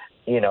them,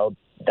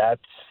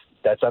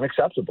 that's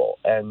unacceptable.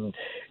 And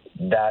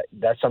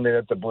that's something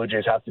that the Blue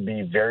Jays have to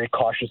be very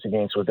cautious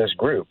against with this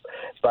group.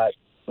 But,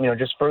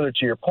 just further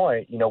to your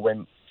point,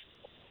 when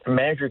a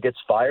manager gets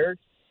fired,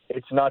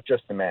 it's not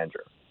just the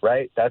manager,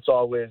 right?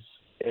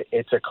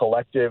 It's a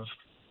collective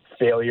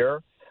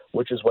failure,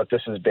 which is what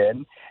this has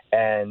been.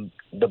 And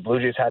the Blue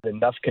Jays had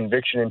enough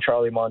conviction in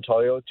Charlie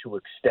Montoyo to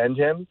extend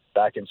him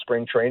back in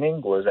spring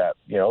training. Was that,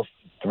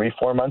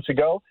 3-4 months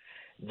ago?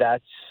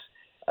 That's,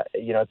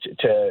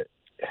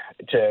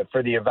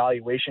 for the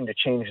evaluation to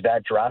change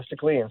that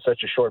drastically in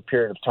such a short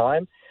period of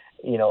time,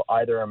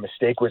 either a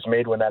mistake was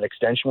made when that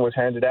extension was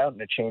handed out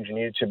and a change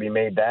needed to be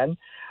made then,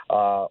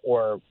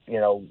 or,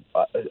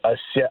 a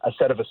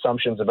set of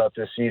assumptions about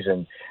this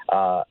season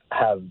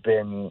have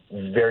been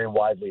very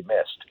widely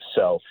missed.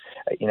 So,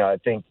 I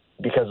think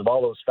because of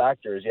all those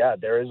factors,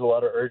 there is a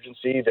lot of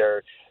urgency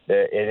there.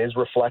 It is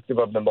reflective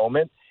of the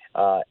moment.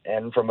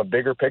 And from a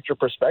bigger picture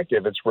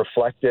perspective, it's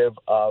reflective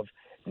of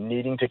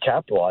needing to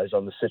capitalize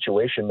on the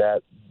situation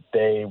that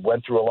they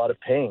went through a lot of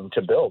pain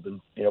to build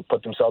and,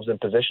 put themselves in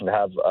position to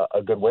have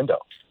a good window.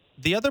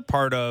 The other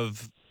part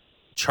of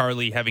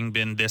Charlie having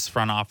been this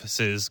front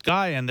office's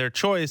guy and their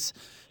choice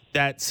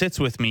that sits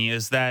with me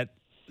is that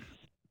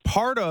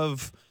part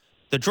of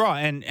the draw,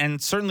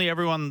 and certainly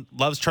everyone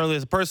loves Charlie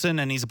as a person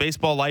and he's a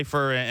baseball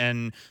lifer,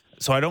 and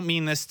so I don't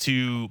mean this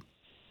to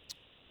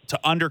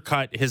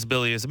undercut his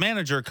ability as a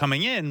manager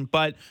coming in,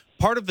 but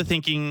part of the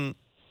thinking,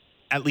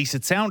 at least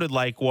it sounded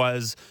like,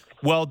 was,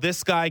 well,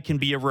 this guy can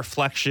be a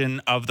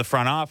reflection of the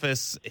front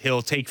office.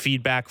 He'll take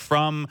feedback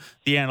from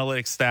the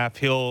analytics staff.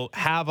 He'll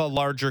have a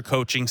larger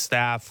coaching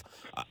staff.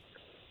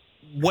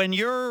 When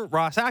you're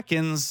Ross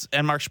Atkins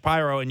and Mark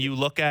Shapiro and you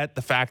look at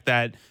the fact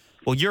that,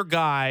 well, your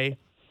guy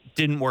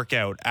didn't work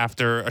out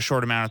after a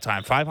short amount of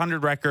time.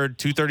 500 record,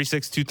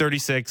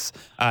 236.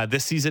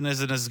 This season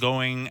isn't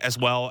going as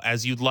well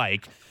as you'd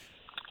like.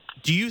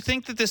 Do you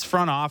think that this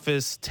front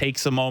office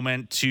takes a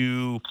moment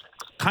to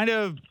kind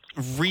of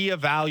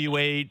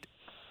reevaluate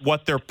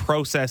what their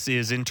process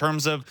is in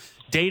terms of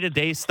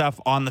day-to-day stuff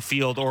on the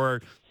field,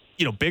 or,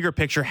 bigger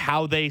picture,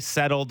 how they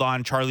settled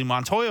on Charlie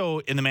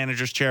Montoyo in the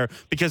manager's chair?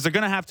 Because they're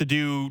going to have to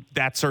do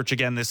that search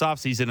again this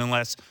offseason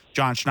unless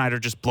John Schneider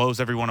just blows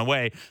everyone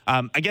away.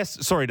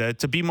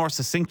 To be more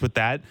succinct with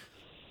that,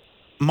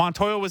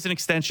 Montoyo was an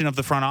extension of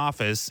the front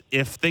office.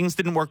 If things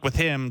didn't work with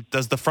him,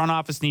 does the front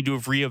office need to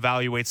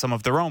reevaluate some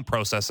of their own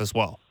process as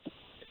well?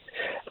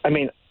 I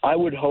mean, I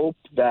would hope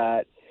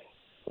that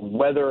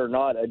whether or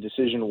not a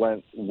decision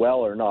went well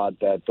or not,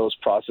 that those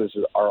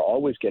processes are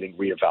always getting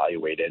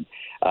reevaluated,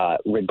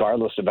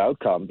 regardless of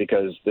outcome,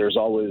 because there's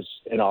always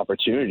an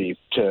opportunity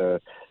to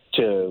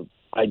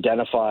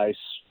identify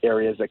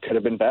areas that could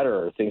have been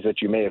better or things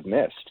that you may have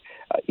missed.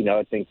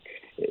 I think,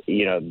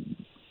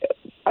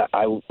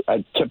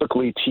 I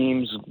typically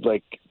teams,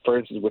 like, for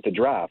instance, with the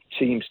draft,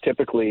 teams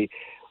typically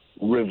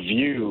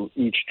review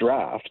each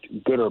draft,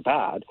 good or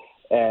bad,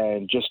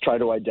 and just try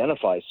to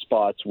identify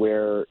spots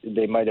where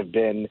they might have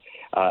been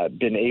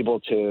able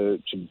to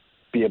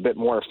be a bit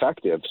more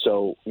effective.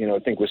 So, I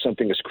think with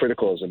something as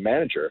critical as a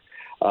manager,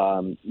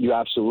 you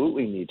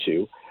absolutely need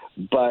to.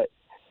 But,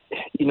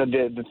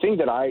 the thing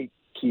that I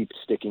keep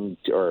sticking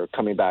to, or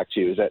coming back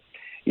to, is that,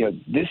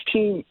 this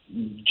team,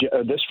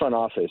 this front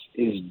office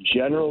is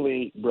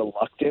generally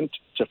reluctant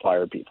to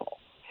fire people.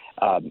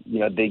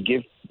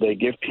 They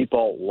give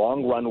people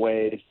long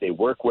runways. They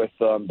work with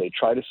them. They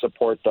try to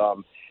support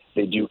them.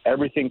 They do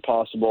everything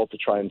possible to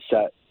try and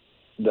set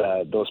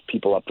those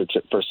people up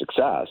for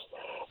success.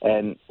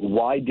 And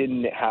why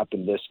didn't it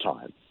happen this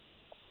time?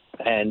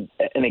 And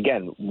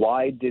again,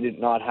 why did it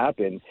not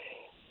happen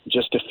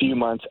just a few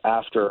months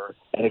after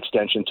an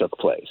extension took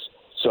place?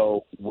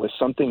 So was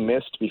something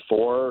missed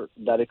before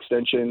that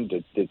extension?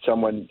 Did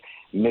someone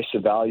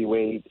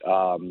misevaluate,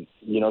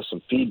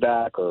 some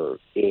feedback or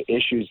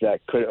issues that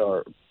could,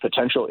 or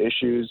potential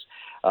issues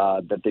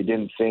that they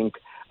didn't think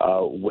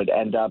would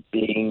end up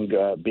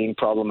being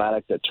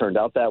problematic that turned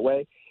out that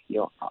way.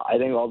 I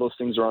think all those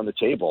things are on the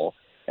table.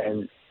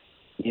 And,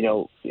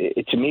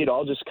 to me, it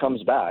all just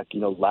comes back.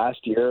 Last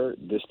year,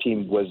 this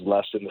team was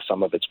less than the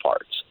sum of its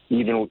parts,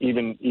 even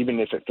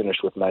if it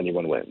finished with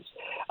 91 wins.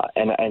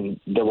 And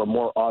there were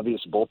more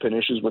obvious bullpen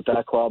issues with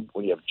that club.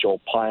 When you have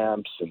Joel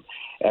Payamps and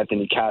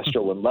Anthony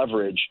Castro and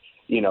leverage,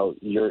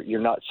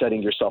 you're not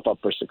setting yourself up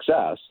for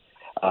success.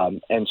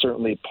 And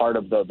certainly part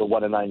of the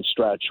 1-9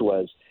 stretch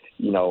was,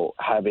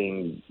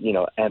 having,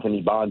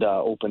 Anthony Banda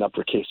open up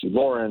for Casey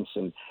Lawrence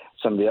and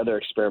some of the other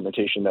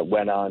experimentation that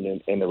went on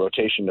in the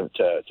rotation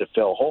to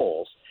fill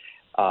holes.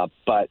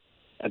 But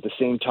at the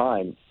same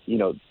time,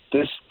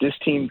 this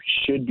team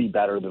should be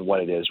better than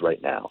what it is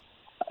right now.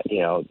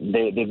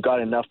 They've got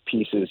enough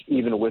pieces,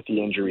 even with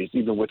the injuries,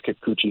 even with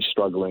Kikuchi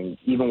struggling,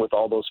 even with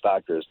all those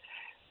factors,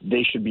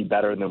 they should be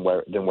better than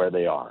where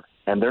they are.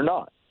 And they're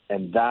not.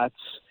 And that's,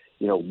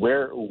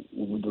 where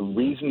the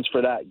reasons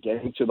for that,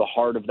 getting to the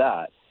heart of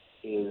that,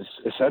 is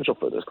essential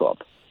for this club.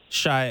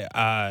 Shai,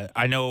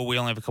 I know we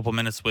only have a couple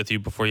minutes with you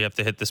before you have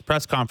to hit this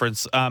press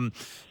conference.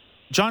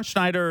 John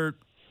Schneider,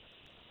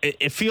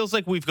 it feels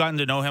like we've gotten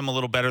to know him a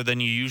little better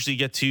than you usually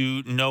get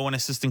to know an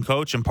assistant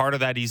coach, and part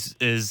of that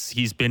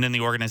he's been in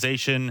the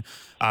organization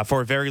for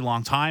a very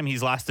long time.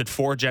 He's lasted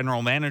 4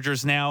 general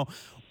managers now.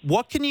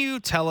 What can you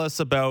tell us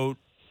about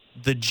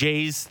the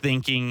Jays'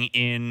 thinking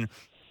in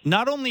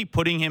not only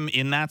putting him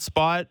in that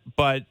spot,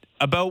 but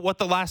about what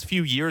the last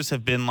few years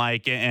have been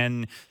like,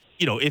 and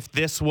if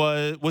this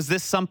was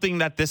this something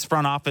that this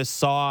front office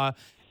saw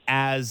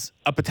as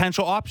a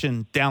potential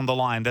option down the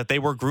line, that they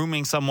were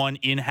grooming someone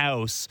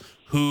in-house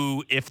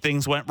who, if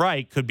things went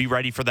right, could be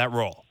ready for that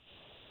role?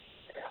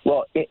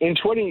 Well,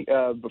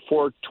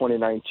 before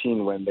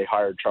 2019, when they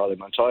hired Charlie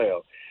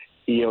Montoyo,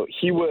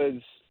 he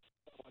was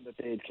one that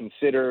they had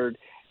considered,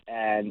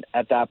 and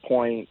at that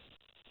point,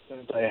 the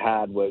sense I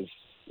had was,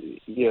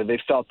 they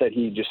felt that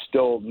he just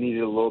still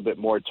needed a little bit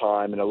more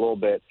time and a little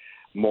bit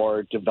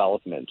more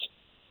development.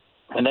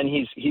 And then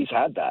he's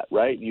had that,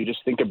 right? You just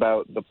think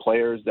about the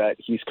players that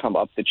he's come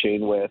up the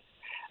chain with.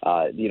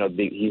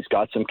 He's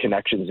got some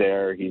connections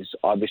there. He's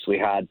obviously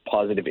had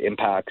positive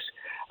impacts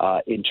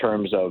in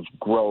terms of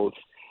growth.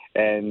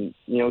 And,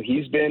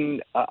 he's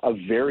been a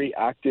very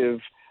active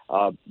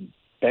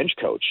bench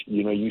coach.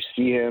 You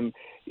see him,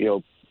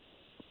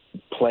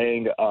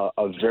 playing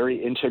a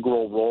very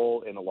integral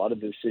role in a lot of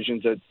the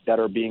decisions that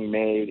are being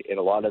made, in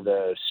a lot of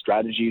the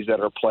strategies that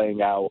are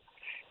playing out.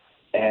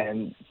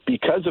 And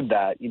because of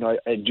that,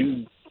 I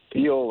do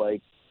feel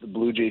like the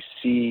Blue Jays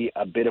see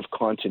a bit of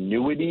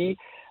continuity,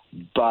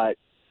 but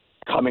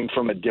coming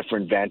from a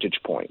different vantage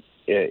point,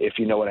 if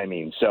you know what I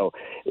mean. So,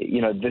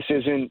 this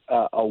isn't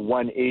a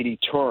 180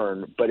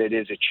 turn, but it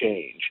is a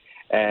change,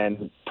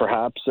 and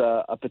perhaps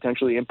a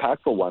potentially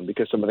impactful one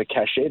because some of the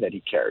cachet that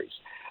he carries.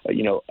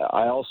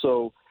 I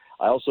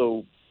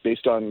also,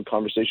 based on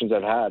conversations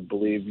I've had,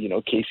 believe,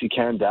 Casey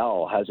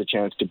Candell has a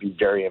chance to be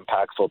very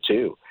impactful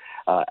too,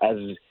 as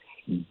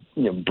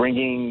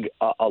bringing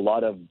a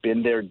lot of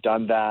been there,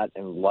 done that,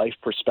 and life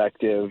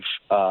perspective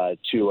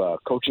to a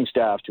coaching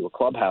staff, to a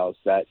clubhouse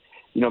that,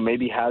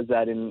 maybe has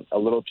that in a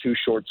little too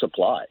short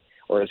supply,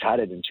 or has had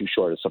it in too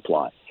short a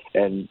supply.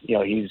 And,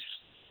 he's,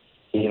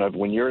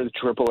 when you're the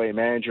AAA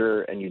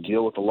manager and you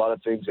deal with a lot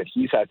of things that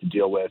he's had to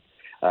deal with,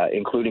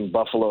 including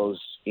Buffalo's,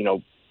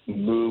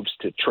 moves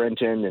to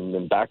Trenton and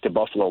then back to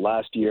Buffalo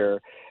last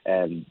year,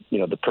 and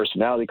the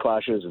personality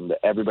clashes and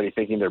everybody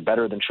thinking they're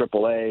better than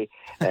AAA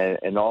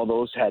and all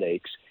those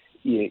headaches.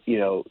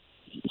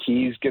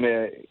 He's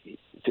gonna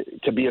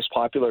to be as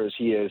popular as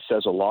he is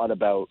says a lot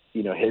about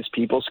his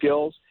people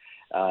skills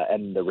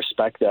and the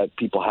respect that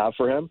people have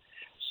for him.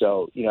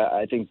 So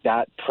I think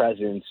that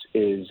presence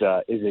is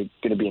going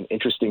to be an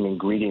interesting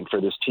ingredient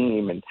for this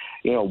team, and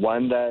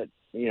one that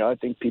I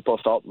think people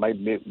felt might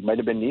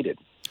have been needed.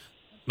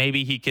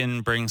 Maybe he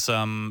can bring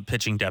some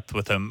pitching depth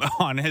with him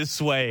on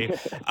his way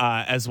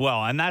as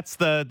well. And that's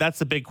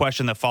the big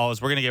question that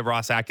follows. We're going to get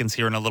Ross Atkins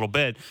here in a little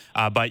bit,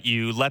 but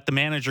you let the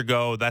manager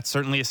go. That's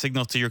certainly a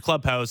signal to your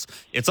clubhouse.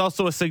 It's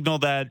also a signal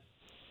that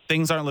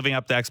things aren't living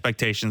up to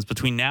expectations.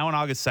 Between now and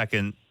August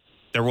 2nd,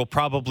 there will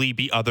probably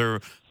be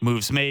other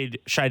moves made.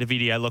 Shai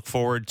Davidi, I look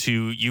forward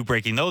to you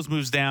breaking those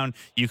moves down,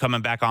 you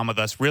coming back on with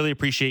us. Really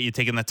appreciate you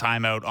taking the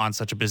time out on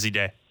such a busy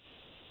day.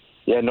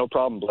 Yeah, no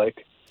problem,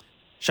 Blake.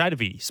 Shai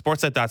Davidi,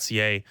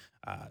 sportsnet.ca,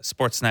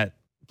 Sportsnet,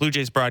 Blue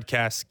Jays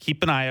broadcast.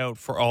 Keep an eye out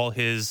for all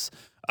his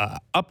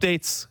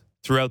updates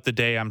throughout the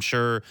day. I'm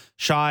sure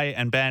Shai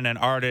and Ben and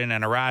Arden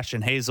and Arash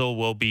and Hazel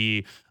will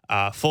be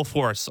full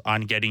force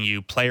on getting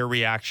you player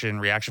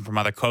reaction from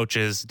other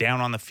coaches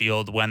down on the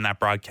field when that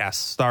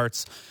broadcast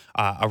starts.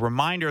 A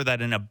reminder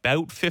that in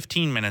about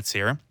 15 minutes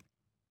here,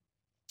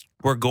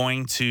 we're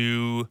going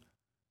to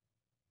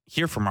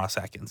hear from Ross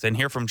Atkins and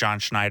hear from John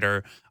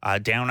Schneider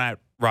down at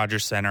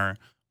Rogers Center.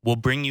 We'll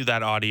bring you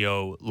that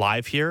audio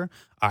live here.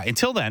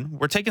 Until then,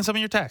 we're taking some of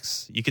your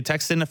texts. You can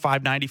text in to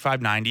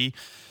 590-590.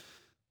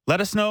 Let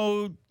us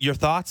know your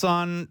thoughts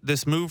on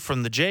this move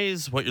from the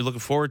Jays, what you're looking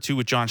forward to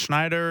with John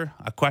Schneider.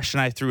 A question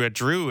I threw at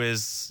Drew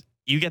is,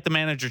 you get the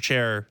manager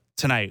chair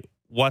tonight.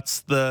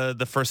 What's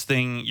the first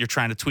thing you're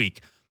trying to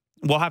tweak?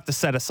 We'll have to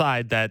set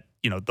aside that,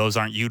 those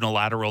aren't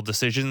unilateral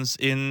decisions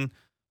in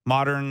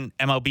modern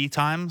MLB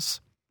times.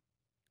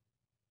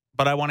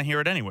 But I want to hear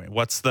it anyway.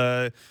 What's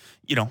the,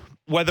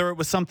 whether it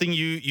was something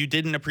you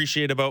didn't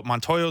appreciate about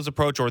Montoyo's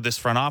approach or this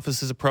front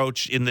office's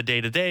approach in the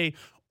day-to-day,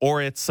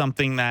 or it's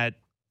something that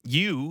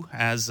you,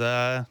 as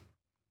you're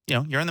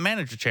in the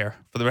manager chair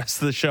for the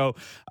rest of the show,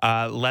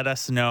 let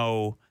us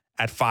know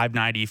at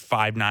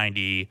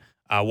 590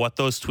 what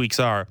those tweaks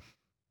are.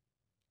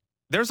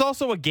 There's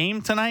also a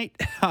game tonight,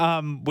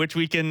 which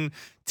we can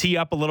tee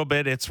up a little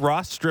bit. It's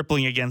Ross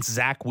Stripling against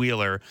Zach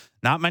Wheeler.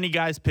 Not many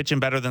guys pitching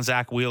better than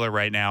Zach Wheeler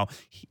right now.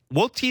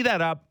 We'll tee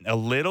that up a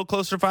little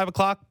closer to 5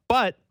 o'clock,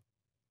 but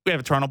we have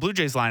a Toronto Blue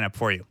Jays lineup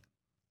for you.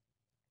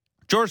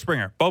 George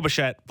Springer, Bo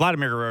Bichette,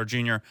 Vladimir Guerrero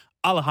Jr.,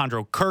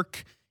 Alejandro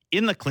Kirk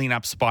in the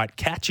cleanup spot,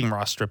 catching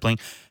Ross Stripling.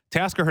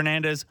 Teoscar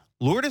Hernandez,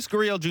 Lourdes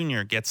Gurriel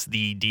Jr. gets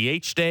the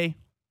DH day.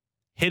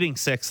 Hitting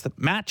sixth,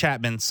 Matt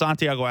Chapman,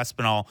 Santiago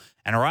Espinal,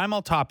 and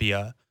Raimel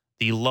Tapia,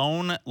 the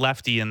lone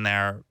lefty in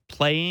there,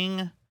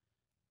 playing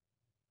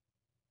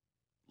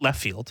left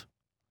field.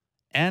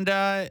 And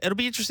it'll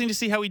be interesting to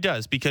see how he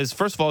does, because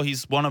first of all,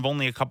 he's one of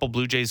only a couple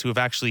Blue Jays who have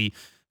actually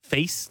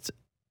faced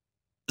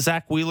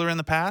Zach Wheeler in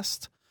the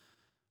past.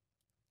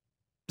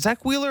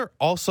 Zach Wheeler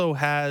also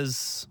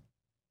has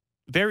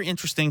very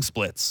interesting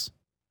splits.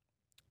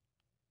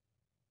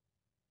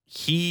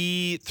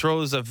 He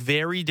throws a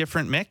very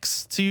different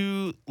mix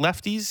to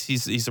lefties.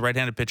 He's a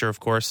right-handed pitcher, of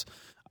course,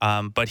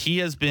 but he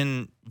has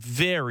been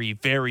very,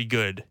 very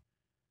good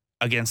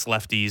against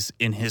lefties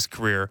in his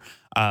career.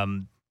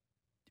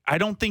 I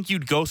don't think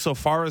you'd go so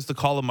far as to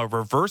call him a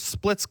reverse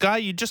splits guy.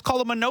 You'd just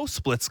call him a no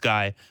splits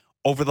guy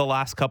over the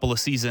last couple of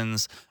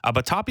seasons.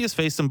 But Tapia's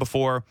faced him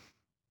before.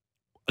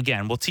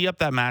 Again, we'll tee up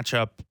that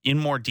matchup in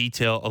more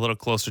detail a little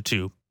closer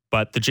to.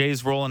 But the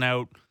Jays rolling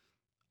out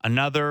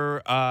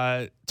another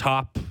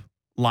top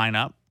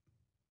lineup.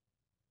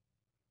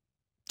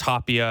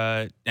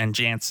 Tapia and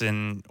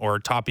Jansen, or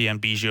Tapia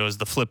and Biggio is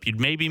the flip you'd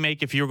maybe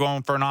make if you were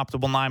going for an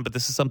optimal 9, but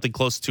this is something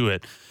close to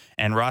it.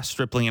 And Ross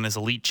Stripling and his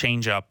elite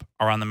changeup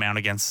are on the mound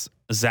against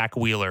Zach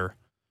Wheeler.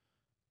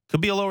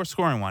 Could be a lower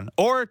scoring one.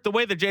 Or the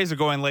way the Jays are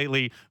going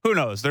lately, who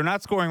knows? They're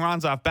not scoring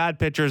runs off bad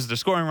pitchers. They're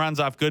scoring runs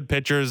off good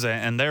pitchers,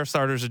 and their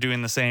starters are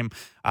doing the same.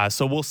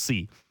 So we'll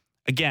see.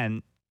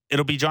 Again,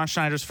 it'll be John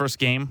Schneider's first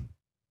game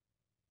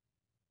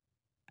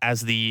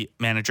as the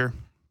manager.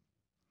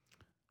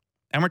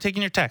 And we're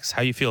taking your texts,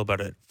 how you feel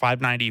about it.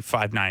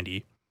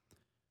 590.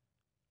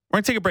 We're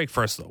going to take a break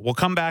first, though. We'll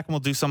come back and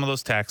we'll do some of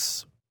those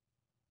texts.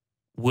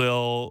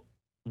 We'll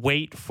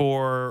wait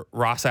for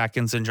Ross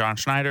Atkins and John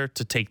Schneider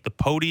to take the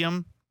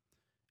podium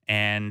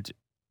and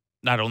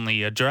not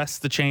only address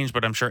the change,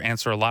 but I'm sure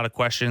answer a lot of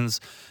questions.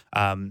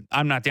 I'm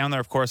not down there,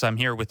 of course. I'm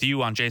here with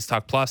you on Jays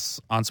Talk Plus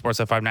on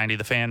Sportsnet 590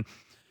 The Fan.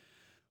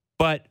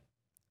 But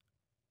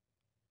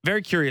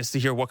very curious to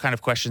hear what kind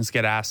of questions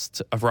get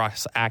asked of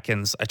Ross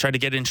Atkins. I tried to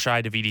get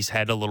inside Davidi's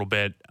head a little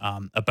bit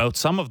about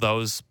some of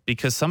those,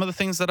 because some of the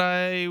things that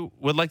I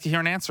would like to hear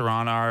an answer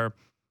on are,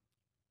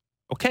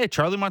 okay,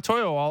 Charlie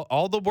Montoyo,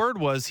 all the word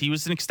was he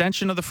was an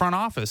extension of the front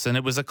office, and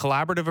it was a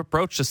collaborative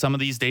approach to some of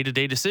these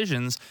day-to-day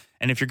decisions.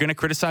 And if you're going to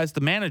criticize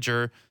the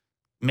manager,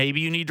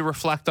 maybe you need to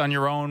reflect on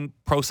your own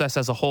process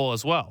as a whole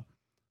as well.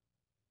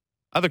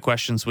 Other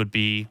questions would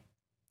be,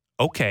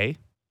 okay,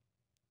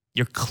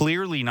 you're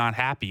clearly not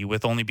happy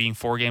with only being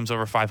 4 games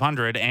over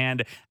 500,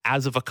 and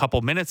as of a couple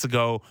minutes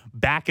ago,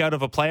 back out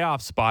of a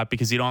playoff spot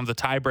because you don't have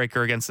the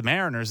tiebreaker against the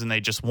Mariners, and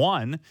they just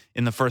won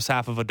in the first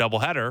half of a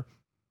doubleheader.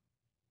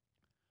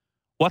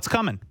 What's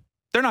coming?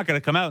 They're not going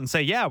to come out and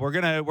say, yeah, we're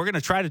gonna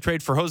try to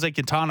trade for Jose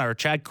Quintana or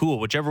Chad Kuhl,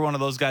 whichever one of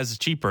those guys is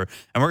cheaper,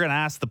 and we're going to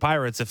ask the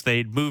Pirates if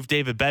they'd move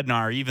David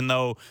Bednar, even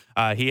though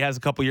he has a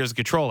couple years of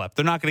control left.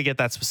 They're not going to get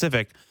that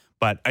specific,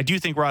 but I do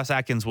think Ross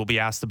Atkins will be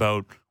asked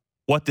about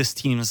what this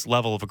team's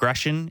level of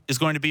aggression is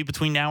going to be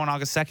between now and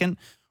August 2nd,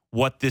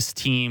 what this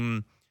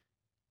team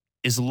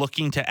is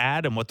looking to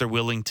add and what they're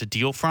willing to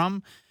deal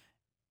from,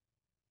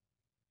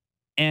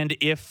 and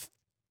if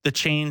the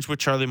change with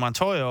Charlie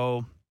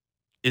Montoyo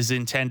is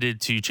intended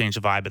to change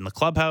the vibe in the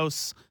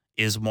clubhouse,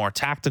 is more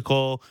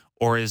tactical,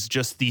 or is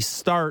just the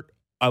start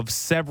of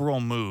several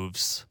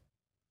moves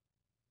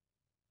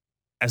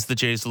as the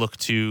Jays look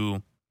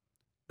to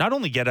not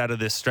only get out of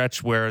this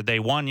stretch where they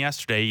won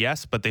yesterday,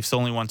 yes, but they've still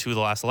only won 2 of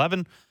the last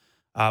 11,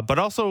 but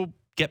also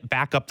get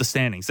back up the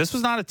standings. This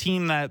was not a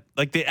team that,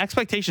 like, the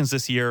expectations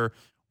this year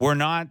were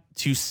not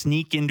to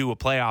sneak into a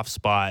playoff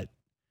spot.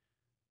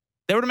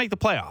 They were to make the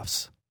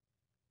playoffs.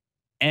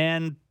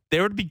 And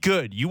they were to be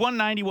good. You won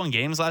 91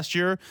 games last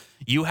year.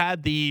 You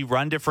had the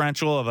run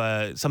differential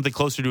of something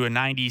closer to a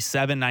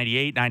 97,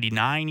 98,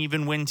 99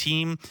 even win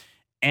team.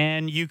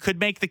 And you could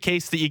make the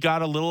case that you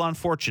got a little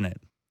unfortunate.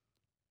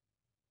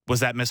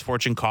 Was that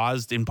misfortune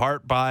caused in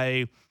part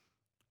by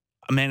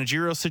a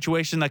managerial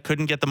situation that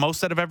couldn't get the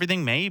most out of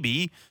everything?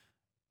 Maybe.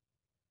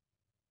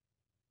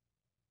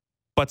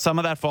 But some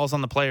of that falls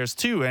on the players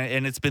too.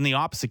 And it's been the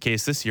opposite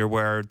case this year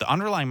where the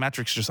underlying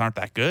metrics just aren't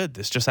that good.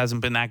 This just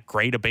hasn't been that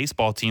great a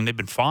baseball team. They've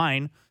been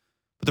fine,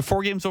 but they're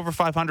 4 games over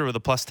 500 with a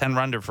plus 10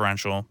 run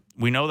differential.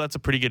 We know that's a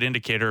pretty good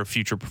indicator of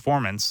future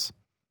performance,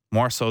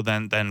 more so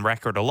than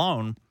record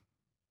alone.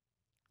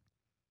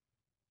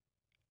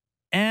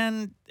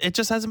 And it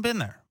just hasn't been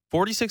there.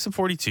 46 and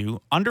 42,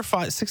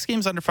 6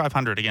 games under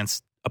 500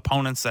 against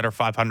opponents that are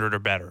 500 or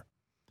better.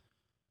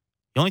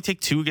 You only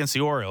take 2 against the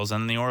Orioles,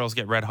 and the Orioles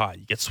get red hot.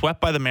 You get swept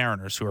by the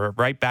Mariners, who are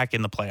right back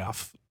in the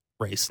playoff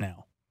race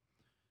now.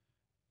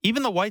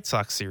 Even the White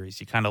Sox series,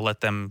 you kind of let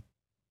them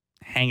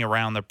hang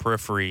around the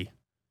periphery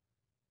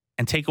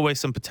and take away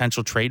some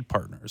potential trade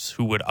partners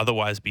who would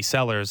otherwise be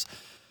sellers.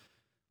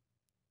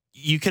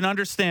 You can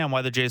understand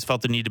why the Jays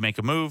felt the need to make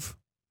a move.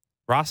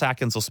 Ross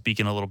Atkins will speak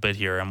in a little bit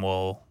here, and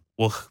we'll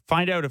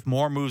find out if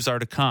more moves are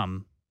to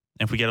come,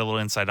 if we get a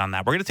little insight on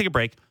that. We're going to take a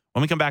break.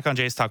 When we come back on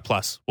Jays Talk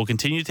Plus, we'll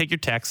continue to take your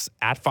texts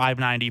at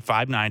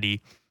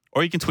 590,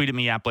 or you can tweet at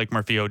me at Blake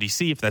Murphy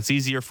ODC if that's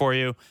easier for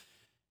you.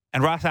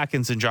 And Ross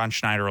Atkins and John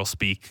Schneider will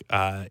speak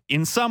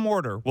in some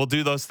order. We'll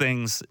do those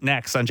things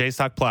next on Jays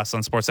Talk Plus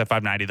on Sportsnet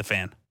 590 The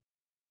Fan.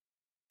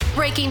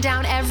 Breaking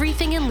down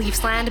everything in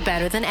Leafsland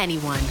better than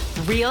anyone.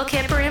 Real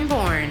Kipper and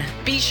Bourne.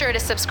 Be sure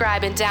to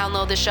subscribe and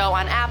download the show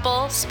on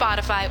Apple,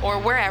 Spotify, or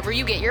wherever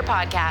you get your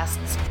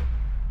podcasts.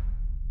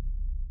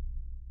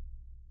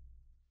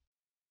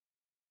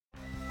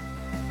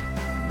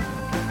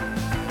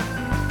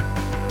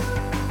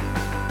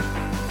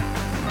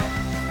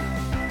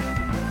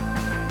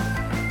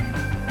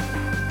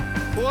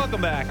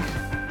 Welcome back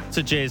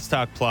to Jays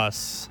Talk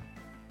Plus.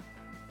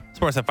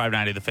 Sportsnet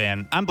 590 The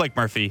Fan. I'm Blake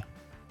Murphy.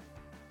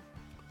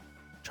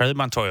 Charlie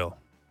Montoyo,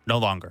 no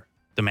longer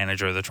the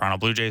manager of the Toronto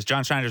Blue Jays.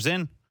 John Schneider's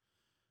in.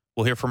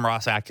 We'll hear from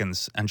Ross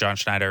Atkins and John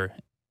Schneider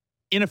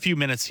in a few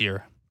minutes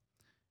here.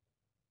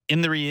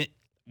 In the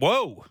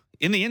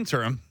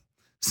interim,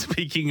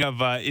 speaking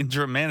of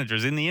interim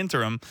managers, in the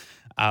interim,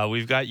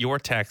 we've got your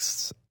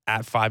texts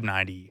at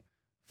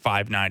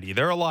 590.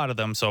 There are a lot of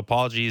them, so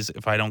apologies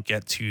if I don't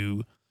get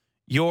to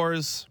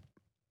yours.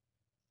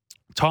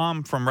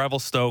 Tom from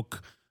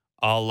Revelstoke,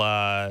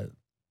 I'll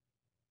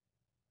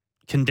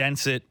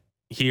condense it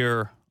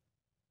here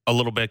a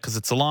little bit because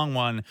it's a long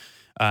one.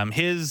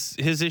 His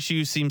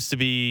issue seems to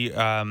be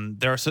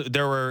there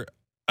were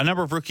a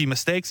number of rookie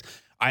mistakes.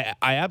 I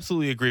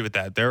absolutely agree with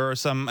that. There are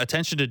some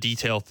attention to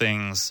detail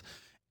things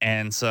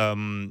and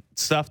some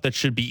stuff that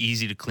should be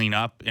easy to clean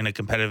up in a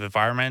competitive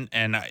environment.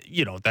 And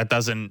that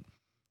doesn't.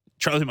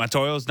 Charlie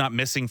Montoyo is not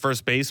missing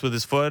first base with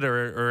his foot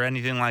or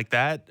anything like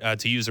that,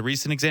 to use a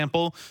recent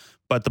example.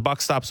 But the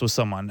buck stops with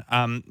someone.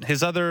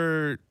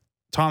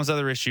 Tom's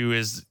other issue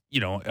is,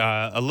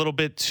 a little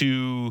bit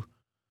too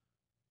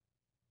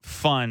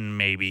fun,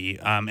 maybe.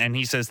 And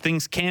he says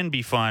things can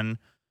be fun,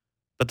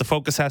 but the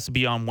focus has to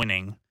be on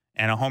winning.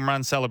 And a home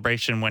run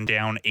celebration when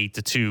down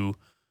 8-2,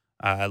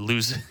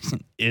 lose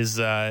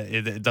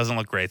it doesn't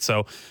look great.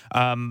 So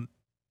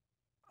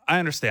I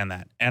understand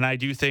that. And I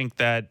do think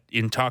that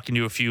in talking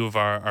to a few of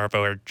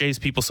our Jays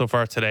people so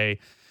far today,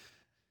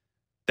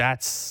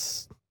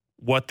 that's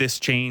what this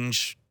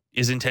change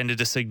is intended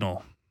to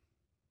signal.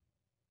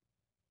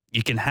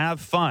 You can have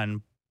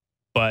fun,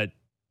 but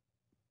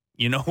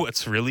you know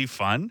what's really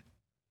fun?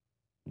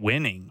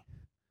 Winning.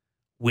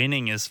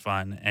 Winning is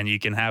fun, and you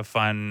can have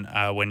fun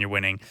when you're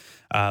winning.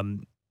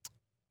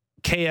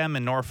 KM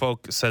in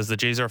Norfolk says the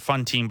Jays are a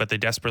fun team, but they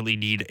desperately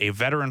need a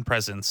veteran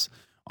presence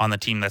on the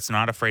team that's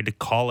not afraid to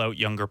call out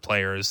younger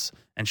players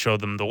and show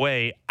them the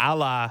way, a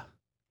la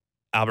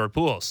Albert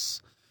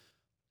Pujols.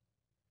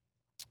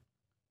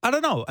 I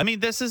don't know. I mean,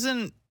 this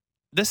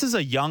is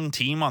a young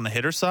team on the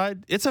hitter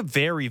side. It's a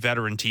very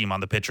veteran team on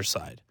the pitcher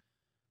side.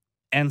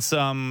 And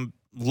some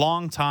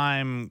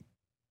longtime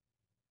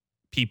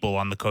people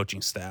on the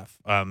coaching staff.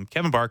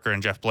 Kevin Barker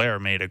and Jeff Blair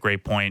made a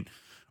great point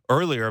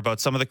earlier about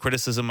some of the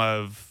criticism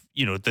of,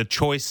 the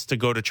choice to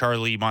go to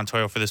Charlie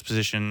Montoyo for this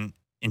position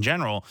in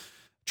general.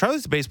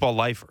 Charlie's a baseball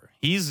lifer.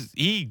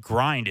 He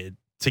grinded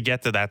to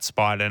get to that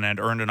spot and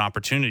had earned an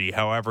opportunity,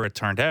 however it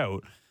turned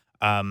out.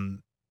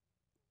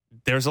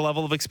 There's a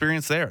level of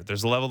experience there.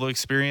 There's a level of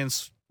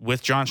experience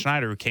with John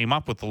Schneider, who came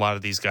up with a lot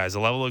of these guys, a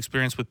level of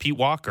experience with Pete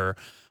Walker,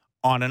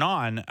 on and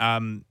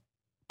on.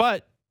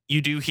 But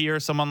you do hear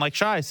someone like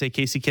Shai say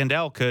Casey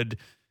Kendall could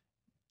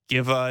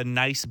give a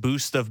nice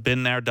boost of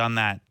been there, done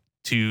that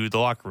to the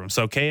locker room.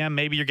 So KM,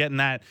 maybe you're getting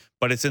that,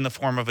 but it's in the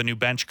form of a new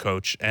bench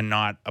coach and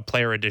not a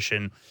player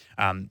addition.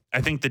 I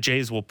think the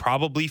Jays will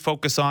probably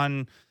focus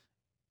on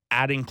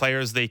adding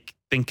players they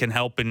think can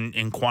help in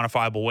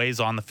quantifiable ways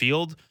on the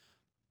field.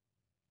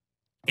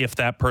 If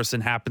that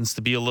person happens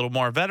to be a little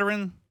more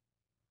veteran,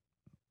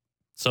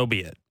 so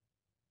be it.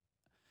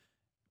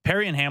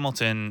 Perry in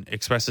Hamilton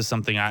expresses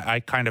something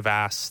I kind of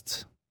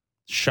asked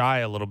Shai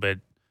a little bit.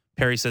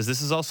 Perry says,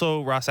 this is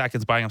also Ross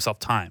Atkins buying himself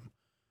time.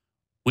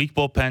 Weak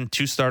bullpen,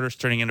 2 starters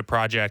turning into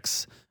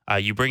projects.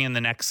 You bring in the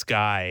next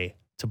guy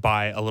to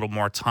buy a little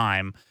more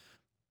time.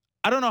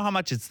 I don't know how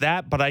much it's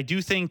that, but I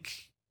do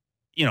think,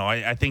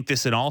 I think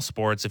this in all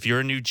sports, if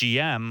you're a new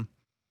GM,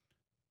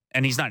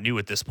 and he's not new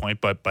at this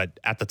point, but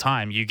at the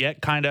time, you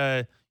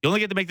only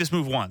get to make this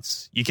move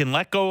once. You can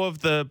let go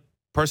of the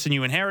person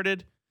you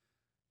inherited.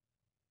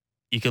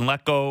 You can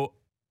let go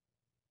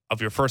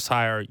of your first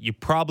hire. You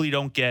probably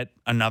don't get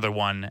another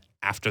one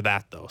after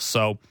that, though.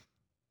 So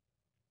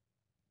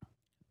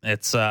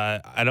it's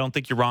I don't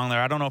think you're wrong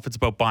there. I don't know if it's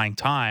about buying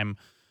time,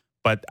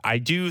 but I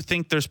do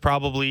think there's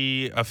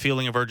probably a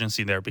feeling of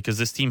urgency there because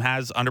this team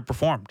has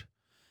underperformed.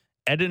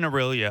 Eden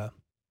Aurelia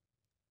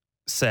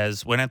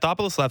says, when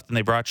Anthopoulos left and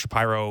they brought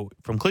Shapiro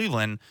from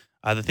Cleveland,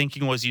 the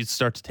thinking was you'd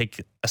start to take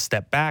a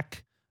step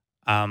back,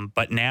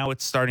 but now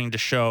it's starting to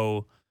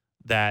show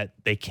that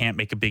they can't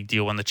make a big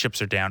deal when the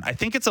chips are down. I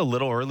think it's a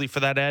little early for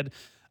that, Ed.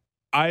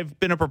 I've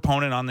been a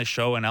proponent on this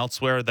show and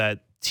elsewhere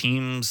that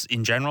teams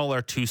in general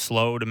are too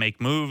slow to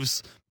make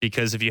moves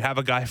because if you have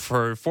a guy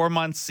for 4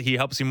 months, he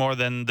helps you more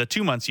than the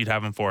 2 months you'd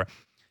have him for.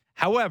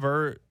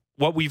 However,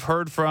 what we've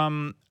heard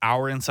from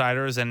our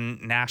insiders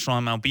and national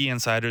MLB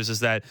insiders is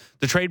that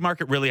the trade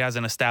market really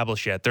hasn't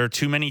established yet. There are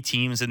too many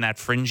teams in that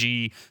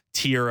fringy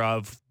tier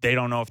of they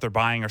don't know if they're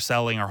buying or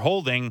selling or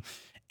holding.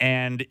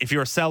 And if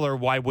you're a seller,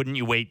 why wouldn't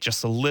you wait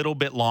just a little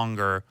bit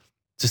longer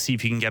to see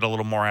if you can get a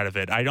little more out of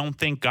it? I don't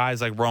think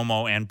guys like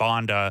Romo and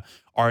Bonda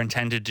are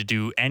intended to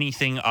do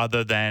anything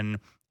other than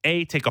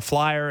A, take a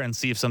flyer and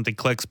see if something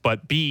clicks,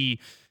 but B,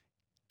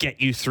 get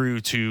you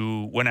through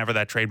to whenever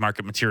that trade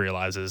market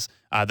materializes.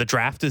 The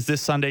draft is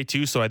this Sunday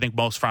too, so I think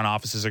most front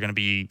offices are going to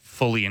be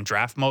fully in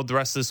draft mode the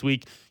rest of this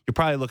week. You're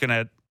probably looking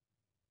at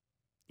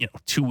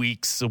 2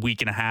 weeks, a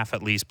week and a half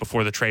at least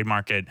before the trade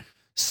market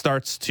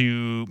starts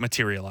to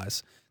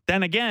materialize.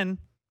 Then again,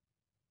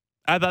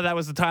 I thought that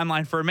was the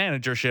timeline for a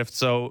manager shift,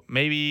 so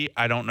maybe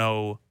I don't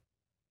know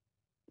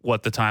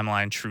what the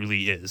timeline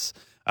truly is.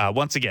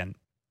 Once again,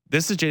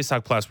 this is Jays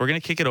Talk Plus. We're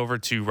going to kick it over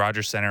to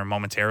Rogers Center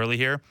momentarily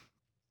here.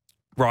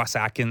 Ross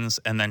Atkins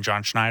and then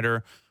John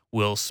Schneider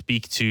will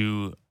speak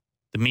to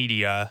the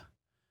media.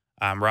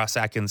 Ross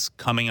Atkins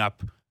coming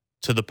up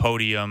to the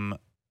podium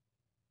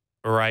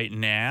right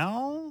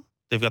now.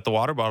 They've got the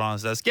water bottle on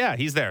his desk. Yeah,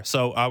 he's there.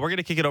 So we're going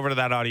to kick it over to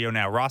that audio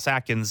now. Ross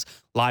Atkins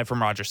live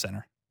from Rogers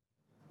Center.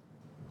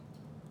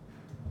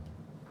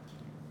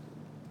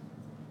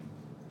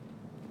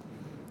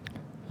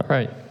 All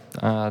right.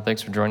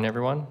 Thanks for joining,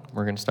 everyone.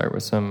 We're going to start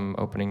with some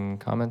opening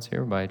comments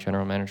here by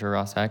General Manager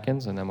Ross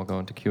Atkins, and then we'll go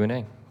into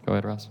Q&A. Go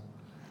ahead, Ross.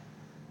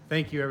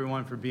 Thank you,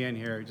 everyone, for being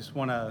here. I just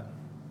want to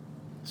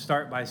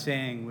start by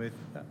saying with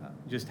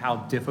just how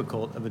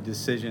difficult of a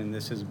decision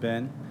this has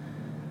been.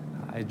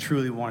 I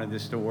truly wanted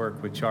this to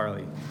work with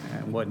Charlie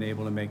and wasn't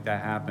able to make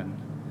that happen.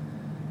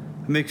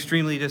 I'm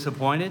extremely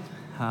disappointed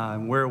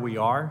in where we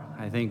are.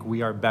 I think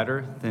we are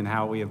better than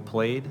how we have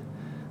played.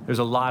 There's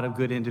a lot of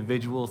good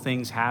individual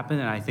things happen,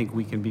 and I think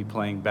we can be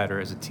playing better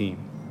as a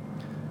team.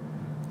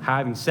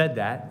 Having said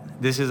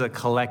that, this is a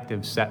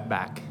collective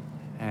setback.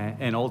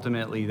 And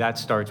ultimately, that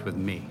starts with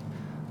me.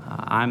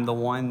 I'm the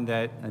one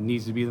that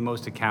needs to be the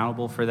most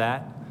accountable for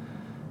that.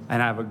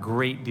 And I have a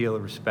great deal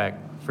of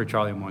respect for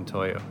Charlie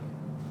Montoyo.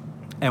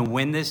 And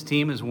when this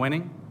team is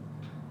winning,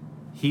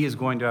 he is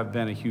going to have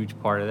been a huge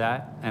part of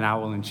that, and I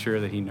will ensure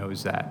that he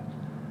knows that.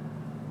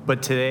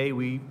 But today,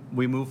 we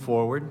move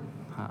forward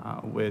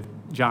with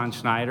John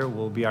Schneider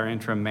will be our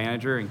interim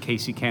manager, and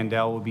Casey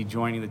Candell will be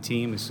joining the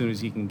team as soon as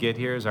he can get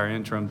here as our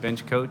interim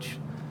bench coach.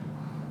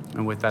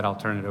 And with that, I'll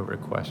turn it over to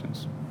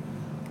questions.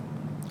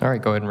 All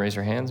right, go ahead and raise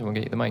your hands, and we'll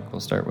get you the mic. We'll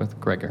start with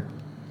Gregor.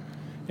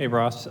 Hey,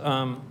 Ross.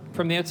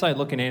 From the outside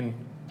looking in,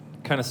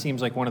 kind of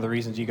seems like one of the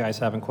reasons you guys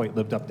haven't quite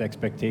lived up to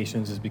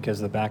expectations is because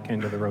the back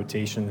end of the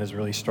rotation has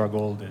really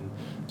struggled and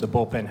the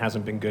bullpen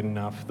hasn't been good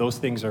enough. Those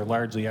things are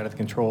largely out of the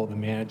control of the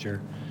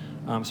manager.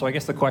 So I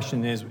guess the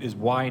question is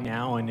why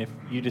now? And if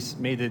you just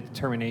made the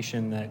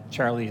determination that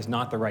Charlie is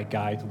not the right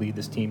guy to lead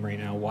this team right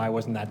now, why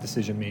wasn't that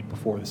decision made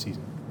before the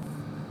season?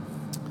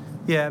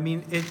 Yeah, I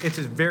mean, it's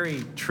a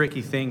very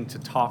tricky thing to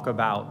talk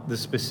about the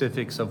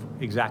specifics of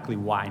exactly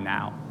why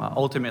now.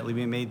 Ultimately,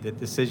 we made the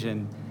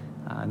decision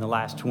in the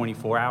last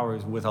 24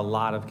 hours with a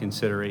lot of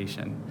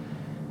consideration.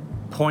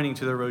 Pointing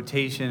to the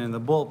rotation and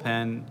the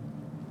bullpen,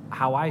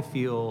 how I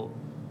feel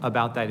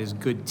about that is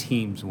good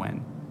teams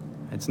win.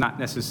 It's not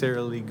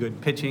necessarily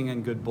good pitching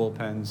and good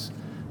bullpens.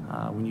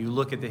 When you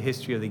look at the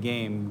history of the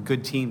game,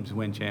 good teams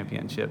win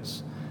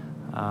championships.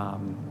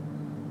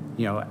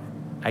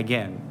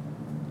 Again,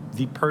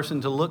 the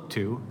person to look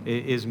to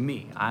is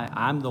me.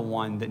 I'm the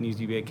one that needs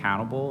to be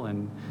accountable,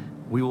 and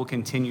we will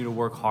continue to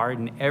work hard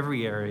in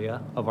every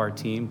area of our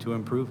team to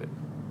improve it.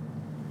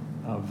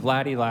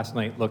 Vladdy last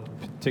night looked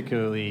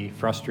particularly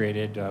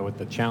frustrated with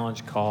the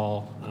challenge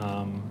call.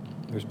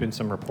 There's been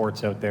some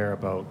reports out there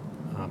about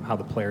how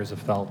the players have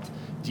felt.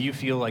 Do you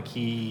feel like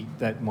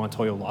that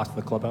Montoyo lost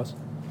the clubhouse?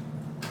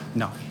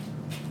 No.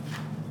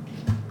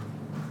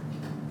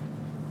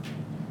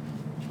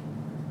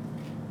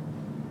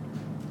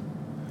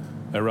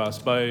 Hey, Ross,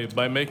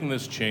 by making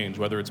this change,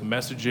 whether it's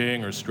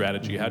messaging or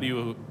strategy, how do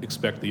you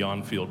expect the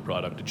on-field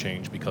product to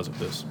change because of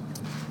this?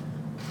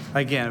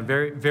 Again, a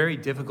very, very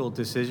difficult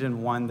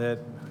decision, one that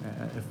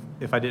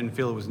if I didn't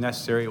feel it was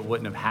necessary, it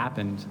wouldn't have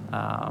happened.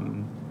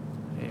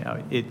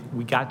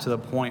 we got to the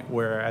point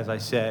where, as I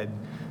said,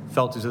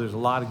 felt as though there's a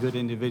lot of good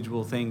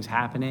individual things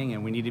happening,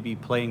 and we need to be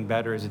playing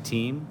better as a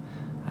team.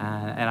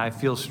 And I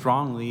feel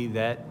strongly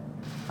that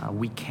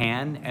we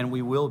can and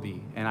we will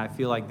be. And I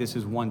feel like this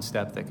is one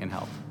step that can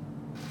help.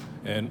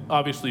 And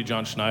obviously,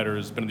 John Schneider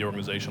has been in the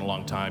organization a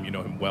long time. You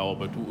know him well.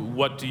 But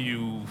what do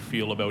you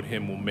feel about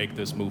him will make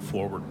this move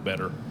forward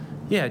better?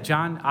 Yeah,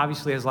 John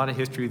obviously has a lot of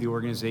history with the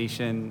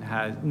organization.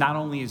 Not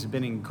only has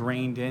been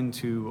ingrained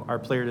into our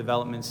player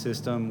development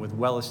system with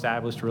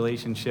well-established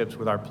relationships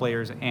with our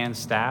players and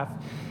staff,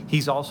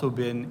 he's also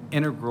been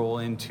integral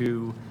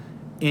into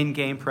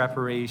in-game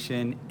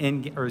preparation,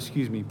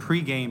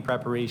 pre-game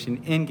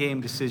preparation, in-game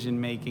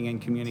decision-making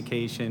and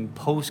communication,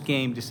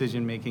 post-game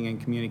decision-making and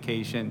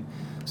communication.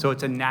 So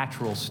it's a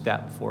natural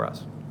step for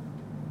us.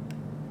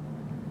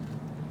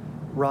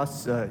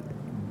 Ross,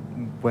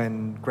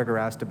 when Gregor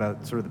asked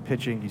about sort of the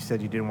pitching, you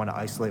said you didn't want to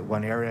isolate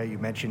one area. You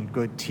mentioned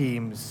good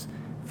teams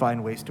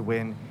find ways to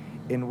win.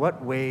 In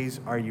what ways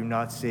are you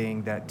not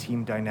seeing that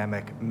team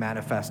dynamic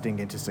manifesting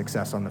into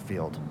success on the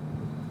field?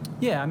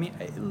 Yeah, I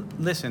mean,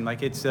 listen,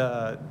 like it's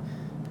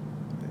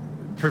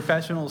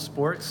professional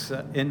sports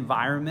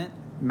environment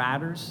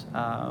matters.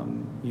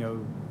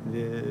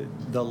 The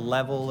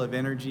level of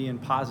energy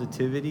and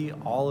positivity,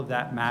 all of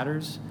that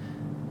matters.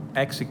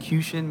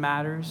 Execution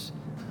matters.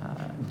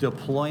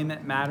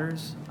 Deployment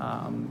matters.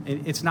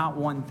 It's not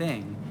one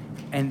thing.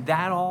 And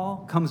that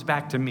all comes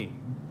back to me.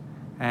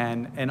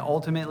 And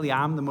ultimately,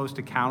 I'm the most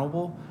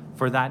accountable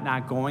for that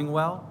not going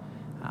well.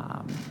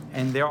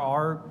 And there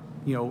are,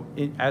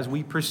 as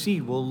we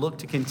proceed, we'll look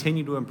to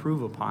continue to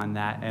improve upon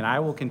that. And I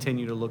will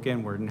continue to look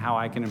inward and how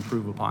I can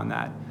improve upon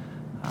that.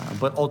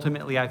 But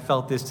ultimately, I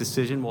felt this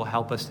decision will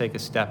help us take a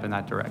step in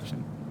that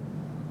direction.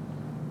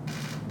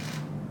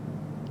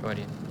 Go ahead,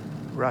 Ian.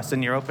 Russ,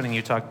 in your opening,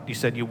 you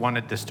said you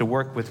wanted this to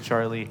work with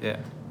Charlie. Yeah.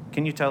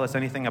 Can you tell us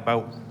anything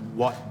about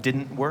what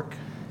didn't work?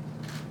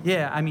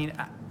 Yeah, I mean,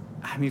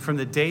 from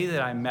the day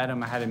that I met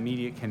him, I had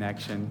immediate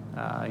connection.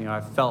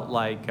 I felt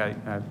like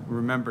I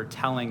remember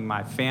telling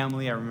my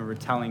family, I remember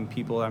telling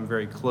people I'm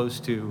very close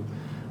to.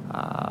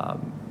 I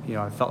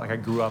felt like I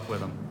grew up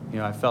with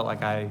him. I felt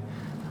like I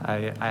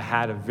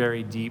had a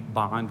very deep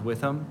bond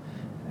with him,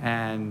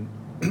 and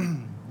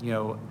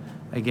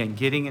again,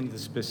 getting into the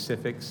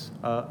specifics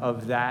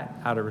of that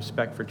out of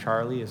respect for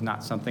Charlie is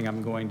not something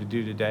I'm going to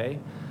do today.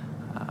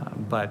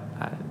 But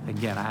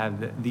again, I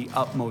have the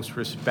utmost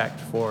respect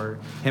for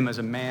him as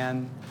a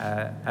man,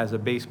 as a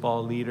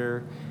baseball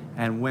leader,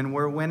 and when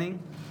we're winning,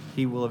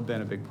 he will have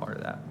been a big part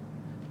of that.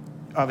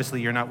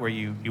 Obviously, you're not where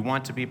you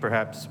want to be,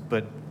 perhaps,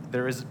 but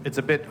it's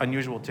a bit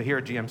unusual to hear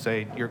a GM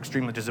say you're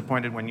extremely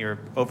disappointed when you're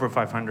over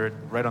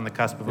 500, right on the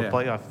cusp of a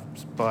playoff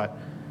spot.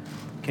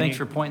 Thanks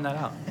for pointing that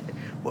out.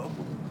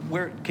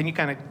 Where can you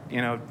kind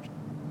of,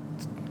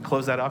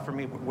 close that off for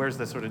me? Where's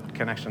the sort of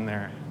connection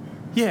there?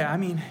 Yeah, I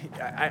mean,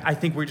 I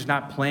think we're just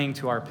not playing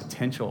to our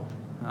potential,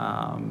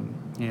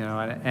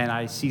 and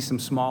I see some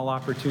small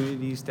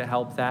opportunities to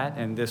help that,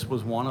 and this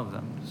was one of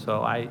them.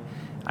 So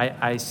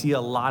I see a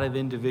lot of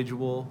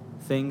individual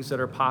things that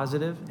are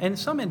positive, and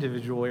some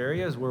individual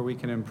areas where we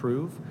can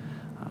improve,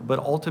 but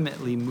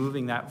ultimately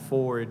moving that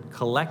forward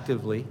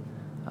collectively.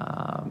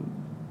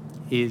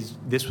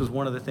 This was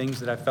one of the things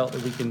that I felt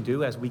that we can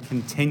do as we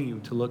continue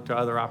to look to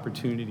other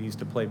opportunities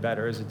to play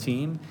better as a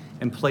team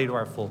and play to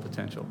our full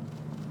potential.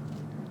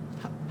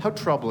 How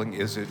troubling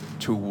is it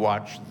to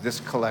watch this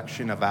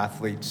collection of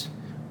athletes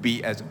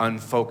be as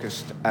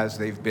unfocused as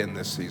they've been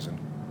this season?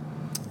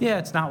 Yeah,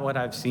 it's not what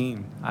I've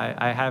seen.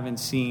 I haven't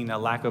seen a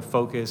lack of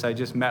focus. I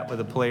just met with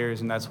the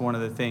players, and that's one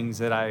of the things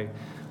that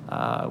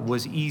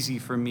was easy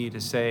for me to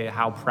say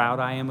how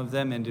proud I am of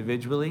them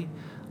individually.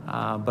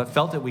 But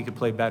felt that we could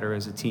play better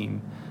as a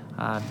team.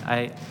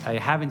 I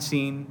haven't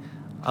seen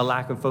a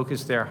lack of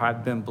focus. There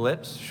have been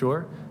blips,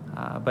 sure,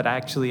 but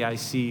actually I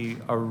see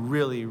a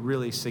really,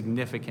 really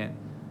significant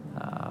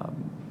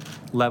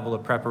level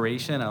of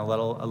preparation and a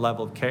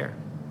level of care.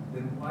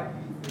 Then why do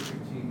you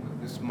think a team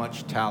with this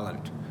much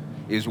talent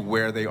is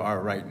where they are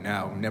right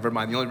now? Never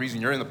mind, the only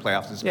reason you're in the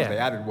playoffs is because they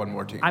added one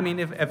more team. I mean,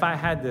 if I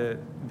had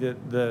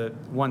the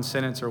one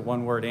sentence or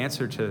one word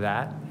answer to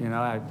that,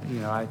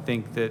 I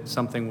think that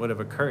something would have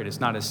occurred. It's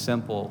not as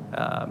simple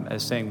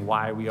as saying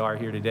why we are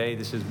here today.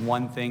 This is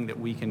one thing that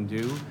we can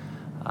do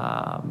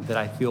that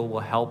I feel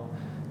will help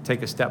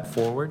take a step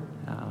forward.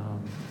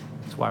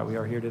 That's why we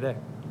are here today.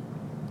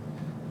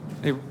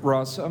 Hey,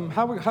 Ross,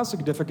 how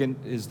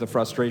significant is the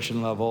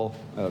frustration level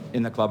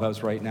in the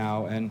clubhouse right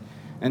now? And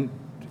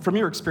from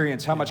your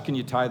experience, how much can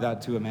you tie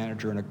that to a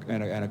manager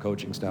and a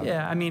coaching staff?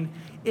 Yeah, I mean,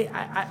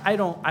 I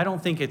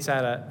don't think it's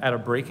at a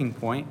breaking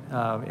point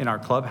in our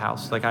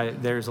clubhouse.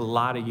 There's a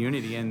lot of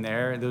unity in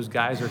there. Those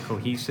guys are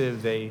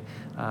cohesive.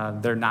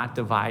 They're not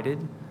divided.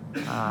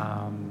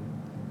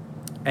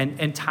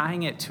 And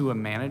tying it to a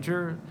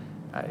manager,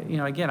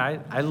 again,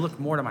 I look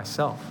more to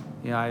myself.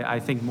 I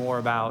think more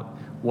about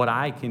what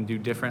I can do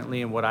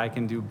differently and what I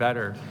can do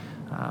better.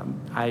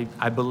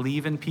 I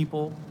believe in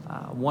people.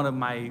 One of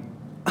my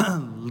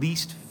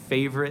least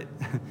favorite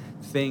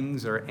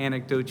things or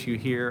anecdotes you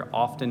hear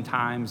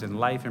oftentimes in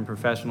life and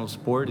professional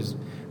sport is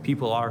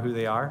people are who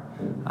they are.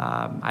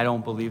 I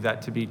don't believe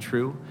that to be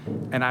true,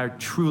 and I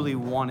truly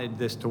wanted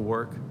this to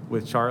work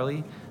with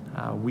Charlie.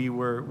 We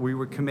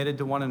were committed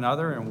to one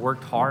another and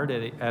worked hard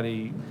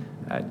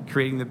at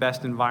creating the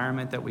best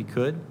environment that we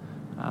could,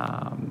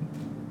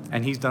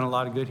 and he's done a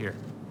lot of good here.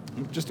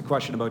 Just a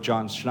question about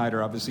John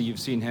Schneider. Obviously, you've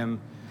seen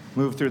him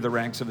move through the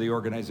ranks of the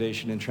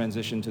organization and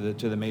transition to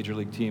the major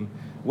league team.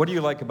 What do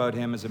you like about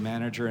him as a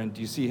manager, and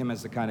do you see him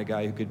as the kind of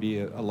guy who could be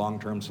a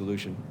long-term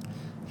solution?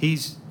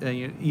 He's,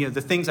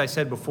 the things I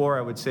said before,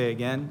 I would say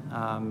again,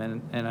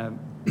 and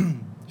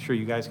I'm sure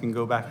you guys can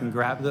go back and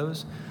grab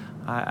those.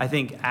 I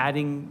think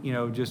adding,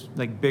 just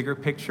like bigger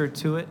picture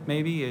to it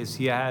maybe is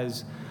he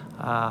has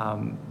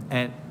a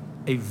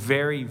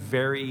very,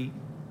 very,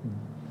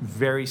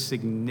 very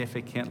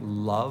significant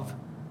love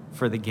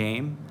for the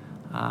game.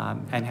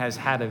 And has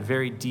had a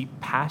very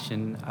deep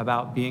passion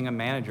about being a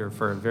manager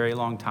for a very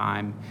long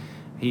time.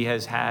 He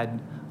has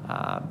had,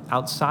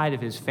 outside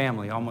of his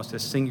family, almost a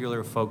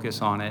singular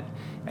focus on it,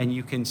 and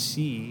you can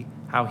see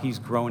how he's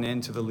grown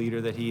into the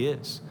leader that he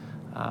is.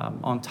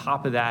 On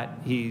top of that,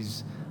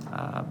 he's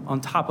on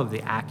top of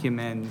the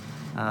acumen,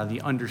 the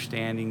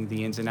understanding,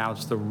 the ins and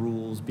outs, the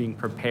rules, being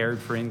prepared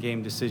for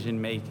in-game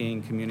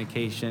decision-making,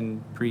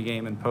 communication,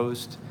 pre-game and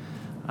post.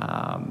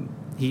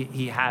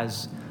 He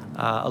has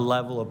a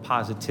level of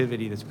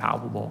positivity that's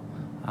palpable,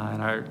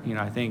 and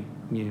I think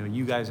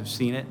you guys have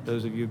seen it.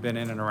 Those of you who've been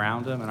in and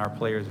around him, and our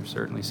players have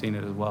certainly seen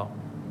it as well.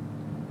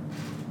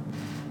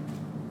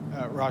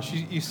 Ross,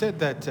 you said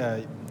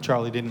that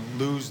Charlie didn't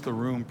lose the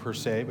room per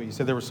se, but you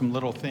said there were some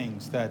little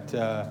things that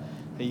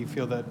you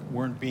feel that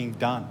weren't being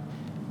done.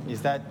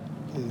 Is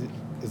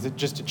it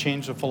just a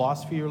change of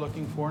philosophy you're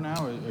looking for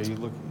now, or are you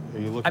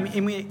looking? I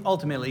mean,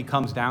 ultimately, it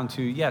comes down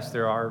to yes,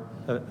 there are.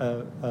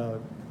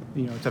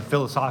 It's a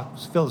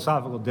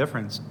philosophical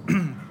difference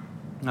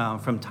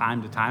from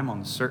time to time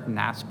on certain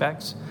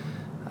aspects.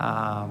 But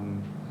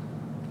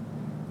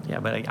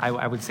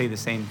I would say the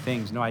same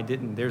things. No, I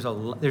didn't. There's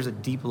a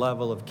deep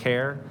level of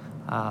care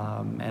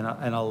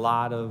and a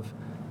lot of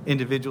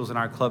individuals in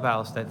our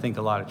clubhouse that think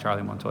a lot of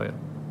Charlie Montoyo.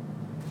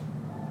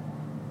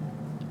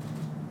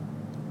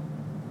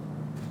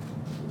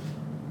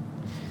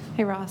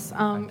 Hey, Ross.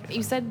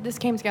 You said this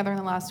came together in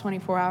the last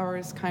 24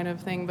 hours kind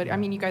of thing, but, I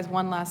mean, you guys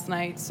won last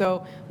night.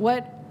 So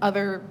what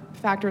other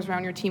factors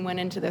around your team went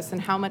into this, and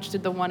how much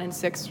did the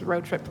 1-6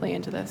 road trip play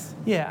into this?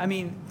 Yeah, I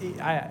mean,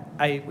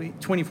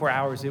 24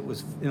 hours, in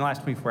the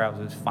last 24 hours,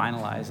 it was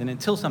finalized. And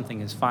until something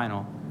is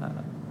final,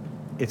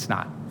 it's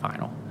not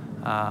final.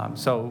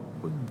 So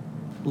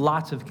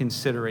lots of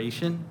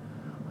consideration,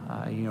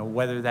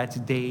 whether that's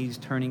days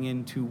turning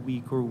into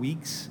week or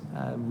weeks,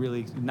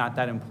 really not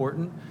that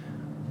important.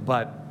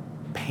 But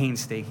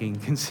painstaking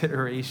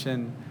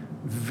consideration,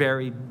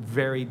 very,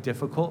 very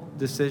difficult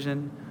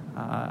decision.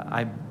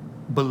 I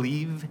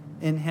believe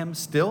in him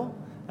still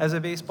as a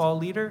baseball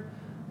leader,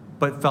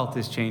 but felt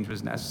this change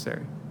was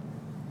necessary.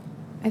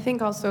 I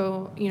think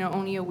also,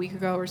 only a week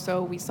ago or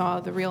so, we saw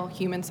the real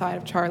human side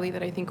of Charlie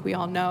that I think we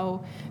all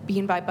know,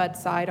 being by Bud's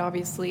side,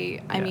 obviously.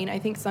 Yeah. I mean, I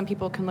think some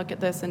people can look at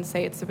this and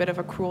say it's a bit of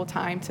a cruel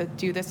time to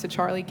do this to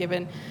Charlie,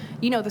 given,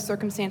 the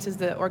circumstances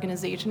the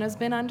organization has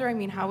been under. I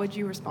mean, how would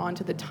you respond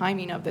to the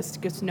timing of this,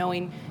 just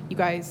knowing you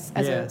guys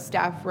as a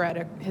staff were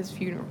at his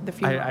funeral, the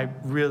funeral? I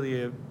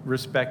really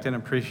respect and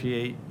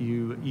appreciate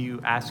you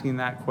asking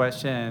that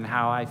question, and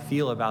how I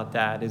feel about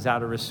that is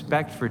out of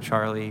respect for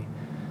Charlie.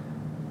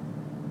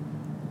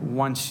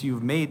 Once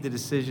you've made the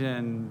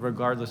decision,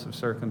 regardless of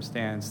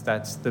circumstance,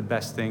 that's the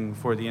best thing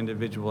for the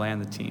individual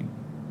and the team.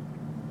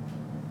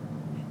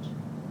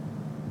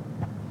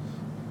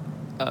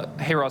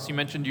 Hey, Ross, you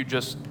mentioned you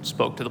just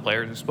spoke to the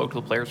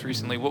players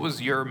recently. What was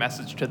your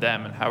message to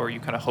them, and how are you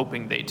kind of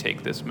hoping they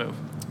take this move?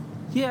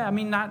 Yeah, I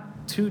mean,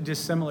 not too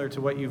dissimilar to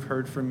what you've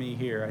heard from me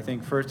here. I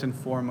think first and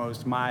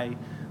foremost, my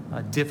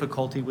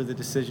difficulty with the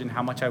decision,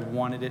 how much I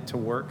wanted it to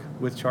work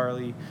with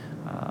Charlie.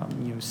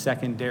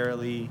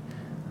 Secondarily,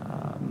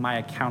 my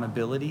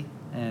accountability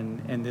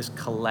and this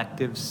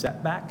collective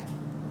setback,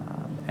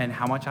 and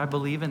how much I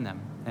believe in them.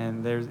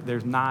 And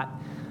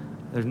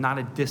I'm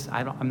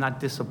not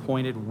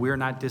disappointed. We're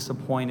not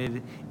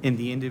disappointed in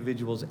the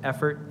individual's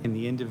effort, in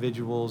the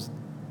individual's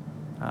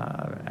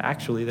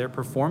actually their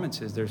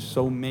performances. There's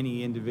so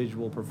many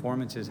individual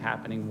performances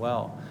happening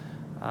well.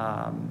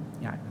 I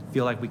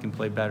feel like we can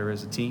play better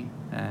as a team,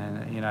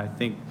 and I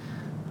think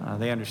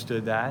they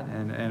understood that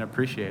and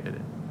appreciated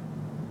it.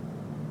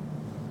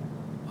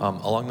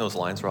 Along those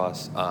lines,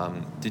 Ross,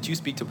 did you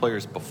speak to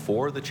players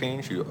before the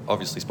change? You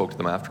obviously spoke to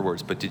them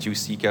afterwards, but did you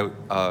seek out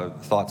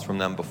thoughts from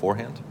them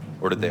beforehand,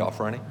 or did they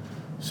offer any?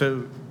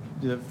 So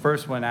the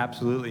first one,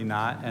 absolutely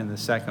not, and the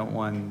second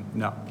one,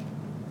 no.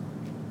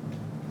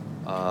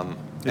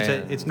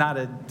 It's not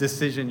a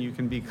decision you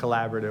can be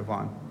collaborative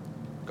on.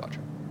 Gotcha.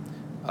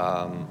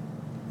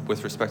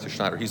 With respect to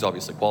Schneider, he's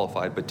obviously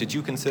qualified, but did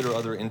you consider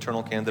other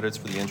internal candidates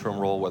for the interim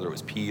role, whether it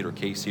was Pete or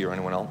Casey or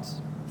anyone else?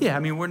 Yeah, I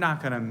mean, we're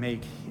not going to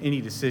make any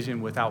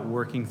decision without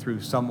working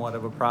through somewhat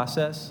of a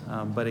process.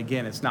 But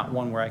again, it's not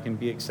one where I can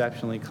be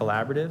exceptionally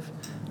collaborative.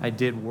 I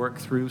did work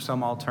through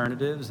some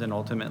alternatives and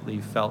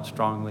ultimately felt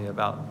strongly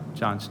about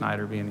John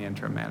Schneider being the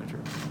interim manager.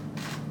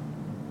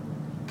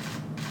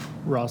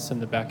 Ross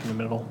in the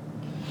middle.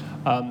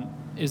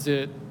 Is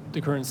it the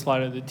current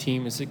slide of the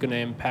team, is it going to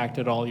impact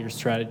at all your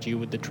strategy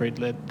with the trade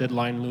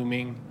deadline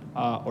looming?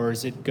 Or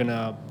is it going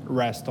to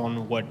rest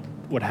on what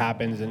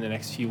happens in the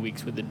next few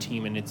weeks with the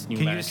team and its new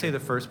Can manager? you just say the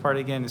first part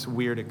again? It's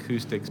weird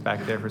acoustics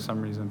back there for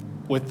some reason.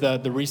 With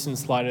the recent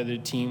slide of the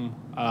team,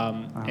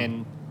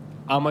 and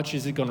how much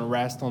is it going to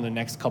rest on the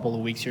next couple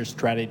of weeks, your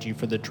strategy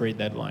for the trade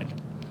deadline?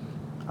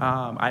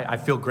 I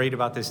feel great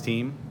about this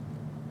team.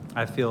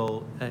 I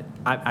feel,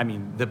 I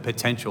mean, the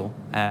potential.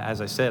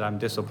 As I said, I'm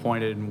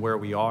disappointed in where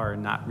we are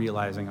and not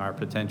realizing our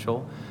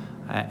potential.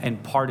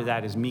 And part of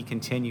that is me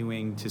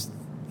continuing to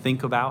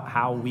think about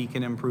how we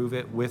can improve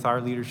it with our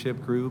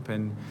leadership group,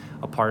 and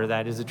a part of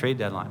that is the trade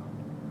deadline.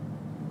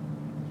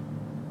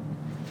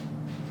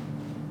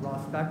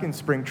 Ross, back in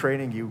spring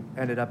training, you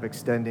ended up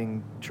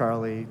extending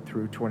Charlie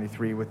through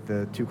 23 with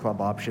the 2 club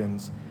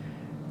options.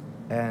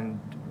 And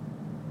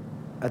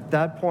at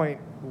that point,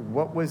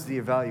 what was the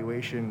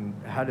evaluation?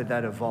 How did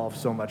that evolve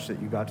so much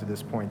that you got to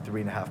this point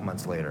 3.5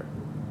 months later?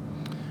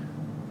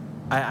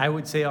 I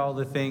would say all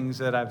the things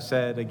that I've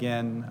said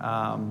again.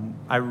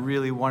 I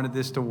really wanted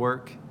this to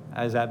work,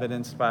 as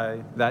evidenced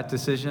by that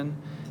decision.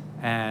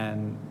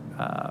 And,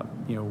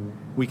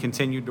 we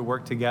continued to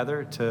work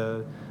together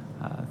to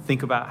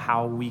think about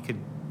how we could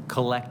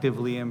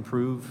collectively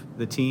improve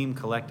the team,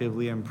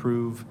 collectively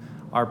improve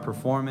our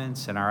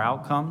performance and our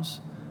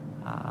outcomes,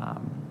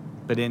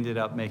 but ended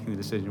up making the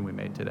decision we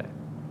made today.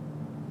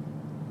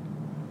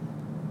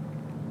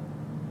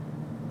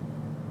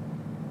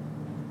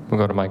 We'll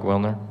go to Mike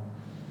Wilner.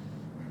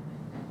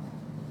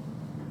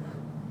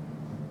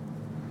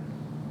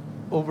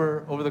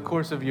 Over the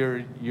course of your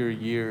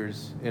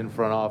years in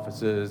front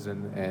offices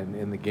and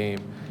in the game,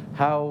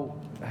 how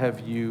have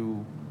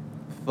you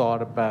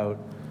thought about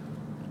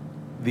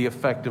the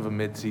effect of a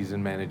midseason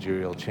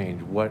managerial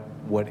change? What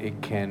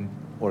it can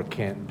or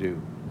can't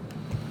do?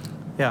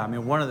 Yeah, I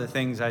mean, one of the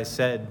things I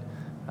said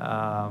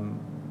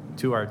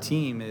to our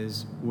team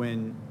is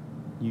when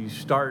you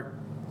start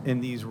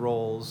in these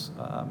roles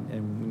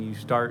and when you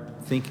start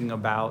thinking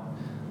about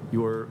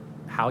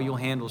how you'll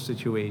handle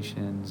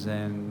situations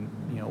and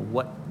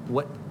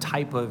what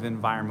type of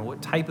environment,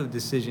 what type of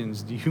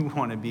decisions do you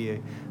want to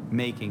be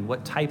making,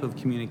 what type of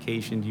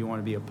communication do you want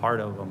to be a part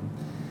of them,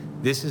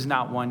 this is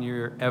not one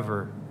you're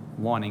ever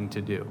wanting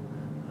to do.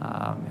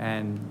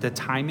 And the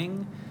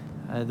timing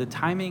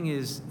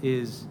is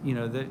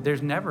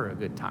there's never a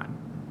good time.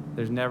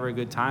 There's never a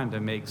good time to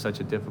make such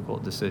a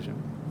difficult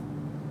decision.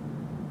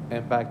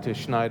 And back to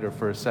Schneider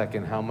for a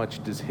second, how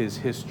much does his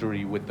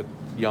history with the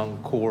young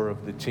core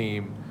of the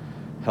team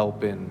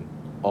help in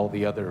all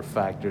the other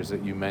factors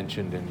that you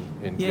mentioned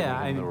in yeah,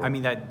 giving him the role? I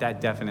mean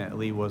that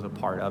definitely was a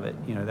part of it.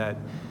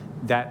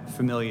 That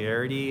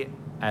familiarity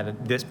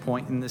at this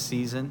point in the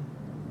season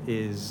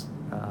is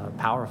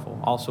powerful.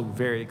 Also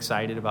very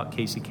excited about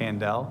Casey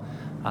Candell.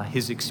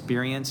 His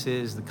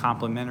experiences, the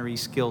complementary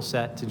skill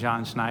set to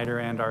John Schneider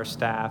and our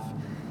staff,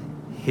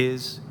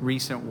 his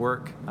recent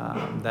work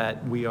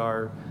that we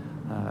are,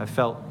 I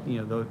felt,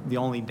 the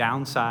only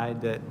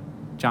downside that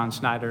John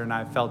Schneider and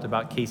I felt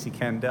about Casey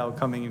Candell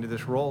coming into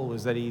this role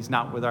was that he's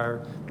not with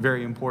our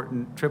very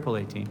important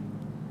AAA team.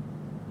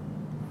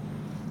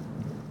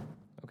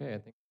 Okay, I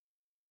think.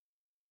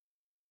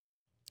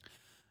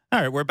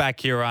 All right, we're back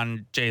here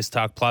on Jays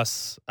Talk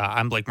Plus.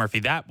 I'm Blake Murphy.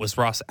 That was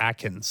Ross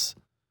Atkins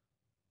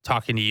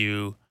talking to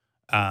you,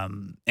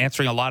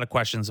 answering a lot of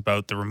questions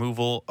about the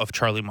removal of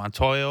Charlie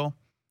Montoyo.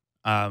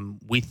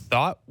 We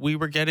thought we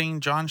were getting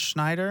John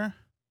Schneider,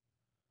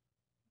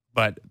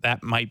 but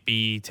that might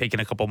be taking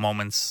a couple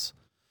moments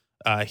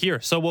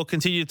here. So we'll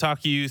continue to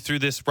talk you through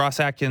this. Ross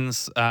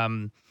Atkins,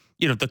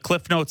 the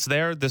cliff notes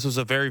there. This was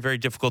a very, very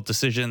difficult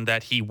decision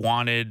that he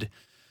wanted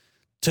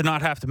to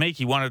not have to make.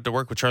 He wanted to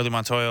work with Charlie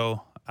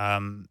Montoyo.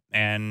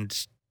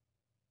 And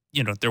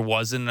there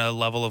wasn't a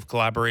level of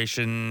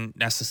collaboration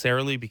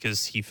necessarily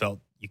because he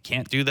felt you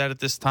can't do that at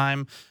this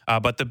time.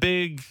 But the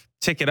big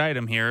ticket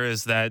item here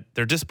is that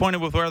they're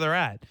disappointed with where they're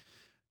at.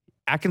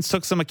 Atkins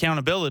took some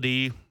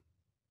accountability,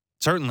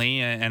 certainly,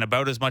 and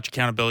about as much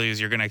accountability as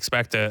you're going to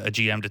expect a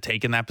GM to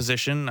take in that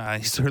position.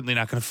 He's certainly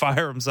not going to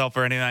fire himself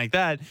or anything like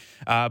that.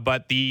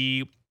 But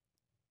the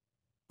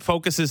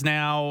focus is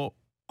now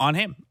on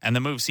him and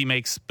the moves he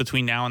makes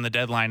between now and the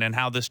deadline and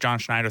how this John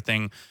Schneider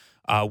thing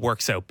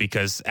works out.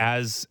 Because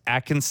as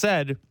Atkins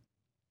said,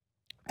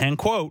 and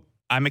quote,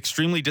 "I'm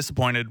extremely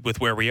disappointed with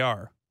where we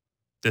are.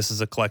 This is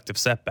a collective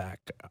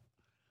setback."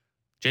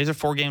 Jays are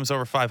 4 games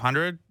over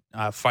 500,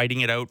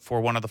 fighting it out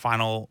for one of the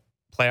final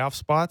playoff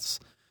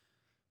spots.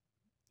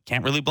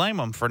 Can't really blame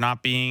them for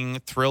not being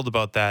thrilled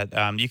about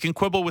that. You can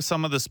quibble with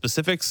some of the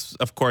specifics.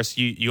 Of course,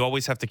 you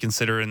always have to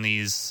consider in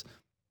these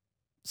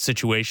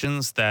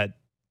situations that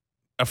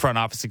a front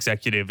office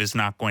executive is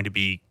not going to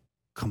be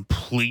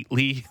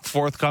completely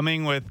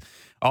forthcoming with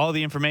all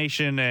the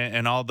information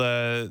and all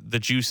the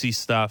juicy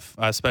stuff,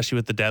 especially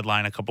with the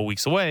deadline a couple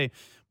weeks away.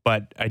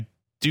 But I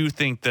do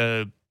think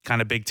the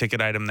kind of big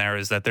ticket item there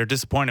is that they're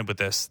disappointed with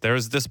this. They're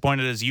as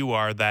disappointed as you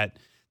are that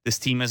this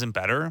team isn't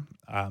better.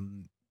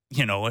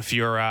 If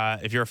you're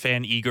a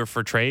fan eager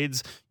for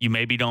trades, you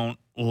maybe don't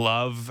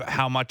love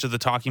how much of the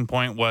talking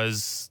point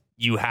was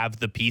you have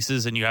the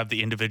pieces and you have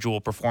the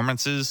individual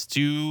performances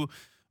to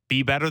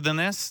be better than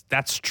this.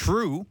 That's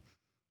true.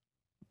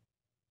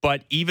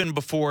 But even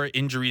before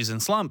injuries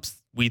and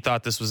slumps, we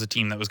thought this was a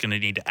team that was going to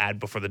need to add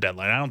before the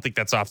deadline. I don't think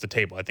that's off the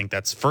table. I think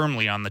that's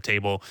firmly on the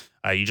table.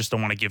 You just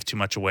don't want to give too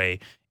much away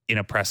in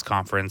a press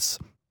conference.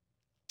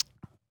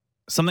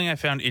 Something I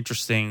found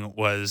interesting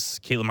was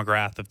Caitlin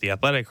McGrath of The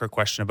Athletic, her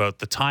question about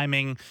the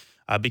timing.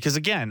 Because,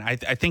 again, I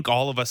think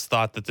all of us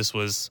thought that this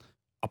was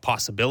a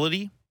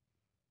possibility,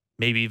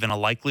 maybe even a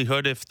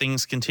likelihood if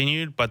things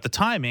continued. But the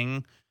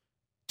timing,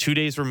 2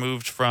 days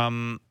removed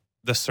from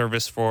the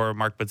service for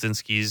Mark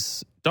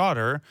Budzinski's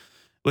daughter,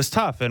 was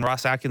tough. And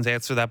Ross Atkins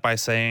answered that by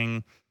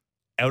saying,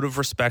 out of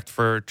respect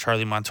for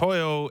Charlie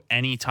Montoyo,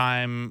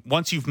 anytime,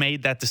 once you've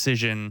made that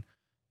decision,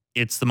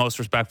 it's the most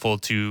respectful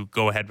to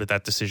go ahead with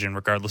that decision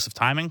regardless of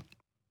timing.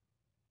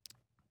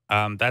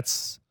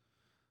 That's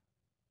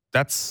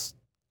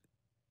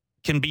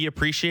can be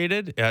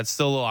appreciated. It's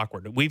still a little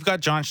awkward. We've got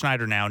John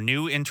Schneider now,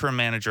 new interim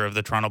manager of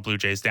the Toronto Blue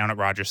Jays down at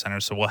Rogers Centre.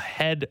 So we'll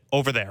head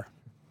over there.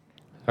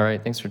 All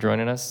right, thanks for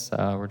joining us.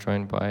 We're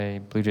joined by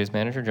Blue Jays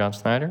manager John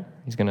Schneider.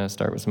 He's going to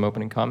start with some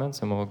opening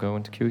comments, and we'll go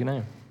into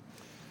Q&A.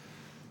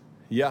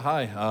 Yeah,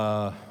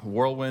 hi.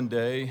 Whirlwind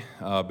day,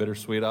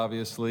 bittersweet,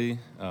 obviously.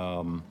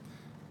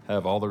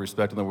 Have all the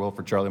respect in the world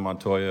for Charlie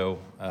Montoyo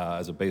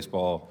as a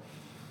baseball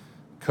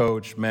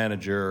coach,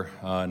 manager,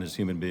 and as a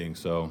human being.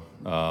 So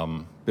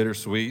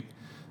bittersweet,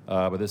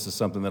 but this is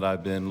something that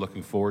I've been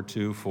looking forward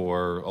to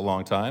for a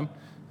long time,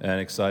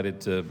 and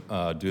excited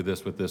to do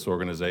this with this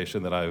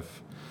organization that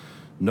I've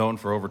known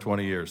for over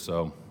 20 years.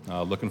 So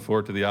looking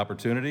forward to the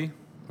opportunity,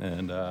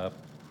 and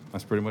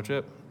that's pretty much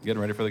it.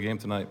 Getting ready for the game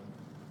tonight.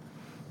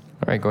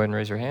 All right, go ahead and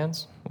raise your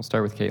hands. We'll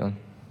start with Caitlin.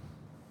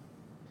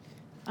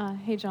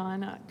 Hey,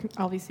 John.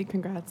 Obviously,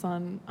 congrats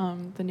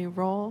on the new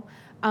role.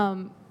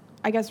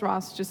 I guess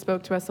Ross just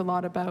spoke to us a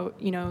lot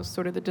about,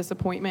 sort of the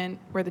disappointment,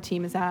 where the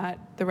team is at,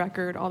 the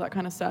record, all that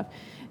kind of stuff.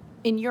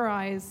 In your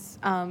eyes,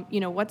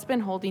 what's been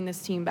holding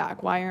this team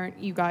back? Why aren't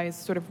you guys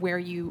sort of where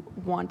you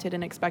wanted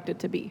and expected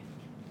to be?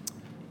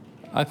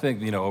 I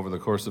think, over the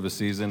course of a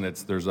season,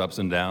 there's ups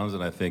and downs,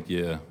 and I think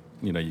you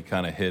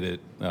kind of hit it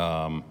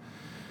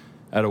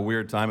at a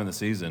weird time in the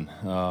season.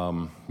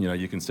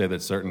 You can say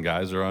that certain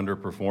guys are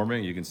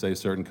underperforming. You can say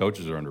certain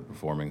coaches are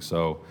underperforming.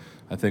 So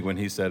I think when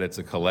he said it's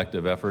a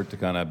collective effort to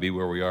kind of be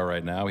where we are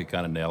right now, he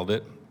kind of nailed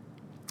it.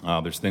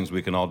 There's things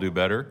we can all do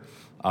better.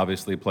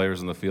 Obviously, players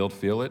in the field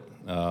feel it,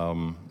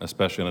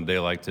 especially on a day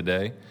like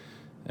today.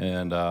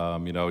 And,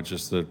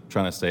 just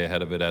trying to stay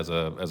ahead of it as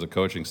a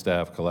coaching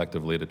staff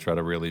collectively to try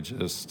to really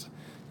just,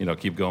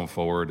 keep going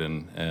forward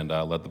and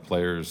let the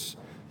players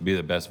be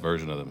the best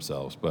version of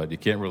themselves. But you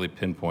can't really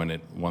pinpoint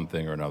it one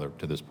thing or another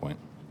to this point.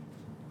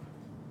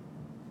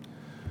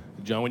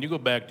 John, when you go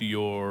back to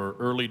your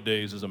early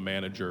days as a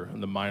manager in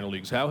the minor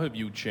leagues, how have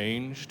you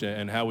changed,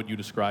 and how would you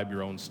describe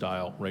your own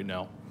style right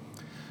now?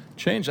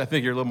 Change, I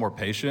think you're a little more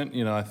patient.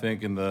 I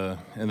think in the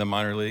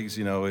minor leagues,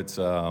 it's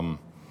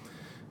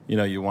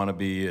you want to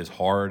be as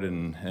hard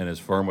and as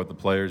firm with the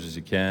players as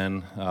you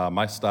can.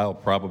 My style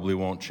probably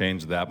won't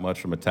change that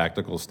much from a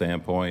tactical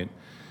standpoint.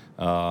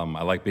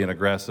 I like being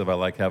aggressive. I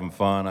like having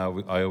fun.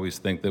 I always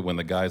think that when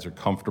the guys are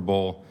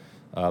comfortable,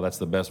 that's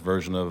the best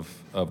version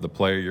of the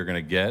player you're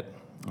going to get.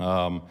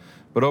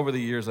 But over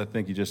the years, I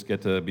think you just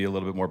get to be a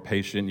little bit more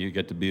patient. You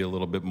get to be a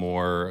little bit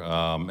more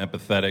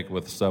empathetic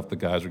with the stuff the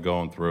guys are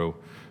going through.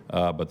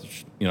 But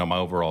my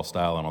overall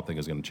style, I don't think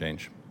is going to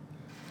change.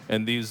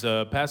 And these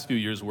past few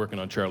years working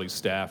on Charlie's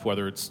staff,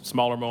 whether it's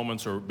smaller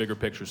moments or bigger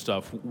picture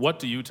stuff, what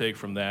do you take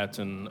from that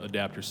and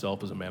adapt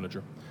yourself as a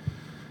manager?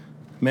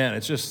 Man,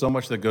 it's just so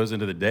much that goes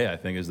into the day, I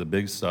think, is the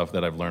big stuff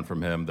that I've learned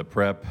from him. The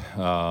prep,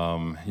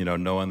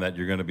 knowing that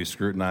you're going to be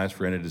scrutinized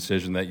for any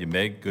decision that you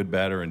make, good,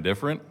 bad, or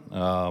indifferent.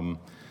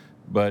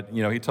 But,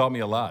 he taught me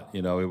a lot.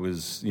 I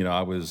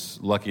was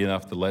lucky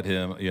enough to let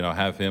him,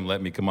 have him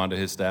let me come onto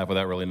his staff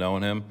without really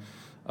knowing him.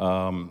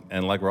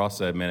 And like Ross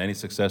said, man, any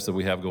success that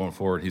we have going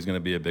forward, he's going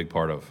to be a big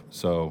part of.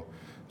 So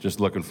just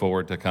looking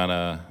forward to kind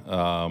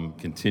of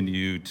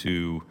continue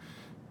to,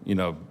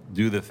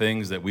 do the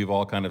things that we've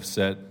all kind of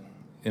set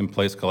in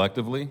place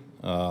collectively,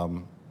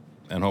 and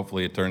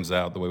hopefully it turns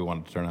out the way we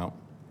want it to turn out.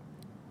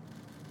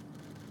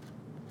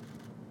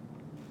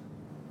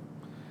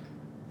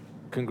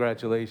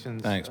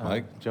 Congratulations. Thanks,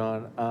 Mike.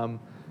 John.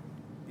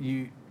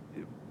 You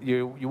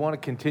want to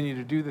continue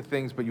to do the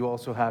things, but you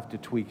also have to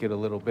tweak it a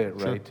little bit,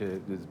 Sure. right,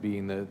 as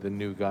being the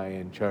new guy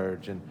in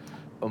charge. And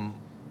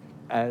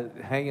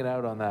hanging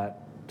out on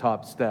that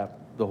top step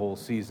the whole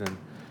season,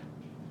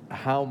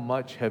 how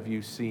much have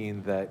you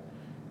seen that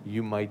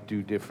you might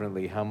do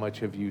differently? How much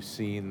have you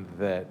seen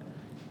that,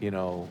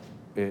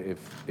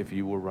 if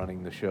you were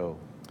running the show?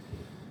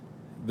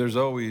 There's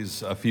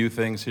always a few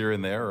things here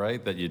and there,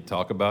 right, that you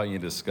talk about and you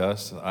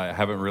discuss. I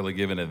haven't really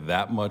given it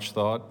that much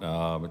thought.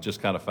 I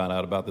just kind of found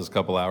out about this a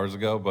couple hours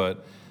ago.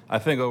 But I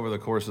think over the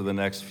course of the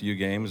next few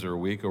games or a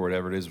week or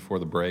whatever it is before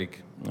the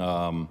break,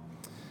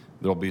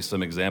 there'll be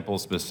some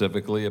examples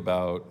specifically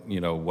about,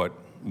 what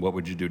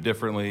would you do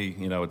differently.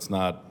 It's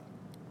not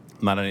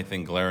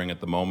anything glaring at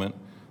the moment.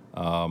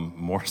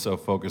 More so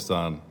focused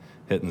on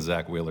hitting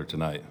Zach Wheeler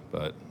tonight.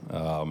 But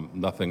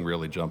nothing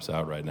really jumps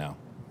out right now.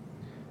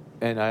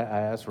 And I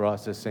asked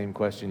Ross the same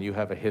question. You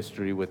have a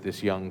history with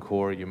this young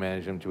core. You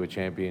managed them to a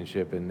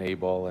championship in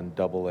A-ball and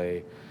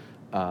AA.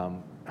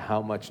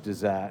 How much does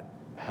that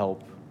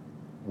help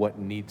what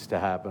needs to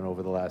happen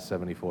over the last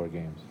 74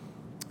 games?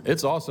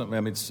 It's awesome.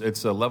 I mean,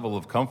 it's a level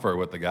of comfort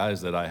with the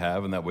guys that I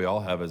have and that we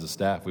all have as a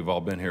staff. We've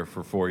all been here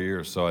for 4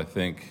 years. So I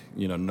think,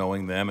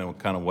 knowing them and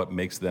kind of what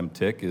makes them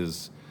tick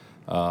is,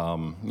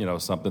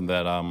 something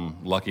that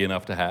I'm lucky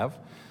enough to have.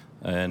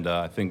 And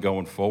I think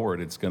going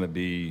forward, it's going to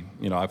be,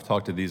 I've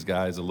talked to these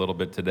guys a little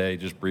bit today,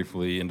 just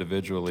briefly,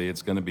 individually.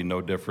 It's going to be no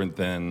different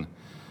than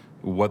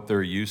what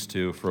they're used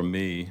to from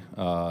me,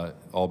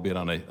 albeit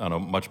on a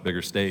much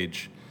bigger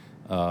stage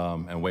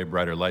and way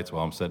brighter lights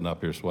while I'm sitting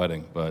up here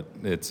sweating. But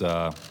it's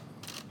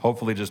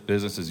hopefully just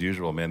business as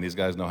usual, man. These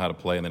guys know how to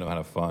play and they know how to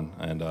have fun,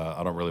 and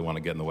I don't really want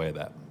to get in the way of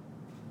that.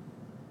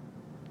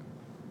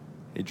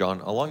 Hey,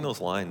 John, along those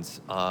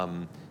lines,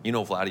 you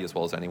know Vladdy as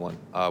well as anyone.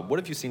 What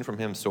have you seen from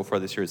him so far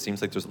this year? It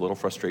seems like there's a little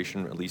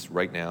frustration, at least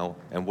right now.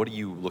 And what are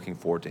you looking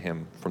forward to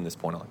him from this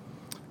point on?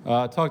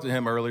 I talked to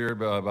him earlier,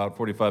 about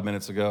 45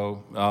 minutes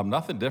ago.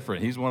 Nothing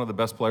different. He's one of the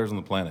best players on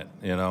the planet,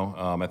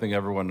 I think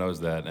everyone knows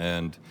that.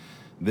 And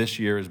this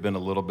year has been a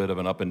little bit of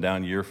an up and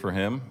down year for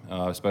him,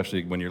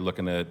 especially when you're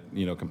looking at,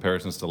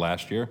 comparisons to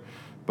last year.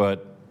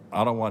 But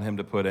I don't want him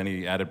to put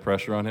any added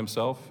pressure on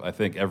himself. I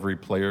think every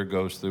player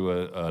goes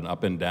through an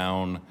up and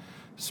down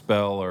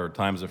spell or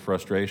times of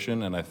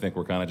frustration, and I think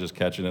we're kind of just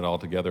catching it all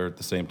together at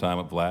the same time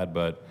with Vlad.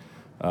 But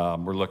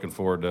we're looking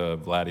forward to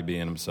Vladdy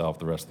being himself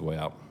the rest of the way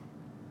out.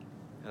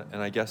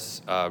 And I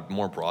guess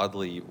more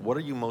broadly, what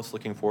are you most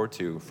looking forward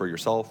to for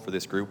yourself, for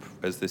this group,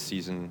 as this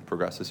season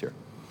progresses here?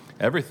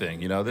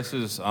 Everything. This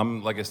is,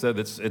 like I said,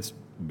 it's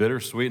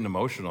bittersweet and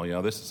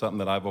emotional. This is something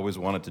that I've always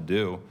wanted to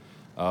do.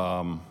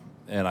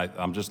 And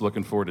I'm just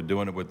looking forward to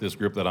doing it with this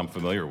group that I'm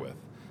familiar with,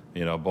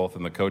 both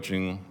in the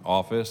coaching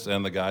office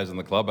and the guys in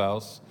the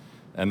clubhouse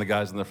and the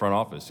guys in the front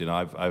office.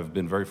 I've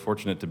been very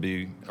fortunate to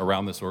be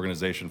around this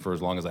organization for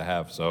as long as I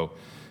have. So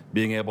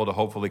being able to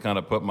hopefully kind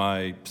of put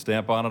my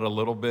stamp on it a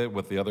little bit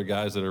with the other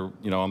guys that are,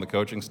 on the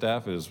coaching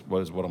staff is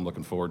what I'm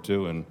looking forward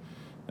to, and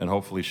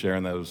hopefully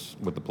sharing those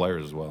with the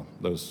players as well,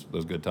 those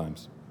good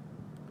times.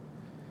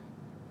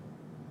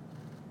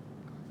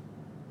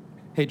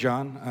 Hey,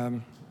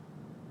 John.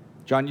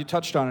 John, you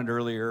touched on it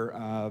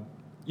earlier.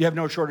 You have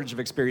no shortage of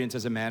experience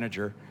as a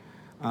manager,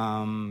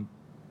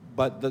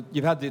 but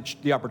you've had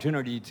the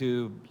opportunity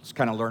to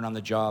kind of learn on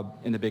the job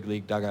in the big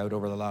league dugout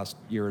over the last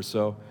year or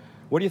so.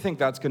 What do you think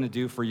that's going to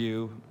do for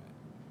you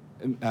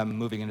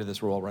moving into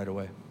this role right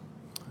away?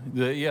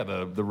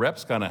 The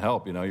reps kind of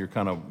help. You're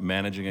kind of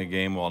managing a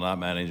game while not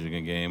managing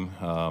a game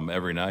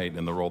every night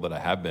in the role that I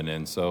have been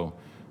in. So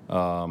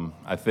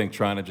I think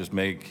trying to just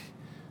make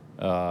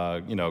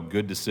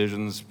good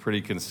decisions pretty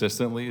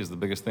consistently is the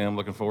biggest thing I'm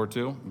looking forward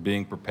to.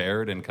 Being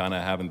prepared and kind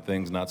of having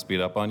things not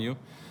speed up on you.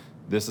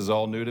 This is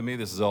all new to me.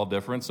 This is all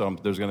different. So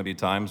there's going to be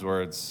times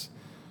where it's,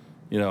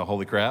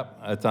 holy crap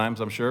at times,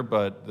 I'm sure.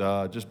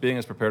 But just being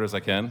as prepared as I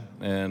can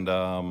and,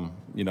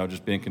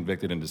 just being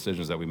convicted in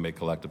decisions that we make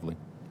collectively.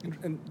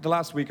 And the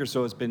last week or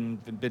so has been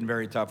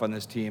very tough on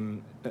this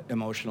team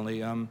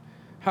emotionally.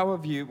 How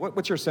have you?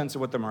 What's your sense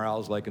of what the morale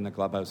is like in the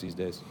clubhouse these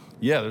days?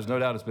 Yeah, there's no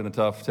doubt it's been a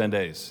tough 10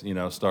 days.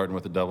 Starting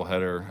with a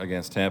doubleheader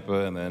against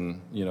Tampa, and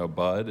then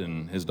Bud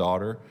and his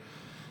daughter,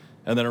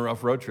 and then a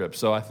rough road trip.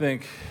 So I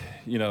think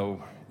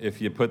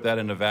if you put that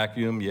in a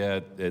vacuum,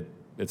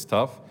 it's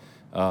tough.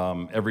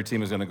 Every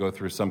team is going to go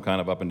through some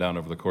kind of up and down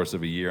over the course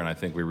of a year, and I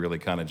think we really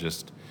kind of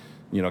just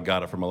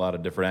got it from a lot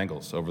of different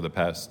angles over the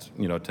past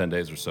 10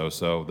 days or so.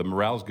 So the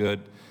morale's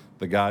good.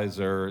 The guys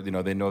are,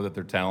 they know that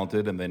they're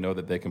talented and they know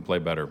that they can play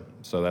better.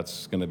 So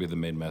that's going to be the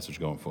main message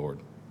going forward.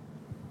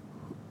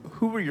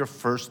 Who were your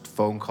first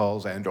phone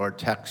calls and/or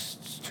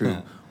texts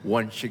to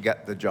once you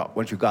got the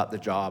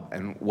job,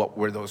 and what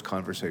were those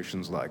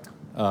conversations like?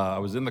 I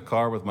was in the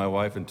car with my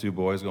wife and 2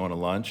 boys going to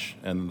lunch,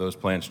 and those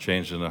plans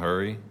changed in a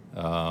hurry.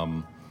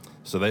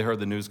 So they heard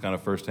the news kind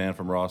of firsthand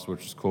from Ross,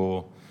 which was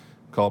cool.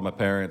 Called my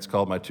parents,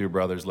 called my 2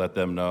 brothers, let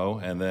them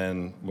know, and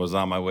then was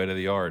on my way to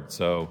the yard.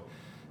 So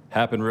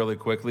happened really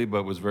quickly,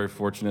 but was very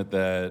fortunate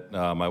that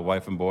my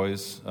wife and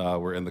boys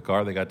were in the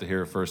car. They got to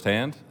hear it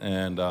firsthand,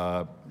 and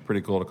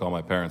pretty cool to call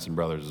my parents and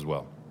brothers as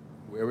well.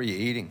 Where were you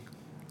eating?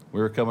 We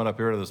were coming up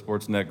here to the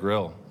Sportsnet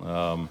Grill.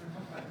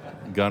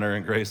 Gunnar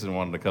and Grayson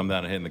wanted to come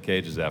down and hit in the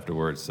cages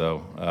afterwards,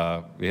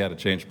 so we had to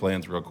change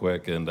plans real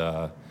quick, and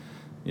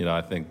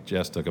I think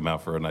Jess took them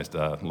out for a nice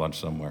lunch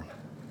somewhere.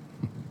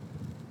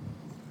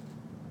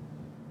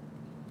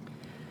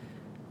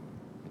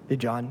 Hey,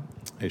 John.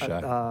 Hey,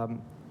 Shai.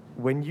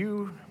 When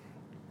you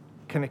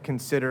kind of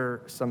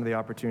consider some of the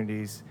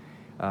opportunities,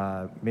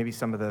 maybe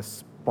some of the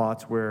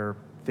spots where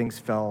things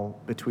fell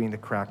between the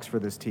cracks for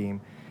this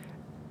team,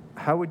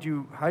 how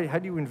do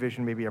you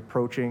envision maybe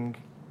approaching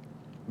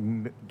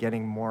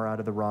getting more out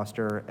of the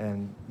roster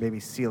and maybe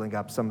sealing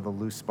up some of the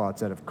loose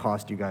spots that have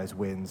cost you guys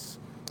wins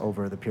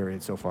over the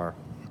period so far?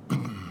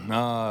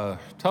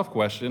 Tough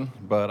question,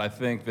 but I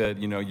think that,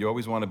 you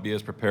always want to be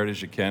as prepared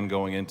as you can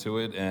going into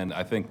it. And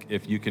I think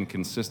if you can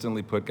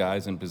consistently put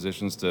guys in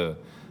positions to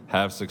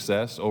have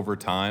success over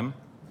time,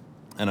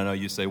 and I know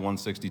you say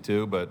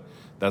 162, but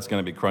that's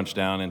going to be crunched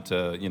down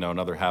into,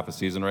 another half a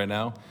season right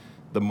now.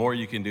 The more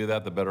you can do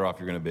that, the better off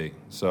you're going to be.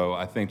 So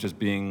I think just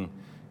being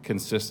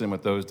consistent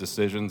with those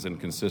decisions and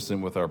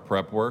consistent with our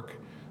prep work,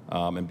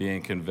 and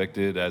being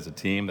convicted as a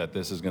team that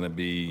this is going to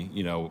be,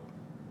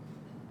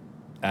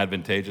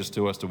 advantageous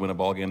to us to win a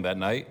ball game that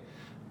night.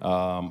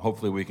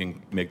 Hopefully we can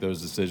make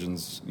those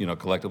decisions,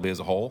 collectively as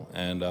a whole,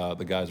 and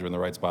the guys are in the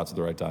right spots at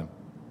the right time.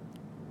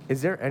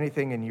 Is there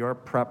anything in your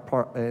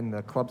in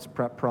the club's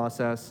prep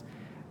process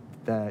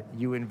that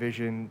you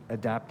envision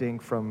adapting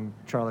from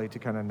Charlie to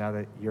kind of now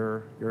that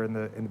you're in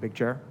the big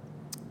chair?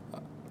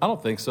 I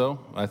don't think so.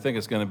 I think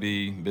it's going to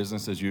be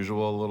business as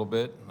usual a little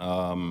bit.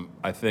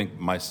 I think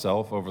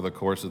myself, over the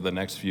course of the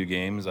next few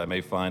games, I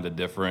may find a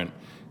different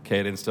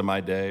cadence to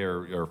my day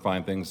or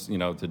find things,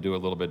 to do a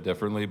little bit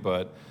differently.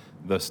 But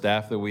the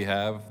staff that we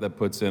have that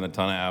puts in a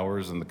ton of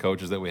hours and the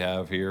coaches that we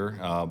have here,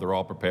 they're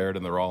all prepared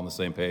and they're all on the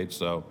same page.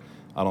 So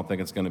I don't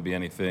think it's going to be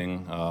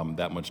anything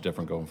that much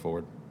different going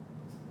forward.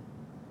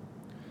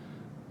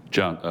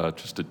 John,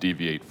 just to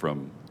deviate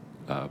from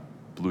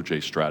Blue Jay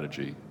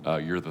strategy,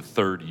 you're the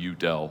third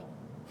UDEL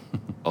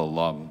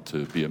alum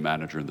to be a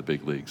manager in the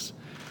big leagues.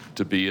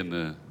 To be in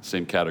the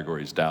same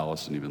category as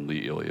Dallas and even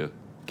Lee Ilya,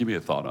 give me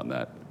a thought on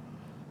that.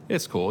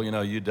 It's cool.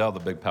 UDEL,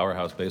 the big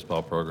powerhouse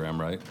baseball program,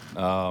 right?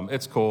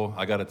 It's cool.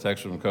 I got a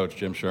text from Coach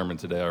Jim Sherman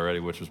today already,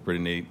 which was pretty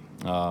neat.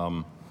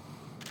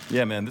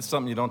 Yeah, man, this is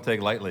something you don't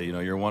take lightly.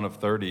 You're one of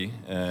 30,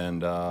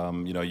 and,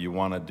 you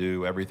want to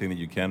do everything that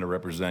you can to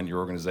represent your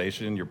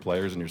organization, your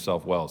players, and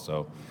yourself well.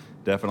 So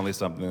definitely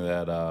something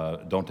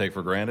that don't take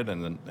for granted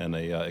and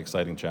a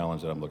exciting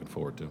challenge that I'm looking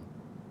forward to.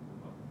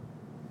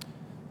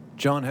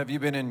 John, have you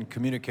been in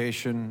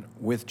communication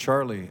with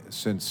Charlie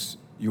since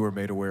you were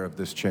made aware of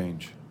this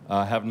change?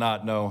 Have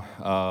not, no.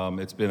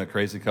 It's been a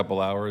crazy couple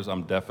hours.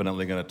 I'm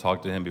definitely going to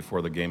talk to him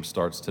before the game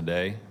starts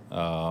today.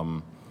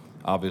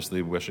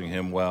 Obviously wishing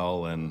him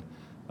well and,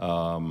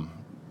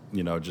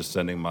 just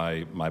sending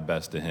my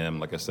best to him.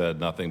 Like I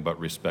said, nothing but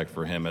respect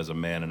for him as a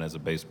man and as a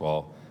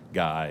baseball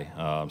guy.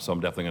 So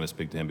I'm definitely going to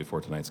speak to him before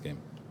tonight's game.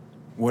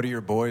 What do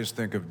your boys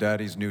think of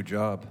Daddy's new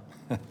job?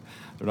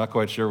 They're not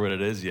quite sure what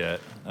it is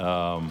yet.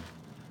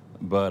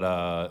 But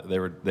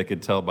they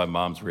could tell by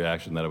Mom's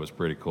reaction that it was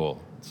pretty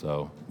cool.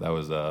 So that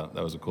was a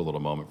cool little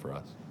moment for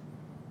us.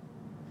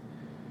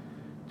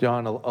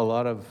 John, a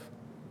lot of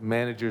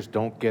managers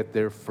don't get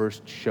their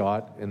first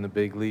shot in the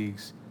big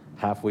leagues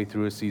halfway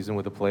through a season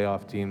with a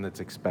playoff team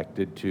that's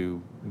expected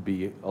to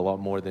be a lot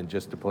more than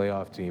just a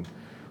playoff team.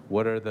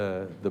 What are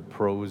the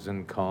pros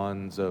and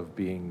cons of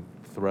being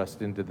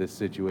thrust into this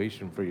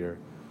situation for your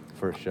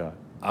first shot?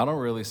 I don't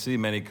really see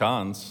many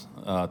cons,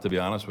 to be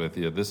honest with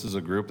you. This is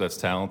a group that's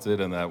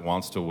talented and that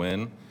wants to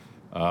win.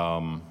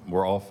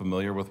 We're all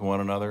familiar with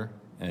one another,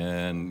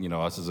 and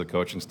us as a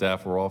coaching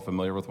staff, we're all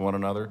familiar with one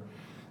another.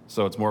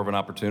 So it's more of an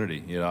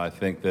opportunity. I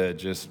think that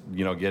just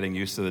getting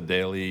used to the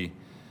daily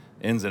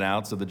ins and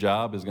outs of the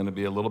job is going to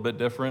be a little bit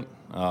different.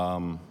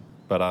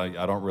 But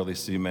I don't really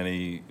see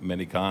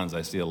many cons.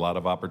 I see a lot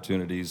of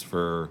opportunities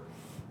for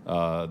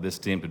this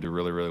team to do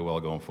really, really well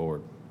going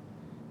forward.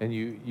 And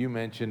you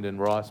mentioned, and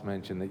Ross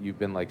mentioned, that you've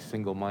been like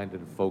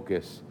single-minded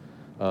focus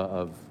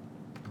of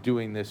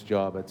doing this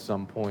job at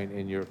some point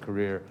in your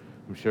career.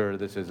 I'm sure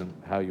this isn't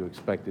how you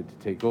expected to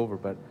take over,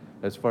 but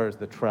as far as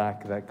the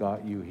track that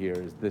got you here,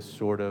 is this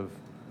sort of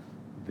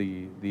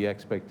the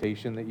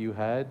expectation that you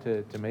had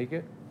to make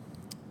it?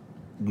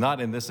 Not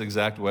in this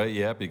exact way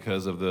yet,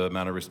 because of the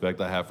amount of respect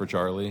I have for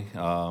Charlie.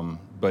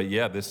 But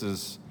yeah, this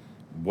is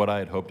what I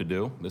had hoped to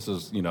do. This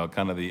is,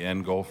 kind of the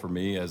end goal for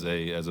me as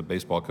a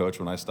baseball coach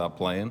when I stopped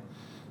playing.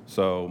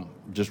 So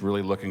just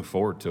really looking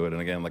forward to it.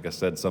 And again, like I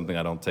said, something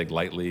I don't take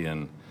lightly,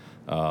 and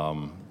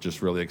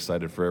just really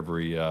excited for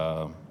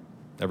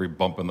every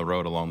bump in the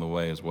road along the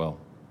way as well.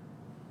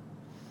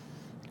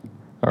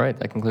 All right,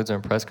 that concludes our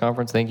press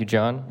conference. Thank you,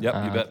 John. Yep,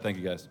 you bet. Thank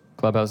you, guys.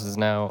 Clubhouse is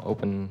now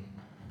open.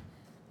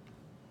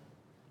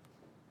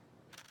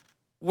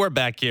 We're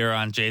back here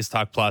on Jays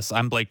Talk Plus.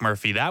 I'm Blake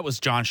Murphy. That was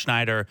John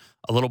Schneider.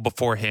 A little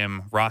before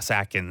him, Ross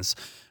Atkins.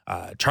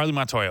 Charlie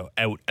Montoyo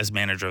out as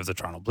manager of the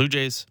Toronto Blue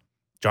Jays.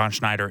 John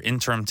Schneider,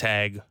 interim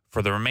tag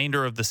for the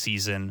remainder of the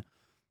season.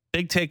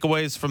 Big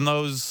takeaways from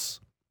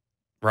those.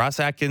 Ross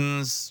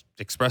Atkins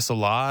expressed a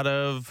lot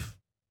of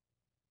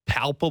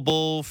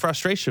palpable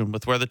frustration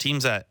with where the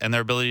team's at and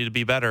their ability to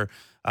be better.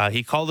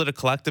 He called it a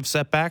collective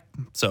setback,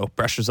 so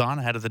pressure's on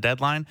ahead of the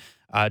deadline.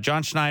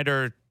 John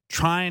Schneider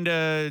trying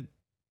to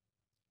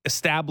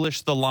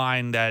establish the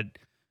line that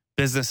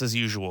business as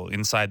usual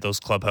inside those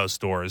clubhouse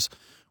doors.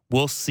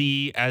 We'll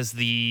see as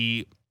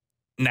the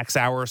next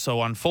hour or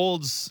so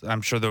unfolds.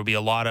 I'm sure there'll be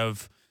a lot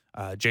of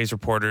Jays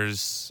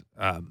reporters,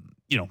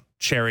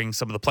 sharing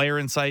some of the player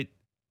insight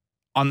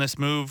on this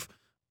move.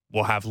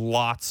 We'll have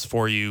lots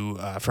for you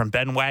from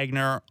Ben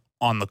Wagner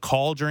on the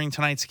call during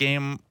tonight's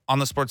game on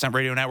the Sportsnet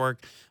Radio Network,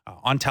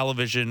 on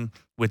television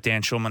with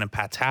Dan Schulman and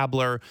Pat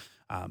Tabler.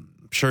 I'm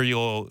sure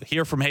you'll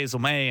hear from Hazel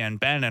May and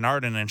Ben and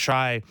Arden and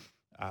Shai,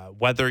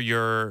 whether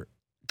you're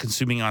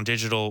consuming on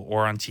digital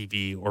or on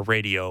TV or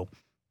radio.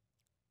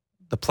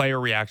 The player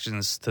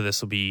reactions to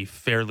this will be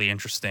fairly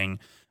interesting.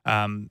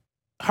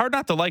 Hard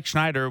not to like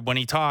Schneider when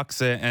he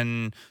talks,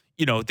 and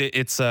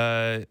it's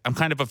I'm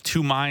kind of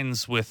two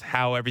minds with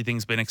how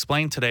everything's been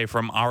explained today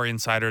from our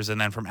insiders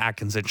and then from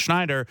Atkins and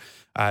Schneider.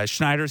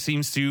 Schneider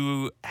seems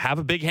to have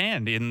a big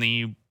hand in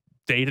the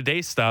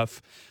day-to-day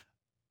stuff,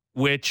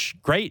 which,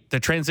 great. The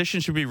transition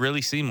should be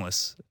really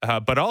seamless.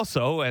 But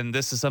also, and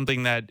this is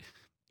something that,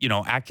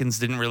 Atkins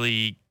didn't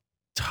really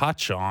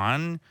touch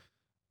on,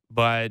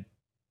 but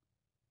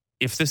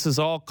if this is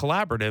all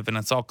collaborative and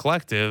it's all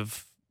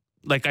collective,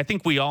 like I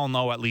think we all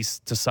know, at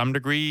least to some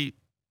degree,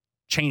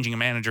 changing a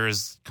manager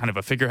is kind of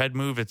a figurehead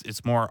move.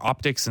 It's more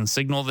optics and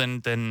signal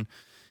than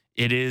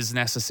it is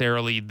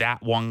necessarily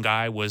that one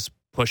guy was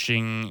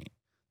pushing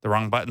the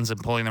wrong buttons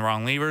and pulling the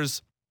wrong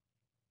levers.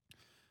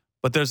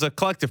 But there's a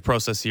collective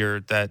process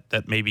here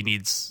that maybe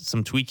needs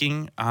some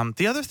tweaking.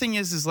 The other thing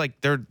is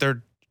like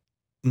they're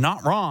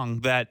not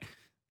wrong that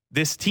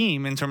this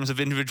team, in terms of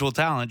individual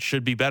talent,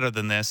 should be better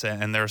than this.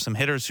 And there are some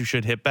hitters who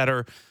should hit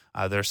better.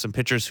 There are some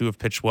pitchers who have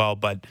pitched well.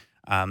 But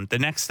the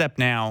next step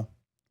now,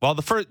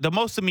 the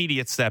most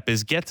immediate step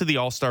is get to the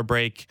All-Star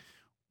break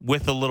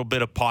with a little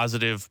bit of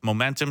positive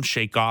momentum,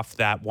 shake off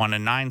that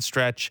 1-9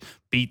 stretch,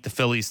 beat the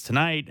Phillies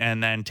tonight,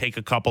 and then take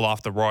a couple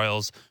off the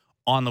Royals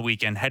on the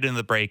weekend, head into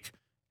the break,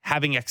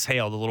 having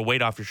exhaled a little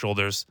weight off your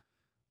shoulders.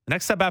 The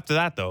next step after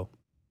that, though,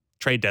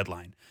 trade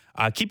deadline.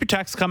 Keep your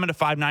texts coming to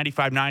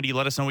 590-590.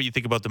 Let us know what you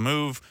think about the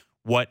move,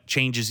 what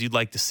changes you'd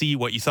like to see,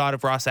 what you thought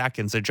of Ross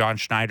Atkins and John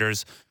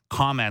Schneider's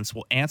comments.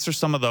 We'll answer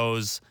some of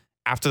those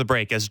after the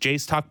break as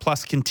Jays Talk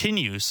Plus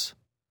continues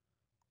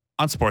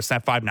on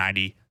Sportsnet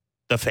 590,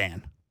 The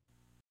Fan.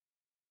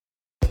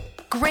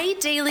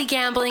 Great daily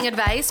gambling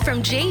advice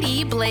from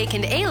JD, Blake,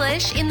 and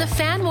Ailish in the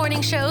Fan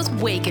Morning Show's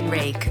Wake and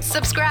Rake.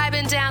 Subscribe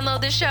and download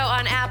the show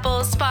on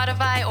Apple,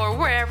 Spotify, or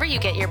wherever you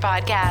get your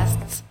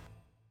podcasts.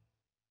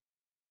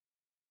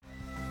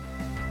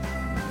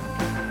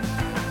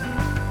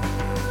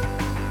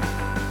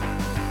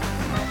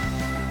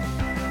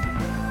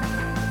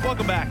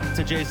 Welcome back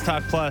to Jays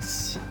Talk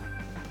Plus.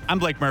 I'm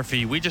Blake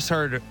Murphy. We just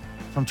heard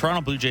from Toronto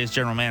Blue Jays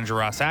general manager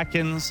Ross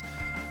Atkins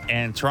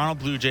and Toronto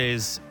Blue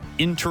Jays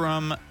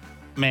interim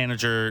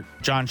manager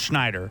John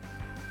Schneider.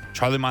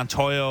 Charlie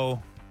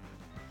Montoyo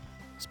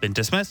has been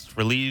dismissed,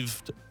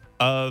 relieved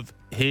of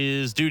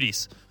his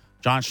duties.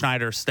 John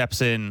Schneider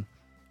steps in,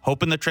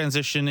 hoping the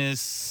transition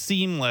is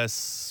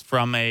seamless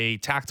from a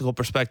tactical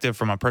perspective,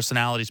 from a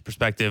personalities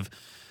perspective.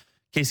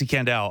 Casey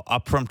Candell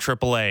up from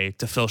AAA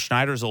to fill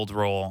Schneider's old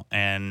role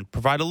and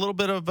provide a little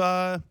bit of,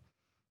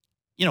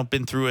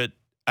 been through it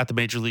at the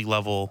major league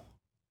level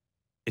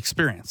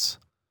experience.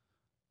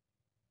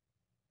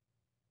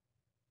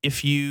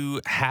 If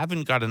you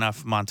haven't got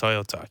enough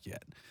Montoyo talk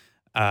yet,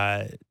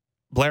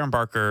 Blair and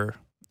Barker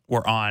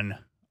were on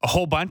a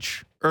whole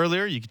bunch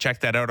earlier. You can check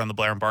that out on the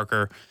Blair and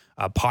Barker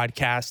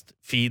podcast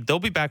feed. They'll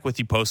be back with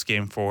you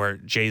post-game for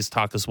Jays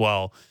Talk as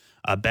well.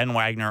 Ben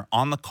Wagner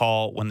on the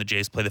call when the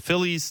Jays play the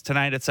Phillies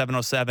tonight at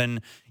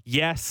 7:07.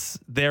 Yes,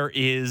 there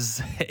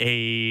is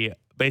a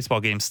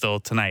baseball game still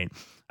tonight,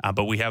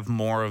 but we have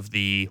more of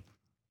the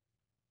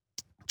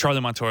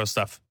Charlie Montoyo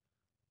stuff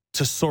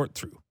to sort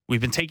through. We've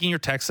been taking your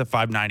texts at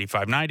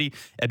 590.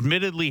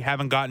 Admittedly,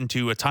 haven't gotten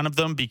to a ton of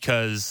them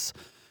because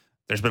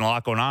there's been a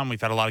lot going on. We've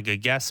had a lot of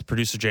good guests.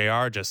 Producer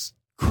JR just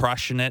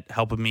crushing it,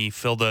 helping me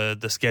fill the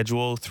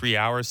schedule 3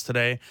 hours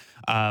today.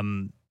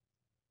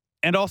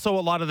 And also a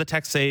lot of the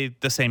texts say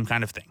the same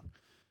kind of thing.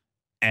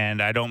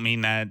 And I don't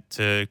mean that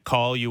to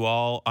call you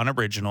all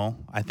unoriginal.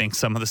 I think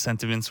some of the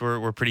sentiments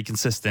were pretty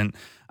consistent.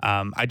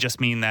 I just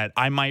mean that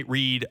I might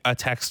read a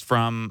text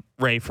from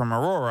Ray from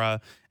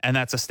Aurora, and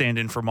that's a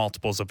stand-in for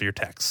multiples of your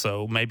texts.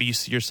 So maybe you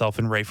see yourself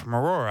in Ray from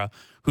Aurora,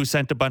 who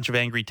sent a bunch of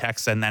angry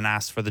texts and then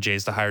asked for the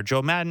Jays to hire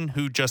Joe Madden,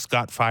 who just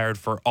got fired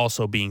for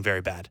also being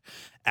very bad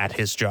at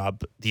his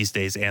job these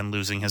days and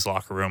losing his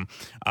locker room.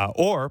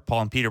 Or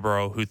Paul in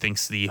Peterborough, who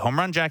thinks the home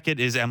run jacket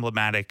is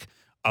emblematic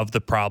of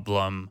the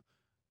problem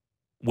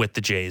with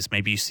the Jays.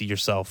 Maybe you see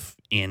yourself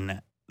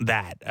in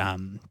that.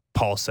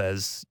 Paul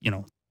says,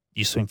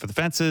 you swing for the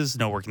fences,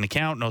 no working the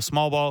count, no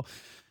small ball.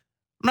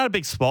 I'm not a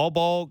big small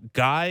ball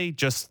guy,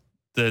 just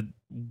the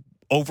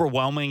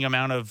overwhelming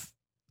amount of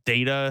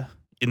data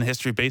in the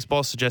history of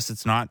baseball suggests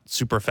it's not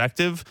super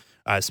effective,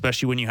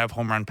 especially when you have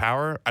home run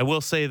power. I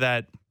will say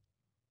that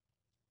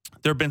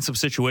there have been some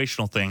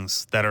situational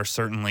things that are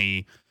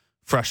certainly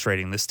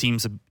frustrating. This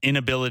team's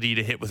inability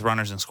to hit with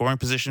runners in scoring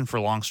position for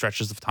long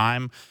stretches of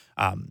time.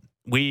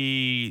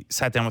 We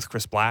sat down with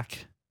Chris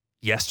Black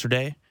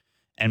yesterday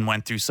and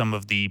went through some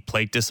of the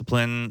plate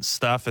discipline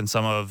stuff and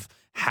some of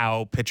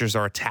how pitchers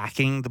are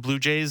attacking the Blue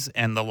Jays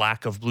and the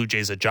lack of Blue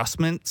Jays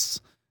adjustments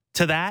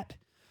to that.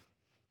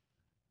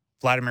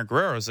 Vladimir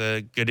Guerrero is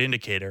a good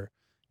indicator.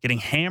 Getting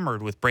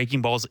hammered with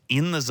breaking balls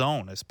in the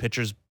zone as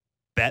pitchers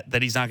bet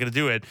that he's not going to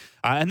do it.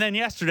 And then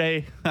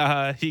yesterday,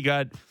 he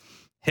got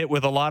hit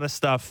with a lot of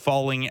stuff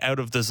falling out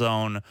of the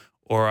zone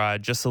or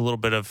just a little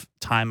bit of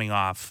timing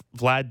off.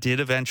 Vlad did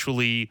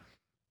eventually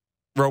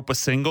rope a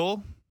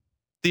single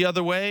the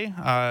other way,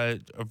 a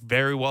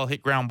very well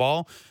hit ground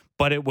ball,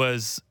 but it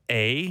was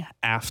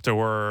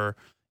after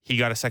he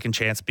got a second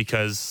chance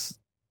because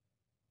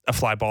a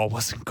fly ball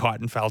wasn't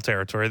caught in foul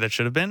territory that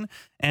should have been,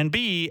 and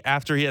B,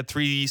 after he had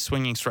 3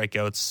 swinging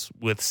strikeouts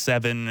with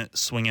 7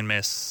 swing and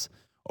miss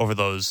over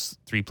those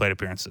 3 plate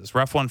appearances.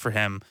 Rough one for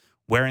him,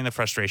 wearing the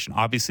frustration.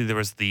 Obviously, there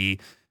was the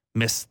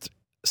missed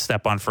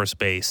step on first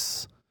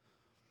base.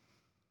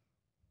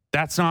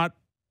 That's not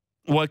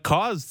what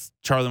caused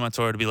Charlie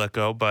Montoyo to be let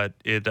go, but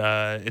it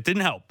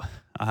didn't help.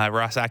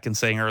 Ross Atkins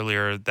saying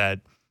earlier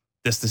that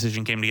this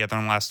decision came together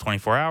in the last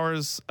 24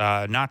 hours.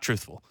 Not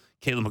truthful.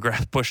 Caitlin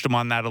McGrath pushed him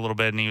on that a little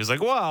bit, and he was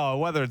like, well,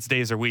 whether it's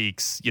days or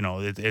weeks,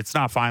 it's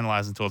not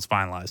finalized until it's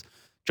finalized.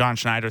 John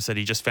Schneider said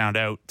he just found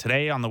out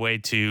today on the way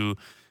to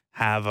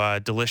have a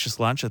delicious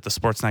lunch at the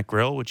Sportsnet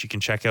Grill, which you can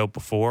check out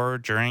before,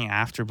 during,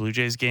 after Blue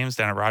Jays games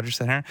down at Rogers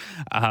Center.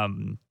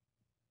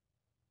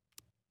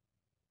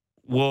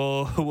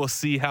 We'll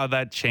see how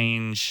that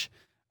change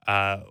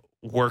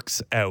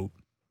works out.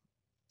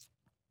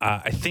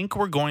 I think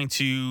we're going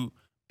to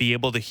be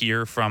able to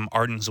hear from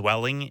Arden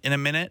Zwelling in a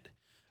minute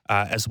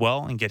as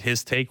well and get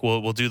his take.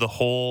 We'll do the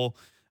whole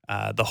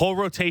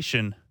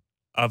rotation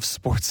of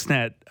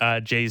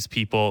Sportsnet Jays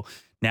people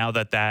now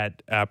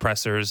that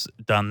presser's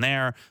done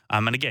there.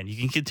 And again, you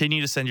can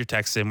continue to send your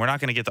texts in. We're not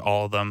going to get to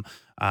all of them.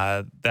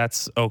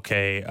 That's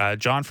okay.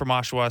 John from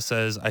Oshawa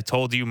says, I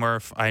told you,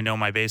 Murph, I know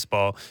my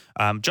baseball.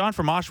 John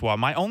from Oshawa,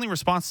 my only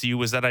response to you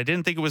was that I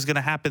didn't think it was going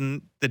to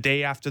happen the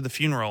day after the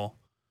funeral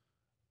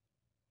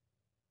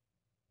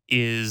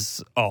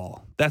is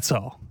all. That's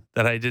all.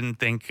 That I didn't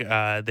think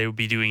they would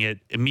be doing it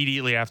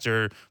immediately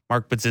after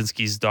Mark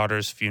Budzinski's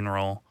daughter's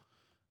funeral.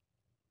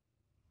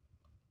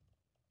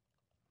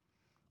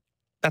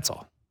 That's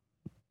all.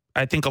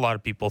 I think a lot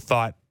of people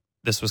thought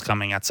this was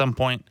coming at some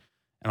point,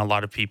 and a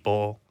lot of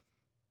people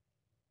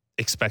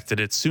expected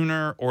it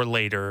sooner or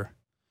later.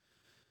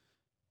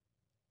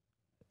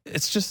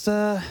 It's just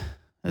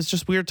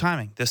weird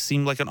timing. This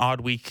seemed like an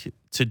odd week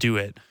to do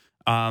it.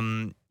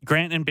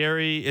 Grant and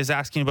Barry is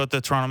asking about the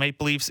Toronto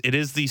Maple Leafs. It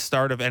is the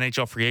start of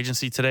NHL free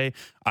agency today.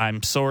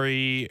 I'm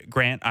sorry,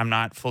 Grant, I'm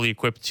not fully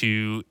equipped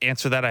to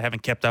answer that. I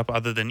haven't kept up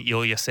other than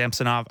Ilya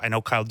Samsonov. I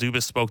know Kyle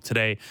Dubas spoke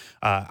today.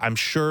 I'm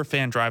sure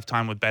Fan Drive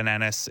Time with Ben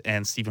Ennis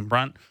and Stephen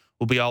Brunt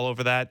will be all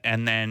over that.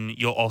 And then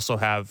you'll also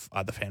have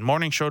the Fan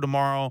Morning Show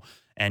tomorrow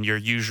and your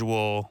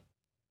usual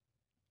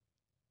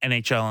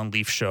NHL and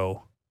Leaf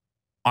show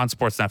on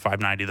Sportsnet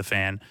 590 The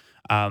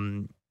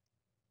Fan.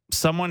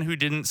 Someone who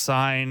didn't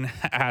sign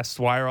asked,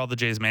 why are all the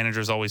Jays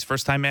managers always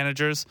first-time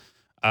managers?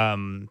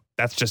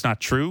 That's just not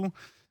true.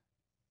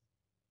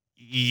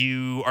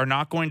 You are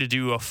not going to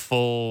do a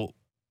full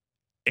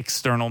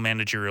external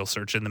managerial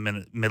search in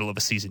the middle of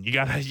a season. You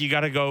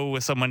gotta go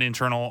with someone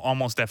internal,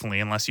 almost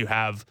definitely, unless you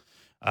have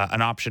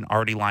an option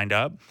already lined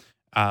up.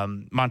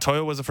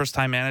 Montoyo was a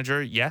first-time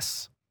manager,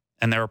 yes,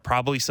 and there are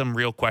probably some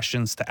real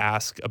questions to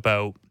ask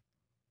about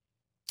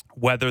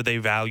whether they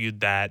valued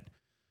that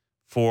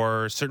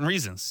for certain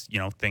reasons,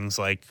 things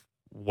like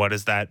what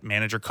does that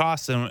manager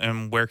cost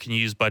and where can you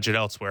use budget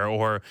elsewhere,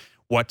 or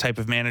what type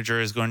of manager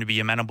is going to be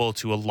amenable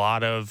to a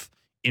lot of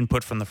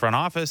input from the front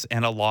office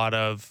and a lot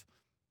of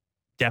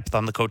depth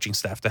on the coaching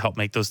staff to help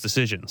make those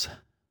decisions.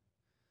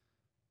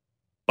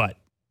 But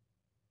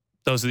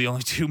those are the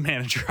only 2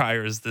 manager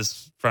hires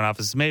this front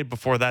office has made.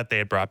 Before that, they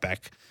had brought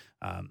back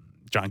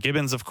John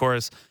Gibbons, of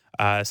course.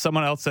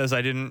 Someone else says,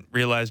 I didn't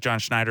realize John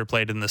Schneider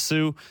played in the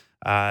Sioux.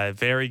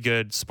 Very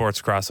good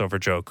sports crossover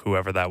joke,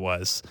 whoever that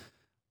was.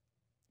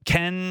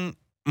 Ken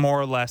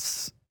more or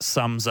less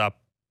sums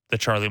up the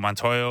Charlie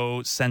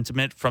Montoyo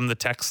sentiment from the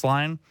text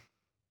line.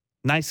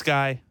 Nice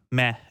guy,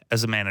 meh,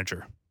 as a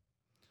manager.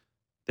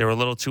 They were a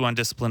little too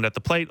undisciplined at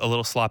the plate, a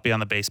little sloppy on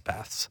the base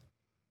paths.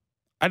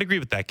 I'd agree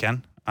with that,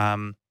 Ken.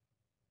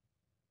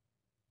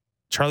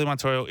 Charlie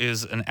Montoyo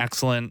is an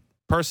excellent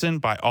person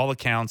by all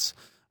accounts,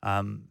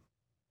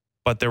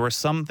 but there were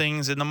some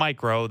things in the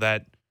micro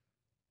that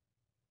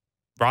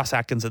Ross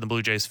Atkins and the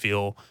Blue Jays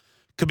feel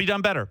could be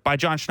done better by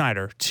John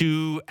Schneider.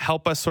 To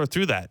help us sort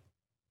through that,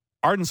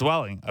 Arden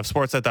Zwelling of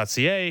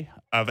Sportsnet.ca,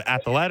 of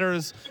At the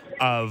Letters,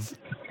 of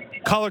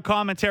color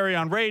commentary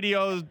on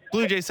radio,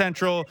 Blue Jay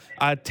Central,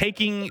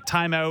 taking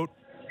time out.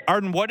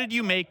 Arden, what did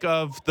you make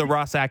of the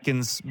Ross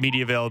Atkins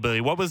media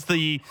availability? What was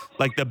the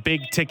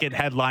big ticket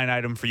headline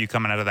item for you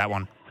coming out of that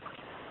one?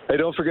 Hey,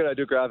 don't forget I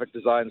do graphic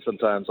design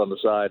sometimes on the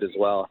side as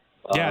well.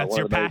 Yeah, it's one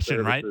your of the many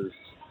passion, right? services-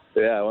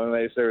 Yeah, one of the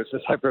many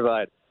services I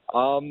provide.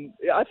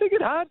 Yeah, I think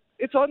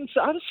it's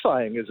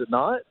unsatisfying, is it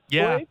not?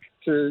 Yeah. Blake,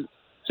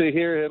 to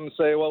hear him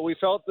say, well, we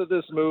felt that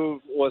this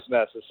move was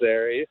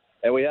necessary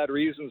and we had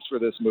reasons for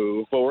this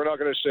move, but we're not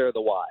going to share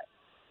the why.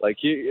 To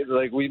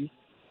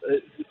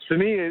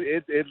me,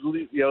 it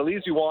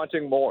leaves you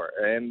wanting more.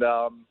 And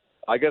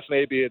I guess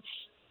maybe it's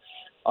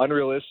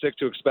unrealistic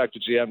to expect a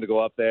GM to go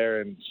up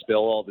there and spill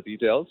all the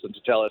details and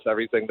to tell us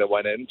everything that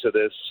went into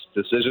this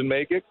decision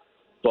making.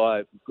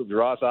 But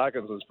Ross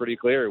Atkins was pretty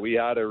clear. We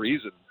had a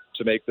reason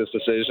to make this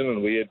decision,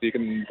 and we had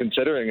been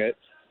considering it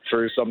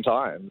for some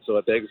time. So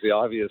it begs the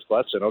obvious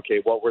question,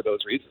 okay, what were those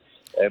reasons?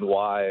 And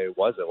why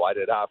was it? Why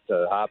did it have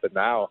to happen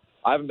now?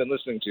 I haven't been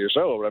listening to your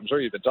show, but I'm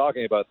sure you've been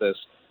talking about this.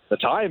 The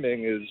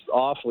timing is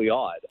awfully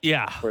odd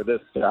for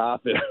this to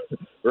happen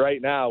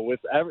right now.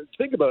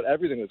 Think about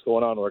everything that's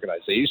going on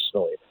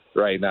organizationally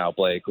right now,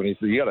 Blake. When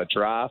you got a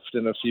draft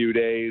in a few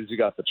days, you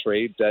got the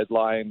trade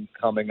deadline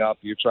coming up,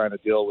 you're trying to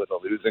deal with a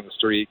losing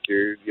streak,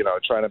 you're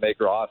trying to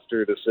make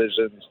roster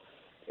decisions.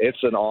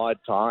 It's an odd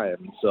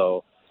time.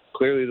 So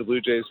clearly the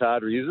Blue Jays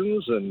had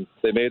reasons, and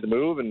they made the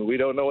move, and we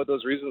don't know what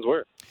those reasons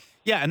were.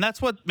 Yeah, and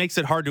that's what makes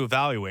it hard to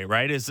evaluate,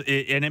 right?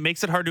 And it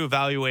makes it hard to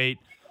evaluate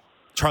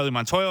Charlie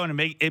Montoyo, and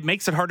it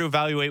makes it hard to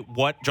evaluate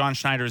what John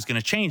Schneider is going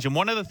to change. And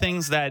one of the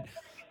things that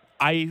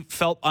I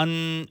felt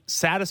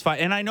unsatisfied,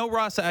 and I know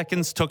Ross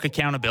Atkins took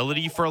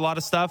accountability for a lot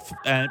of stuff,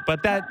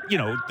 but that,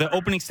 the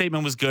opening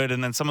statement was good,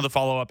 and then some of the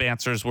follow-up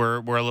answers were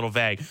a little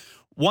vague.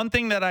 One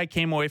thing that I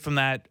came away from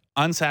that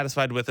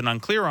unsatisfied with and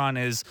unclear on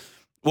is,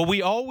 well,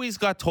 we always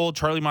got told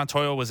Charlie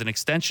Montoyo was an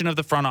extension of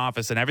the front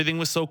office and everything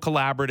was so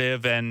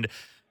collaborative and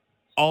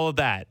all of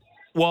that.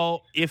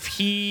 Well, if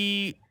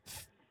he's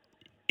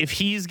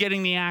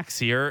getting the axe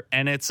here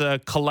and it's a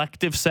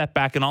collective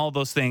setback and all of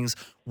those things,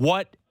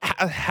 what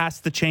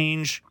has to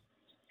change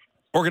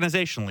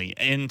organizationally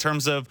in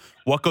terms of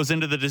what goes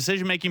into the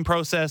decision-making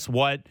process,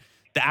 what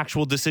the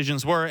actual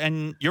decisions were?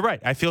 And you're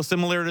right. I feel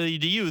similarly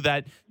to you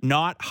that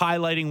not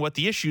highlighting what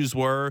the issues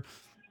were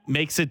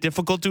makes it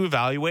difficult to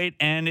evaluate,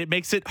 and it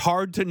makes it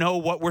hard to know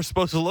what we're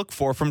supposed to look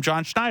for from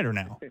John Schneider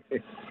now.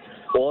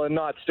 Well, and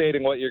not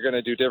stating what you're going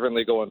to do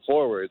differently going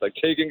forward, like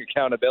taking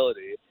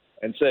accountability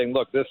and saying,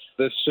 look, this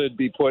should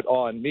be put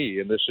on me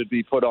and this should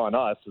be put on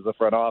us as a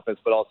front office,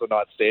 but also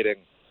not stating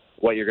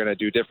what you're going to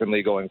do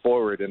differently going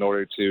forward in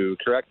order to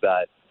correct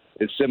that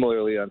is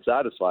similarly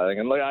unsatisfying.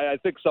 And I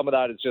think some of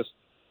that is just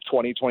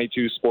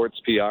 2022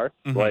 sports PR,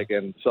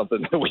 and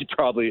something that we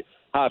probably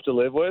have to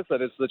live with.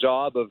 And it's the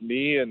job of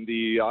me and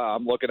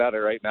I'm looking at it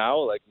right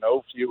now,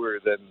 no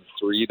fewer than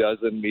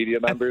 36 media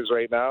members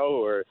right now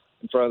or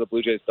in front of the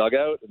Blue Jays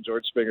dugout, and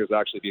George Springer is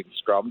actually being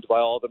scrummed by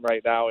all of them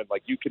right now, and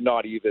you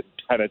cannot even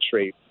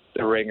penetrate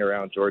the ring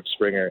around George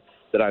Springer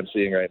that I'm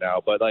seeing right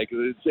now. But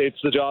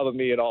it's the job of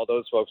me and all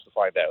those folks to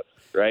find out,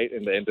 right,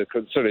 and to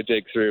sort of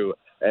dig through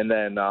and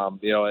then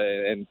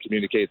and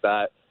communicate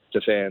that to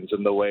fans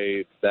in the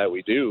way that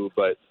we do.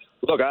 But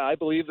look, I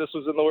believe this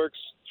was in the works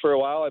for a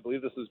while. I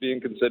believe this was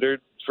being considered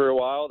for a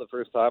while. The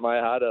first time I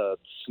had a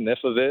sniff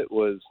of it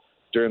was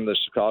during the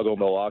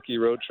Chicago-Milwaukee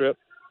road trip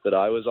that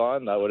I was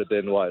on. That would have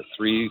been,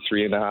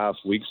 3.5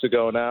 weeks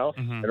ago now.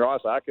 And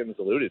Ross Atkins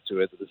alluded to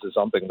it, that this is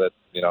something that,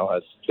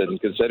 has been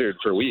considered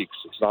for weeks.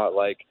 It's not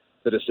like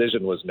the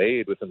decision was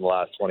made within the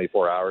last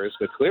 24 hours,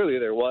 but clearly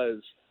there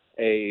was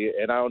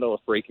and I don't know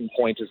if breaking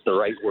point is the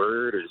right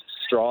word or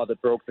straw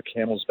that broke the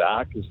camel's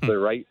back is the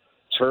right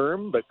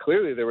term, but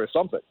clearly there was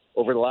something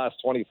over the last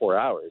 24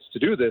 hours. To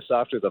do this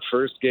after the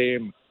first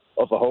game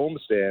of a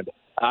homestand,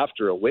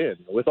 after a win,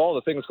 with all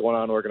the things going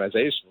on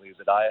organizationally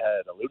that I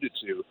had alluded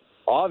to,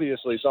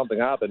 obviously something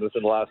happened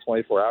within the last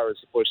 24 hours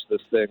to push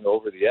this thing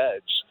over the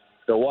edge.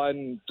 The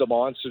one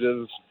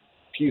demonstrative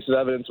piece of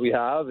evidence we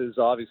have is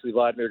obviously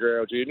Vladimir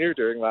Guerrero Jr.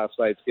 during last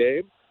night's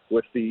game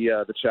with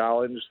the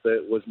challenge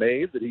that was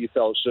made that he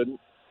felt shouldn't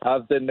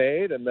have been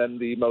made, and then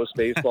the most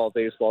baseball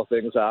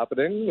things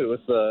happening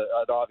with an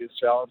obvious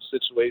challenge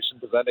situation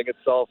presenting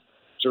itself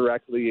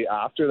directly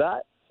after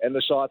that. And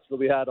the shots that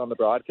we had on the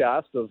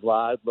broadcast of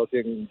Vlad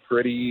looking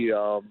pretty,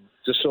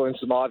 just showing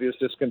some obvious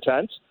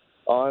discontent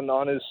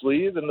on his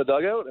sleeve in the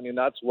dugout. I mean,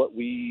 that's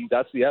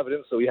the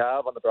evidence that we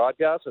have on the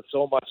broadcast. That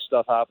so much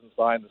stuff happens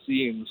behind the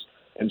scenes,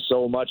 and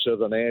so much of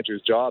the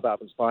manager's job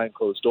happens behind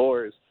closed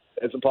doors.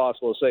 It's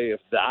impossible to say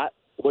if that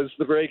was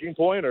the breaking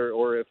point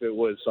or if it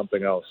was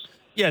something else.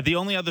 Yeah, the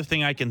only other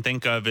thing I can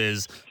think of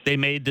is they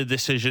made the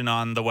decision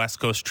on the West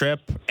Coast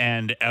trip,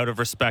 and out of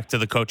respect to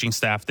the coaching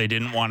staff, they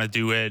didn't want to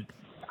do it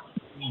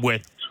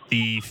with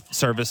the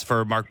service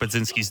for Mark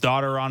Budzinski's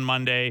daughter on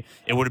Monday.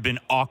 It would have been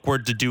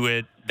awkward to do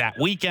it that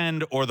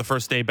weekend or the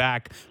first day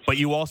back, but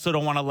you also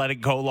don't want to let it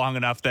go long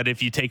enough that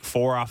if you take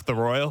 4 off the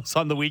Royals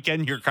on the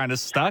weekend, you're kind of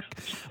stuck.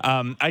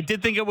 I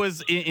did think it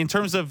was, in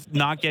terms of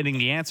not getting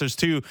the answers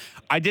too,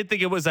 I did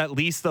think it was at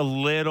least a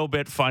little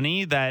bit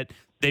funny that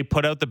they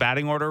put out the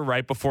batting order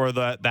right before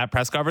that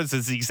press conference.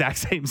 It's the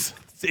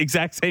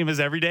exact same as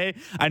every day.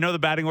 I know the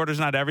batting order is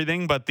not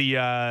everything, but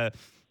the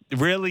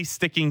really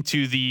sticking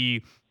to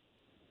the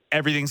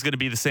everything's going to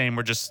be the same.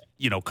 We're just,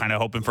 kind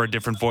of hoping for a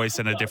different voice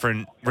and a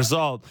different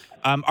result.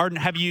 Arden,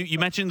 have you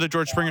mentioned the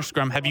George Springer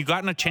scrum. Have you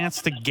gotten a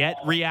chance to get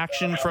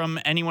reaction from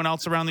anyone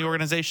else around the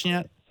organization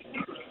yet?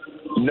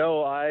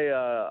 No,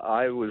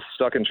 I was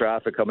stuck in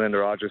traffic coming into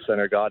Rogers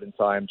Center, got in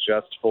time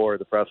just for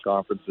the press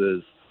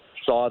conferences,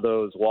 saw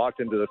those, walked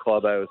into the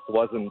clubhouse. There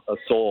wasn't a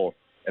soul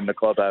in the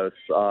clubhouse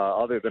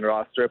other than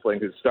Ross Stripling,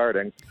 who's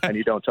starting, and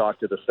you don't talk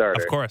to the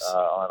starter of course.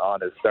 On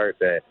his start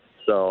day.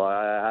 So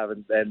I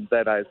haven't, and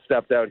then I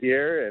stepped out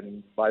here,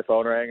 and my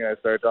phone rang, and I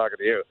started talking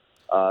to you.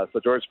 So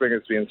George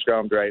Springer's being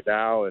scrummed right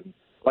now, and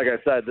like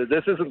I said,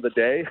 this isn't the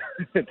day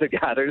to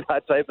gather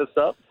that type of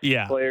stuff.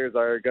 Yeah. Players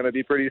are going to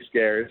be pretty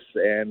scarce,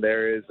 and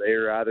there is a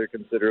rather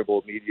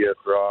considerable media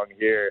throng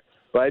here.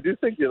 But I do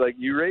think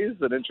you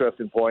raised an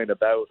interesting point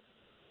about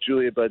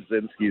Julia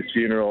Budzinski's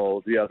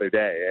funeral the other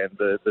day and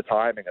the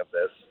timing of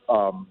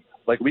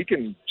this. We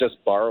can just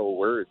borrow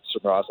words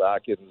from Ross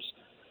Atkins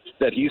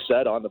that he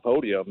said on the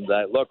podium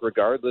that, look,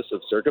 regardless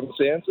of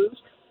circumstances,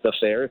 the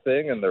fair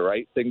thing and the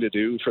right thing to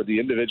do for the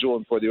individual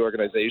and for the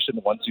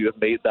organization once you have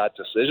made that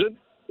decision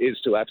is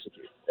to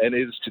execute and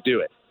is to do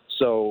it.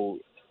 So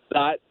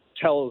that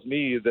tells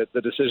me that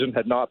the decision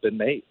had not been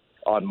made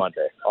on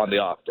Monday, on the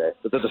off day,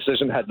 that the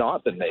decision had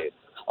not been made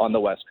on the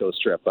West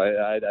Coast trip.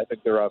 I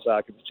think that Ross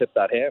Atkins tipped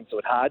that hand, so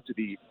it had to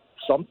be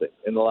something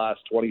in the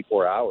last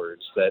 24 hours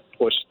that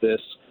pushed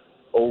this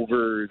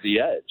over the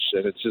edge.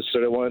 And it's just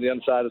sort of one of the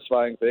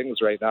unsatisfying things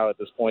right now at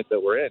this point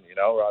that we're in.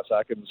 Ross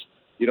Atkins,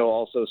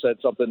 also said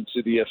something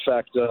to the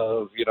effect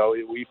of,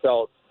 we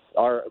felt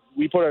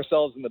we put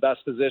ourselves in the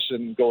best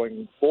position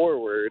going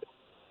forward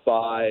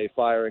by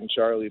firing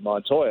Charlie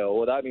Montoyo.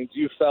 Well, that means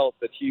you felt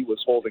that he was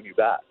holding you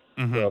back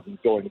from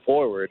going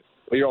forward,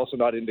 but you're also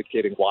not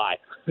indicating why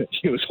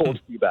he was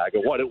holding you back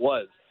and what it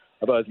was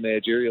about his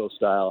managerial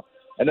style.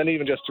 And then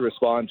even just to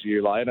respond to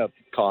your lineup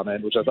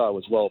comment, which I thought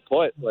was well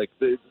put,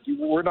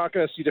 we're not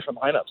going to see different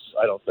lineups,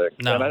 I don't think.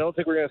 No. And I don't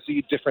think we're going to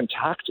see different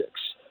tactics,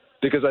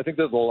 because I think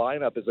that the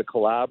lineup is a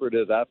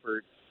collaborative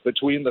effort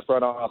between the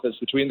front office,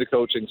 between the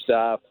coaching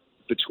staff,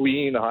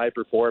 between high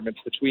performance,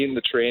 between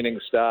the training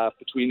staff,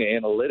 between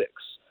analytics.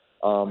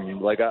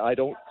 I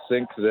don't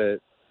think that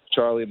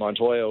Charlie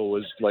Montoyo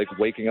was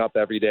waking up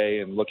every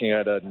day and looking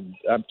at an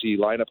empty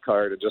lineup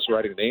card and just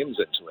writing names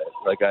into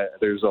it.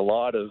 There's a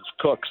lot of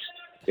cooks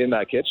in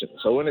that kitchen.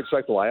 So I wouldn't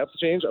expect the lineup to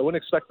change. I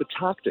wouldn't expect the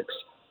tactics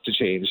to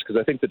change, because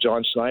I think that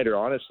John Schneider,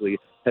 honestly,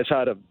 has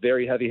had a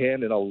very heavy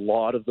hand in a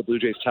lot of the Blue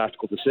Jays'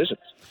 tactical decisions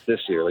this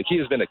year. He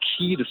has been a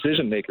key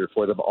decision maker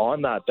for them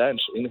on that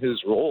bench in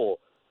his role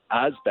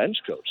as bench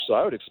coach. So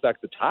I would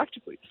expect that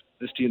tactically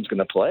this team's going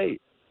to play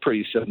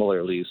pretty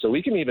similarly. So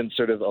we can even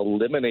sort of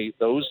eliminate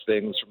those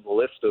things from the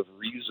list of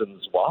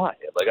reasons why.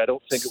 I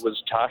don't think it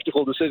was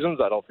tactical decisions.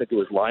 I don't think it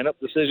was lineup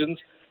decisions.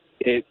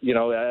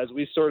 As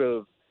we sort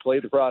of play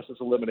the process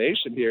of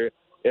elimination here,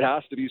 it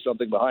has to be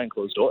something behind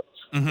closed doors,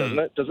 doesn't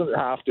it? Doesn't it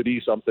have to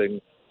be something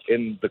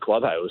in the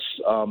clubhouse?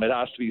 It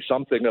has to be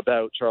something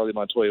about Charlie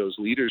Montoyo's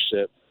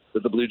leadership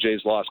that the Blue Jays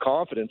lost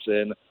confidence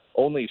in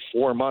only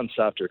 4 months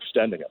after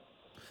extending him.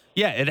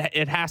 Yeah,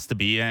 it has to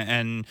be.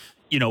 And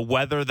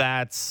whether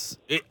that's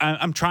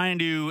I'm trying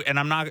to, and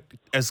I'm not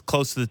as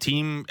close to the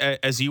team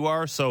as you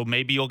are, so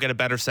maybe you'll get a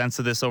better sense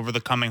of this over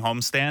the coming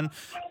homestand.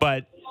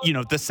 But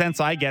the sense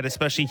I get,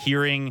 especially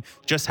hearing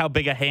just how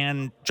big a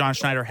hand John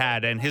Schneider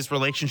had and his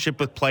relationship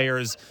with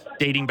players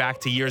dating back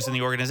to years in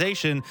the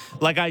organization,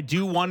 I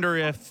do wonder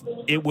if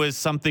it was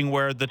something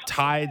where the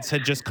tides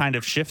had just kind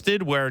of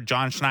shifted, where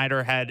John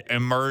Schneider had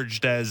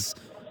emerged as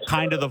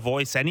kind of the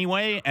voice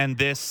anyway, and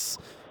this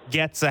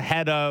gets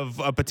ahead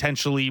of a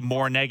potentially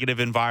more negative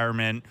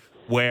environment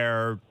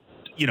where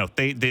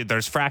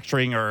there's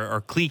fracturing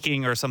or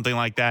cliquing or something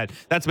like that.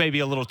 That's maybe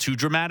a little too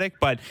dramatic,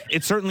 but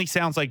it certainly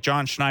sounds like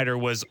John Schneider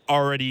was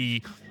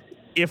already,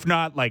 if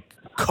not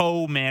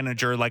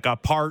co-manager, a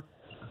part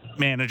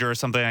manager or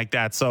something like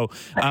that. So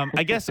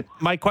I guess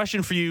my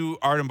question for you,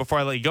 Arden, before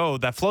I let you go,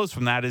 that flows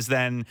from that is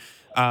then,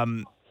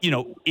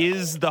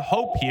 is the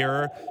hope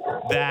here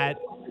that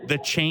the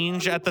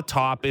change at the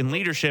top in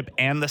leadership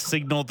and the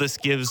signal this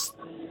gives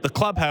the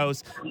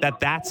clubhouse,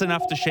 that's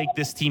enough to shake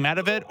this team out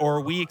of it? Or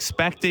are we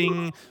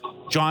expecting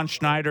John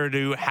Schneider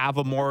to have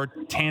a more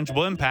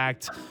tangible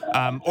impact?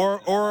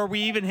 Or are we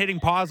even hitting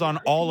pause on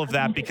all of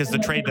that because the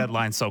trade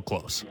deadline's so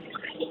close?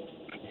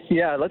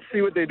 Yeah, let's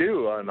see what they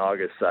do on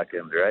August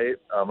 2nd, right?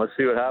 Let's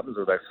see what happens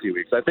in the next few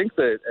weeks. I think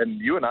that,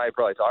 and you and I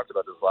probably talked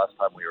about this last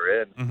time we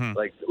were in,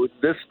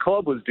 this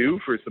club was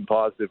due for some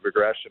positive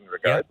regression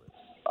regardless. Yep.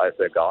 I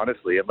think,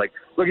 honestly. And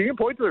look, you can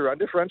point to the run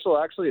differential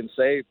actually and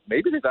say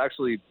maybe they've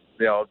actually,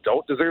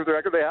 don't deserve the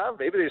record they have.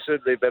 Maybe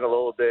they've been a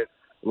little bit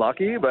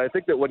lucky. But I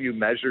think that when you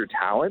measure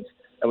talent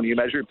and when you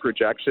measure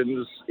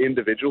projections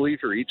individually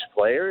for each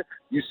player,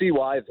 you see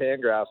why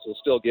Fangraphs will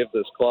still give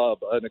this club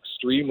an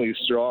extremely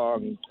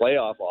strong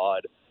playoff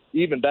odd,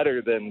 even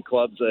better than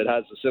clubs that it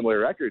has a similar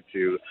record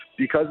to,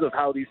 because of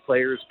how these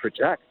players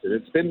project. And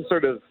it's been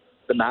sort of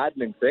the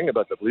maddening thing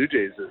about the Blue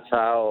Jays is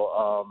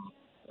how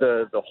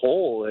the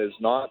whole has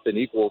not been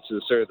equal to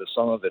sort of the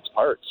sum of its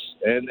parts.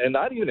 And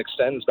that even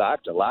extends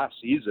back to last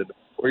season,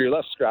 where you're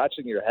left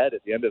scratching your head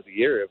at the end of the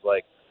year of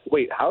like,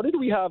 wait, how did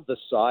we have the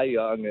Cy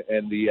Young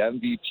and the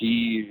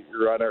MVP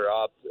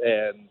runner-up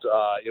and,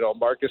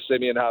 Marcus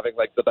Semien having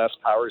like the best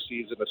power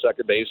season the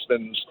second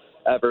baseman's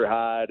ever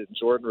had, and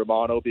Jordan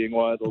Romano being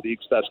one of the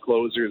league's best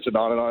closers, and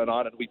on and on and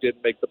on, and we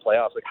didn't make the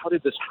playoffs? Like, how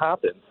did this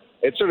happen?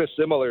 It's sort of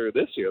similar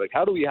this year. Like,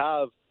 how do we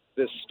have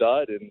this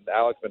stud and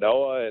Alek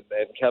Manoah and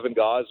Kevin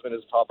Gausman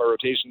as top of our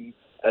rotation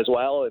as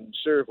well? And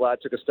sure, Vlad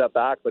took a step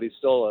back, but he's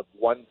still a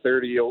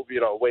 130,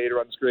 weighted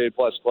runs created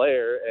plus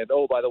player. And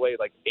oh, by the way,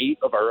 like 8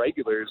 of our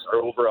regulars are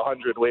over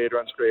 100 weighted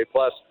runs created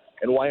plus.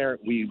 And why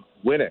aren't we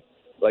winning?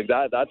 Like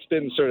that's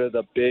been sort of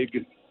the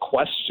big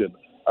question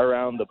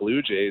around the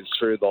Blue Jays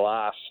for the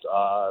last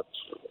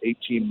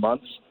 18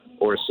 months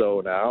or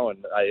so now. And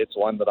it's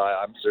one that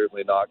I'm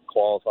certainly not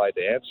qualified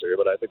to answer,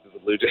 but I think that the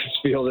Blue Jays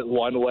feel that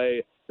one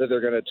way that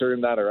they're going to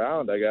turn that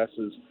around, I guess,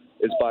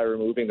 is by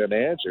removing the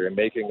manager and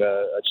making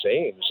a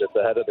change at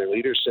the head of their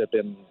leadership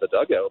in the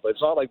dugout. But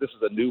it's not like this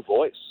is a new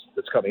voice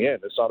that's coming in.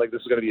 It's not like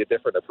this is going to be a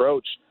different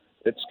approach.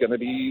 It's going to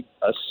be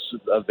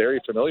a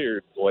very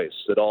familiar voice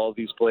that all of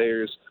these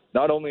players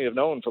not only have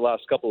known for the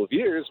last couple of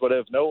years, but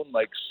have known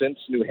like since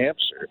New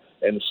Hampshire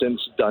and since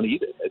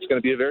Dunedin. It's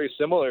going to be a very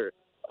similar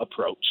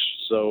approach.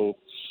 So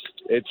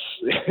it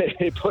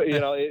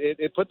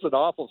puts an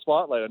awful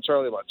spotlight on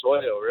Charlie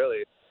Montoyo,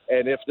 really.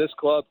 And if this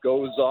club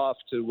goes off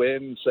to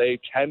win, say,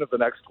 10 of the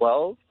next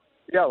 12,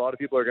 yeah, a lot of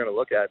people are going to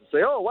look at it and say,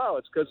 oh, wow,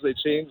 it's because they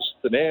changed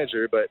the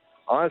manager. But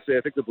honestly,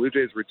 I think the Blue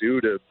Jays were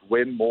due to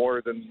win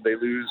more than they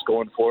lose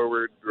going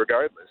forward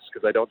regardless,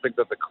 because I don't think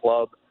that the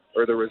club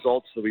or the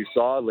results that we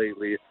saw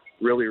lately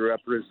really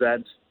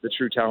represent the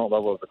true talent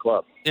level of the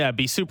club. Yeah, it'd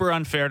be super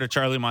unfair to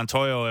Charlie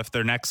Montoyo if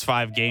their next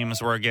 5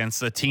 games were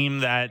against a team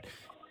that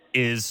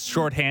is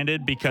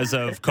shorthanded because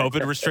of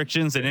COVID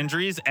restrictions and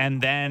injuries,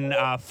 and then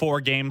 4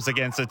 games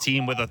against a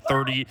team with a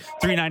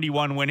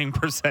 391 winning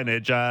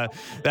percentage.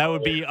 That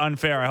would be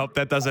unfair. I hope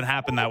that doesn't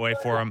happen that way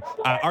for him.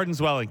 Arden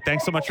Zwelling,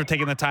 thanks so much for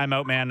taking the time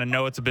out, man. I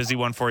know it's a busy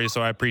one for you,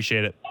 so I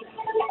appreciate it.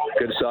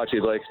 Good to talk to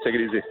you, Blake. Take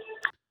it easy.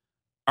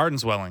 Arden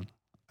Zwelling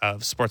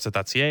of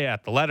Sportsnet.ca,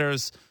 at The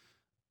Letters,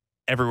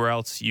 everywhere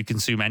else you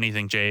consume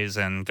anything Jays,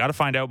 and got to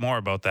find out more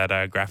about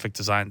that graphic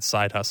design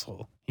side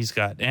hustle he's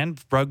got,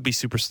 and rugby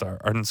superstar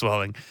Arden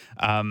Zwelling.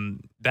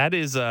 That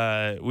is,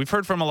 we've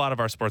heard from a lot of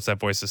our Sportsnet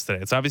voices today.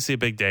 It's obviously a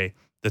big day.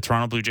 The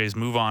Toronto Blue Jays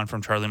move on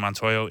from Charlie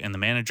Montoyo in the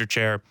manager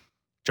chair.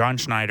 John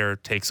Schneider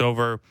takes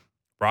over.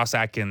 Ross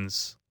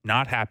Atkins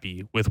not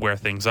happy with where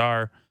things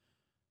are.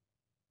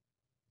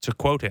 To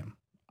quote him,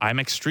 "I'm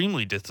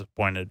extremely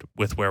disappointed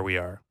with where we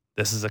are.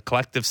 This is a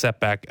collective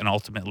setback, and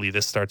ultimately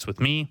this starts with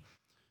me."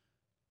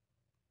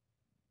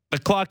 The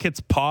clock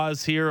hits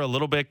pause here a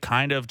little bit,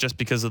 kind of just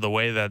because of the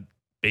way that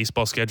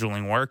baseball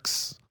scheduling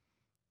works.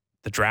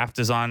 The draft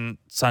is on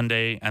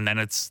Sunday, and then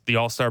it's the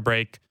All-Star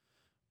break.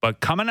 But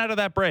coming out of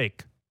that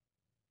break,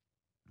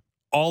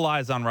 all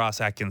eyes on Ross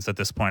Atkins at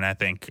this point, I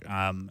think,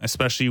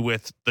 especially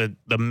with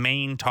the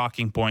main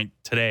talking point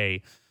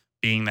today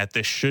being that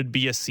this should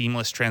be a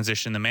seamless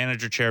transition in the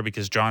manager chair,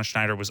 because John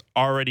Schneider was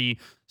already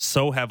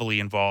so heavily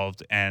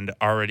involved and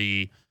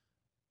already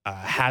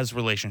has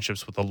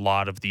relationships with a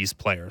lot of these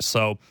players.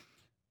 So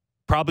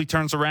probably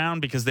turns around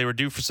because they were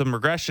due for some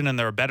regression and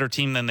they're a better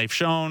team than they've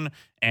shown.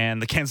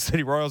 And the Kansas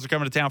City Royals are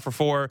coming to town for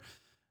 4.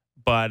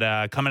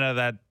 But coming out of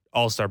that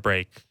All-Star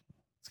break,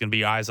 it's going to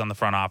be eyes on the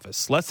front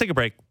office. Let's take a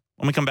break.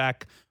 When we come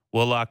back,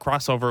 we'll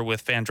cross over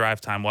with Fan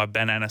Drive Time. We'll have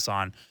Ben Ennis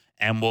on,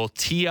 and we'll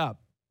tee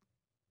up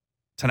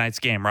tonight's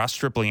game. Ross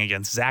Stripling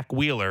against Zach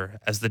Wheeler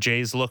as the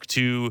Jays look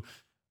to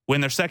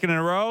win their second in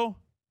a row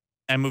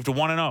and move to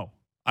 1-0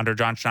 under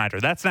John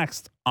Schneider. That's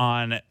next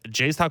on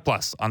Jays Talk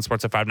Plus on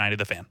Sportsnet 590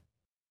 The Fan.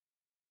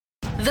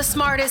 The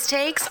smartest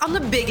takes on the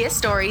biggest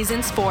stories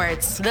in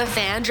sports. The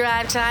Fan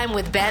Drive Time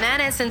with Ben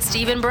Ennis and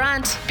Stephen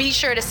Brunt. Be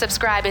sure to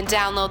subscribe and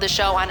download the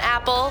show on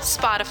Apple,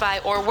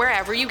 Spotify, or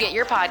wherever you get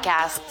your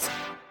podcasts.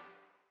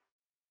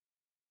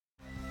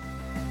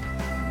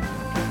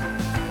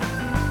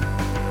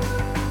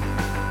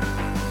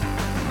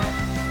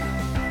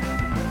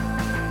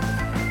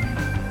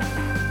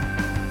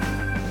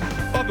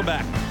 Welcome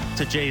back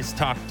to Jays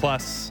Talk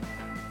Plus.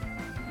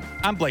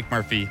 I'm Blake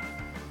Murphy.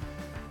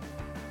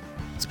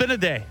 It's been a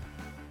day.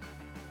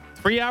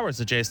 3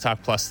 hours of Jays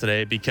Talk Plus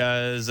today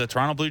because the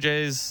Toronto Blue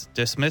Jays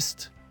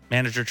dismissed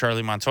manager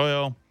Charlie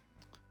Montoyo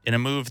in a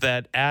move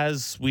that,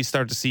 as we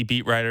start to see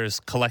beat writers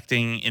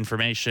collecting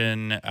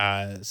information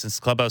since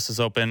the clubhouse is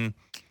open,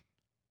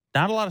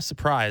 not a lot of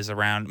surprise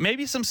around.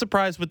 Maybe some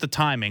surprise with the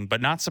timing,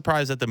 but not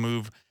surprise that the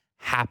move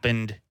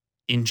happened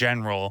in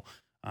general.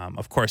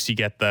 Of course, you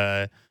get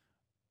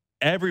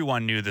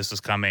everyone knew this was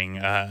coming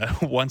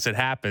once it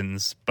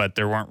happens, but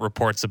there weren't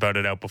reports about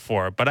it out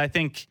before. But I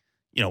think,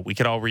 we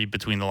could all read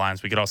between the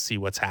lines. We could all see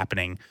what's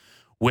happening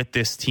with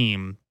this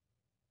team.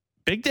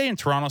 Big day in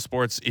Toronto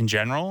sports in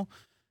general.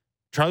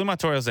 Charlie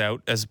Montoyo's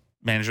out as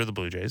manager of the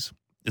Blue Jays.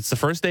 It's the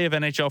first day of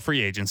NHL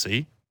free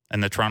agency,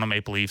 and the Toronto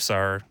Maple Leafs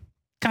are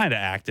kind of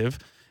active.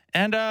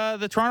 And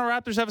the Toronto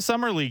Raptors have a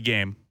summer league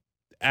game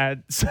at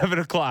 7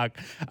 o'clock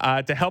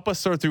to help us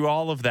sort through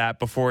all of that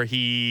before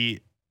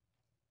he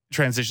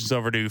transitions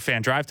over to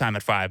fan drive time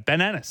at 5. Ben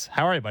Ennis,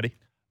 how are you, buddy?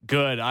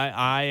 Good.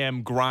 I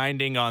am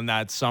grinding on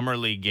that summer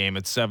league game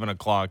at 7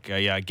 o'clock.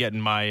 Getting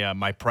my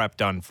my prep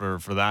done for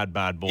that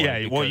bad boy.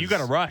 Yeah, well, you got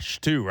to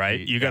rush too, right?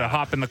 You got to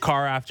hop in the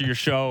car after your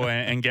show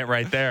and get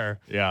right there.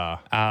 Yeah.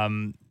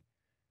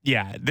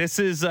 This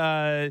is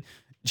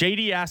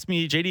JD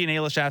and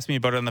Ailish asked me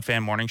about it on the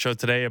Fan Morning Show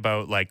today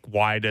about like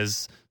why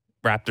does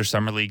Raptors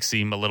Summer League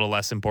seem a little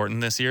less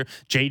important this year.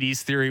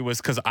 JD's theory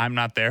was because I'm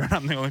not there and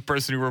I'm the only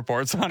person who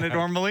reports on it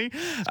normally.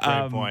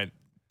 Great point.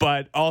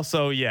 But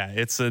also,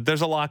 it's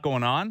there's a lot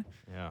going on.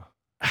 Yeah.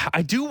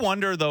 I do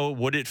wonder though,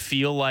 would it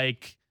feel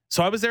like?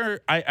 So I was there.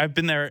 I've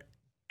been there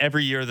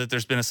every year that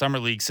there's been a summer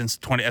league since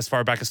as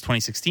far back as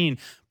 2016.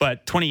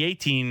 But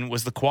 2018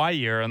 was the Kawhi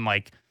year, and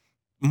like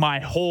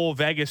my whole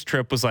Vegas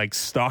trip was like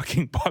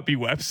stalking Bobby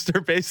Webster,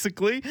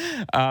 basically.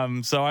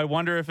 So I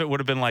wonder if it would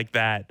have been like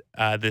that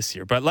this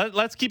year. But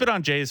let's keep it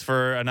on Jays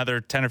for another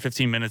 10 or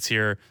 15 minutes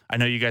here. I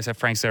know you guys have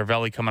Frank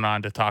Saravelli coming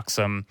on to talk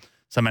some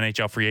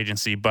NHL free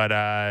agency. But,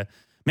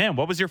 man,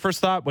 what was your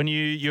first thought when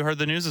you heard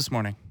the news this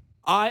morning?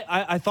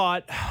 I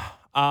thought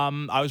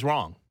I was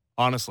wrong,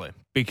 honestly,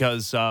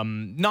 because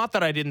not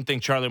that I didn't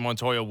think Charlie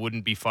Montoyo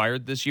wouldn't be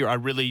fired this year. I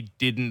really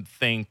didn't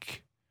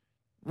think...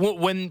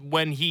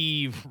 When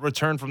he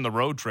returned from the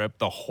road trip,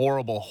 the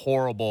horrible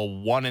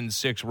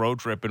 1-6 road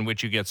trip in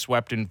which you get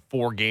swept in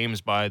 4 games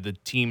by the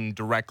team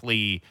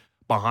directly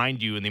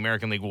behind you in the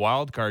American League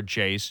wildcard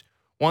chase,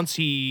 once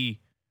he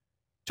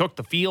took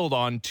the field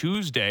on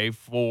Tuesday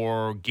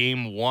for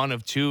game 1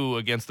 of 2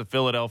 against the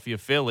Philadelphia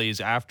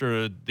Phillies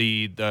after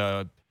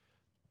the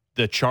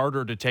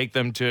charter to take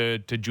them to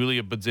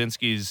Julia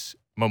Budzinski's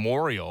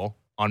memorial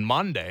on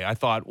Monday, I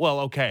thought, well,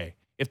 okay.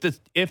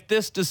 If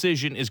this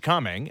decision is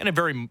coming, and it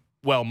very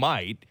well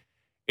might,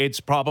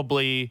 it's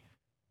probably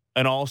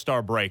an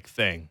all-star break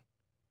thing.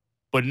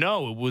 But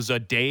no, it was a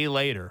day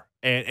later.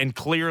 And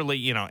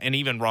clearly, and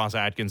even Ross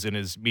Atkins in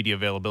his media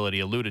availability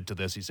alluded to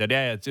this. He said,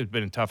 it's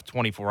been a tough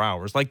 24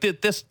 hours. Like,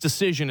 this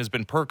decision has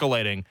been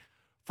percolating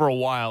for a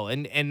while.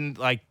 And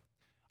like,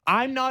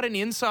 I'm not an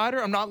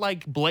insider. I'm not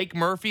like Blake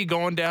Murphy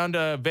going down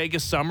to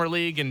Vegas Summer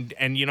League and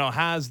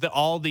has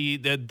all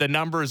the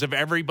numbers of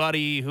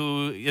everybody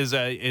who is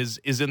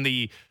in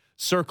the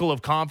circle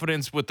of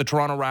confidence with the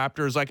Toronto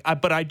Raptors.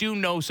 But I do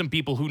know some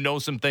people who know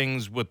some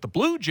things with the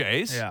Blue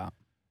Jays. Yeah.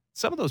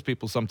 Some of those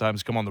people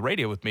sometimes come on the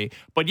radio with me.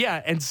 But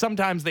and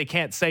sometimes they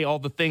can't say all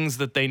the things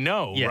that they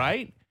know,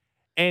 right?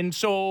 And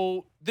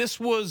so this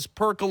was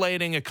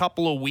percolating a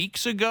couple of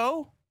weeks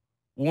ago,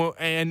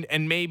 and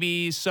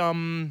maybe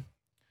some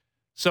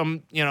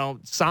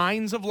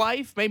signs of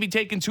life, maybe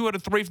taking 2 out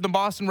of 3 from the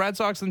Boston Red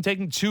Sox and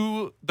taking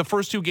the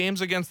first 2 games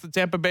against the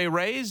Tampa Bay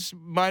Rays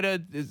might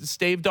have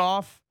staved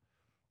off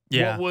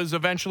what was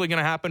eventually going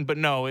to happen. But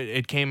no,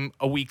 it came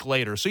a week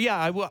later. So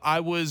I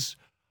was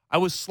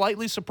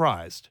slightly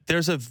surprised.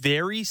 There's a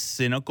very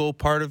cynical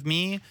part of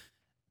me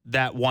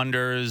that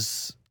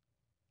wonders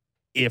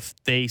if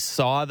they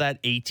saw that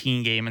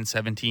 18 game and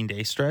 17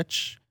 day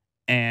stretch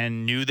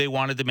and knew they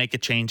wanted to make a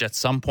change at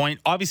some point.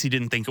 Obviously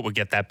didn't think it would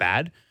get that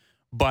bad,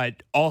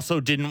 but also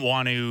didn't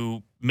want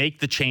to make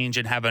the change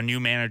and have a new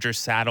manager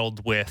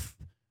saddled with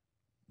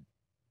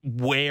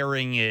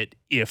wearing it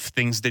if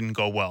things didn't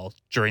go well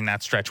during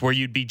that stretch, where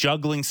you'd be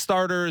juggling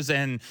starters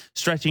and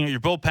stretching out your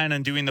bullpen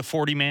and doing the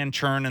 40-man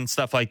churn and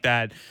stuff like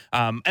that.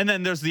 And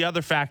then there's the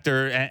other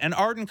factor, and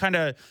Arden kind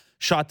of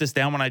shot this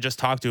down when I just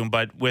talked to him,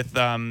 but with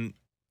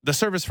the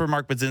service for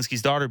Mark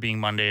Budzinski's daughter being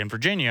Monday in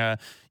Virginia,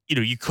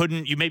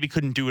 you maybe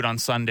couldn't do it on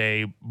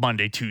Sunday,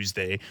 Monday,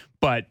 Tuesday.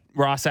 But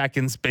Ross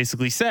Atkins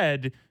basically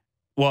said,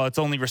 well, it's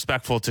only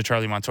respectful to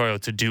Charlie Montoyo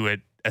to do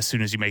it as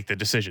soon as you make the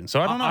decision. So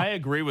I don't know. I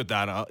agree with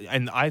that.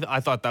 And I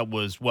thought that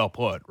was well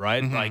put,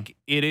 right? Mm-hmm. Like,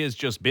 it is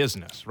just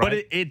business, right?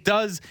 But it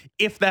does,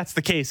 if that's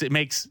the case, it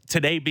makes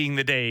today being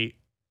the day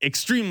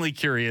extremely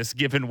curious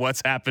given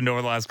what's happened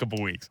over the last couple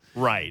of weeks.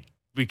 Right.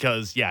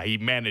 Because, he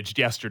managed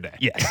yesterday.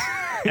 Yes.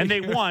 And they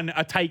won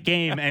a tight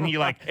game, and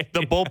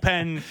the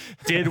bullpen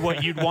did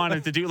what you'd want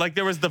it to do. Like,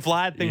 there was the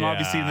Vlad thing,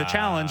 obviously, in the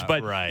challenge,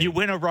 but you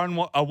win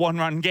a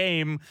one-run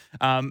game.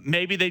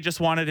 Maybe they just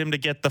wanted him to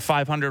get the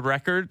 500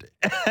 record,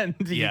 and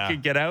he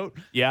could get out.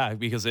 Yeah,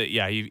 because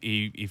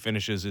he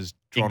finishes his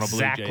Toronto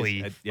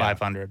exactly Blue Jays at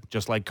 500.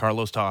 Just like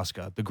Carlos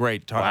Tosca, the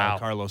great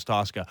Carlos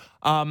Tosca.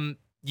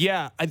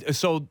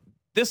 So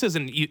this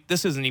isn't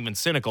even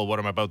cynical, what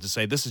I'm about to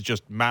say. This is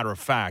just matter of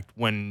fact.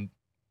 When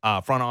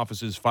front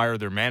offices fire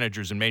their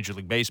managers in Major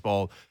League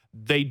Baseball,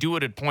 they do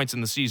it at points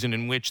in the season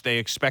in which they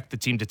expect the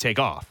team to take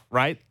off,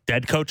 right?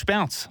 Dead coach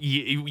bounce.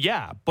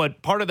 Yeah,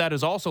 but part of that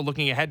is also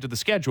looking ahead to the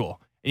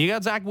schedule. And you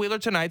got Zach Wheeler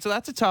tonight, so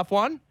that's a tough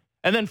one.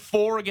 And then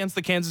 4 against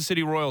the Kansas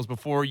City Royals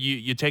before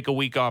you take a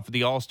week off of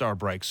the All-Star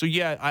break. So,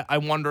 I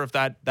wonder if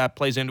that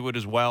plays into it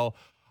as well.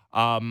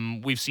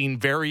 We've seen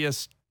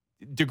various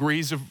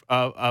degrees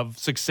of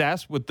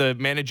success with the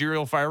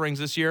managerial firings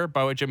this year,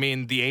 by which I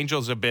mean the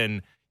Angels have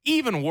been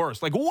even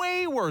worse, like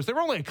way worse. They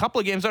were only a couple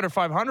of games under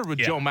 500 with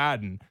Joe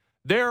Madden.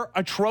 They're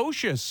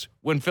atrocious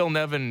when Phil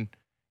Nevin,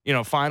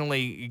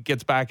 finally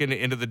gets back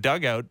into the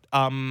dugout.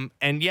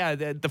 And yeah,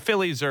 the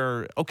Phillies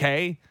are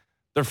okay.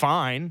 They're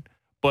fine.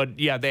 But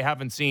yeah, they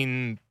haven't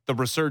seen the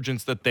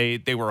resurgence that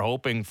they were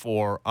hoping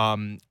for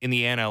in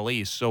the NL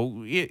East.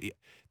 So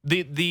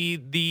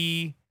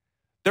there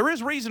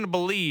is reason to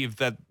believe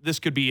that this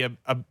could be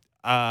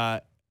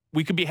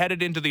we could be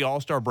headed into the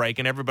All-Star break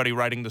and everybody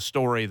writing the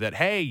story that,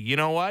 hey, you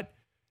know what?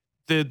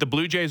 The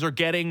Blue Jays are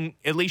getting,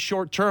 at least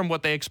short-term,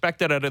 what they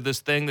expected out of this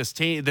thing. This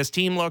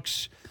team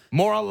looks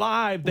more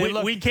alive.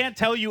 We can't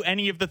tell you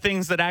any of the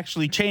things that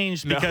actually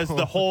changed because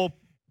the whole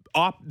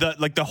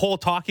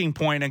talking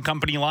point and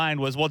company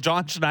line was, well,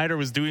 John Schneider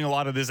was doing a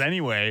lot of this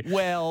anyway.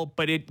 Well,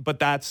 but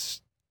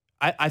that's,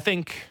 I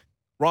think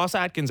Ross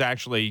Atkins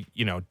actually,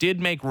 did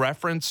make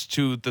reference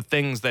to the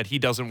things that he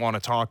doesn't want to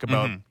talk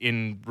about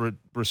in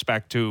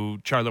respect to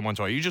Charlie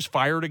Montoya. You just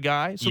fired a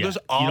guy, so there's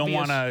obvious. You don't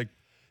want to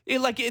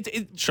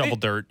shovel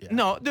dirt. Yeah.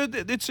 No,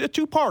 it's a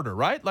two-parter,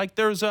 right? Like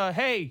there's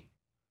hey,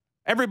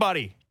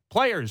 everybody,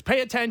 players,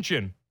 pay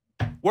attention.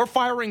 We're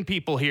firing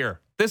people here.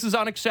 This is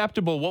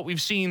unacceptable, what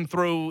we've seen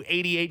through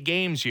 88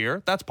 games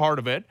here. That's part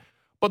of it.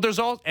 But there's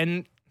all,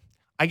 and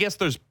I guess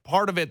there's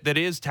part of it that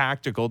is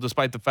tactical,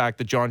 despite the fact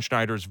that John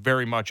Schneider is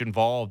very much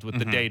involved with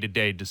the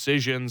day-to-day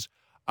decisions.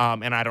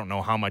 And I don't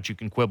know how much you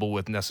can quibble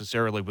with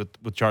necessarily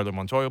with Charlie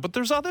Montoya. But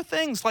there's other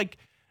things. Like,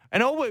 I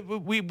know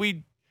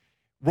we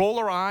roll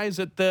our eyes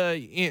at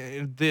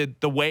the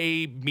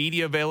way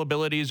media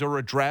availabilities are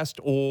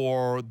addressed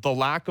or the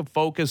lack of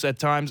focus at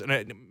times.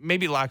 And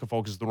maybe lack of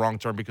focus is the wrong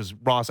term because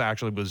Ross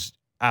actually was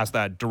asked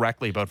that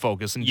directly about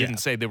focus and didn't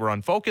say they were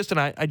unfocused. And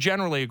I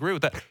generally agree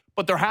with that.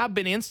 But there have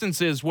been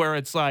instances where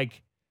it's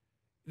like,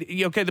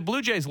 okay, the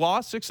Blue Jays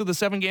lost 6 of the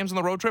 7 games on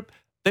the road trip.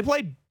 They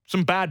played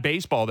some bad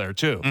baseball there,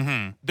 too.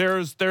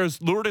 There's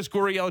Lourdes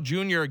Gurriel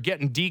Jr.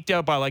 getting deked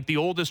out by, like, the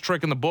oldest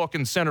trick in the book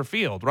in center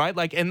field, right?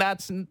 Like, and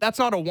that's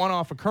not a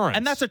one-off occurrence.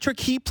 And that's a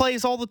trick he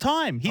plays all the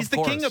time. He's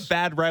the king of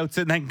bad routes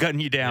and then gunning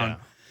you down. Yeah.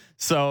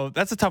 So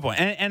that's a tough one.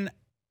 And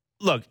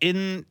look,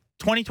 in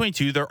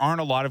 2022, there aren't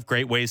a lot of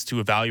great ways to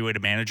evaluate a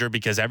manager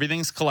because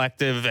everything's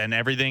collective and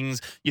everything's,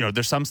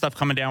 there's some stuff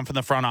coming down from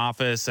the front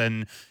office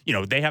and,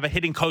 they have a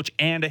hitting coach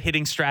and a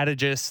hitting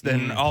strategist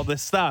and all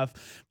this stuff.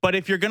 But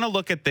if you're going to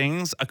look at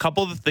things, a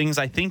couple of the things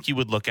I think you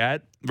would look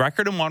at,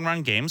 record in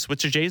one-run games,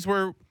 which the Jays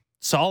were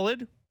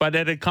solid, but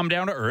it had come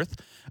down to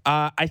earth.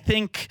 I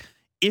think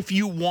if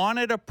you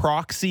wanted a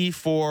proxy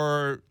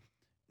for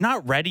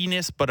not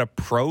readiness, but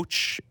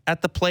approach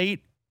at the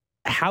plate,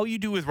 how you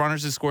do with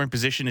runners in scoring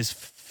position is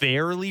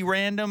fairly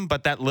random,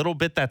 but that little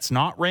bit that's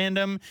not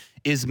random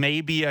is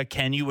maybe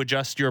can you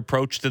adjust your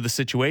approach to the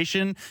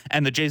situation?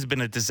 And the Jays have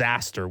been a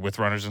disaster with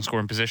runners in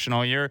scoring position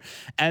all year.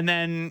 And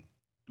then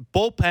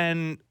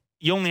bullpen,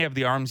 you only have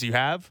the arms you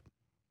have.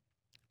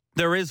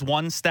 There is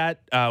one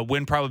stat,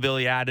 win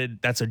probability added,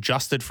 that's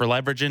adjusted for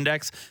leverage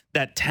index.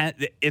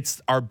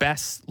 It's our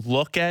best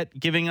look at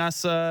giving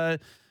us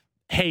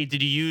hey,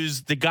 did you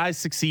use the guys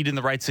succeed in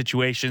the right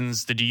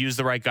situations? Did you use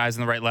the right guys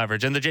in the right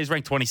leverage? And the Jays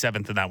ranked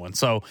 27th in that one.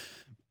 So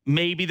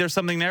maybe there's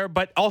something there.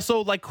 But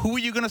also, like, who are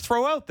you going to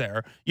throw out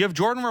there? You have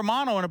Jordan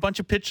Romano and a bunch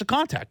of pitch to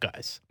contact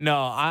guys. No,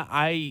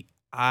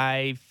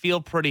 I feel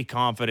pretty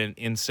confident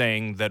in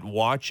saying that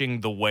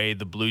watching the way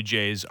the Blue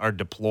Jays are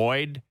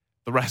deployed,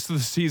 the rest of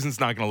the season's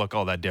not going to look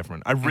all that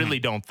different. I really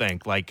don't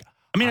think. Like,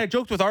 I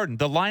joked with Arden.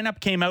 The lineup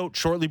came out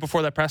shortly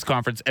before that press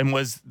conference and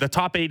was the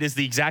top 8 is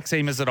the exact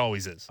same as it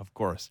always is. Of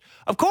course.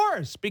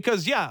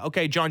 Because,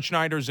 John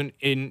Schneider's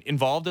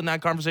involved in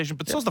that conversation,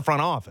 but so's the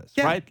front office,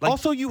 right? Like,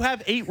 also, you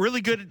have 8 really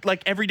good,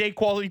 everyday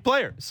quality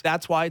players.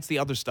 That's why it's the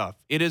other stuff.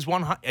 It's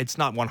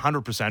not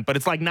 100%, but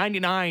it's like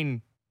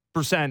 99%.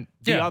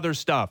 Other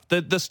stuff,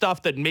 the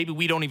stuff that maybe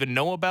we don't even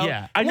know about.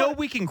 Yeah, I know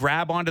we can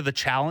grab onto the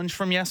challenge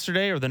from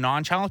yesterday or the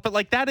non-challenge,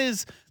 but that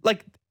is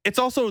it's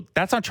also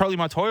that's not Charlie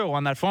Montoya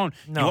on that phone.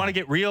 No. You want to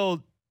get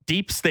real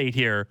deep state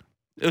here.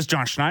 It was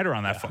John Schneider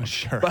on that phone.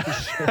 Sure.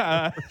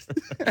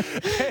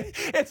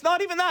 It's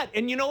not even that.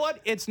 And you know what?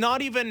 It's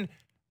not even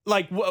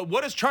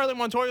what is Charlie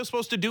Montoya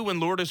supposed to do when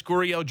Lourdes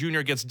Gurriel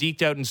Jr. gets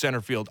deked out in center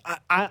field?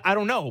 I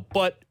don't know,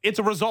 but it's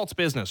a results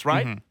business,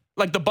 right?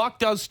 The buck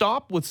does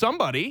stop with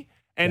somebody.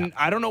 And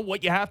I don't know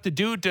what you have to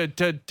do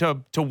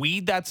to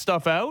weed that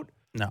stuff out.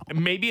 No.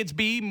 Maybe it's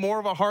be more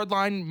of a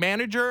hardline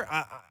manager.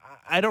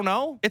 I don't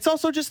know. It's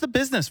also just the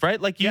business, right?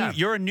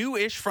 You're a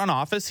new-ish front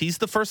office. He's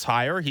the first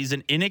hire. He's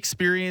an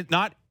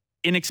not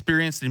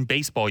inexperienced in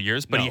baseball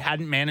years, but he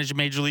hadn't managed a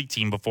major league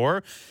team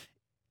before.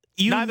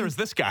 Neither is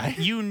this guy.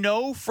 You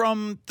know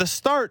from the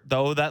start,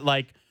 though, that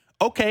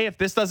okay, if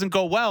this doesn't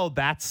go well,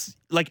 that's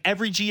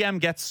every GM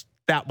gets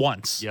that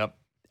once. Yep.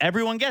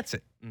 Everyone gets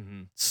it.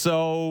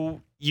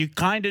 So you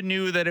kind of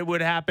knew that it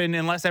would happen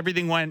unless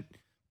everything went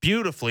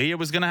beautifully. It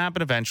was going to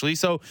happen eventually.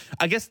 So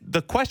I guess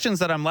the questions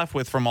that I'm left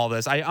with from all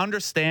this, I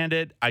understand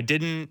it. I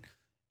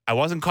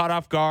wasn't caught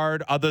off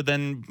guard other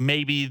than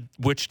maybe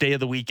which day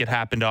of the week it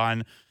happened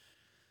on.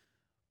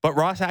 But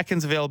Ross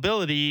Atkins'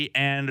 availability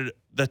and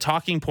the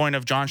talking point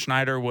of John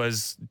Schneider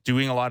was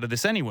doing a lot of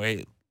this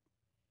anyway.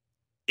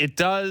 It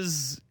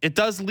does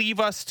leave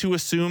us to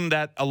assume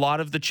that a lot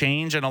of the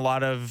change and a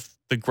lot of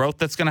the growth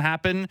that's going to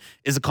happen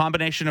is a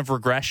combination of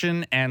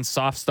regression and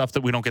soft stuff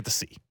that we don't get to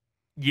see.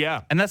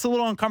 Yeah. And that's a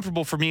little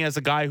uncomfortable for me as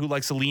a guy who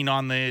likes to lean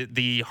on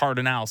the hard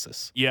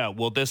analysis. Yeah,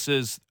 well, this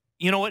is,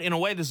 you know what, in a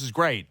way, this is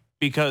great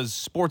because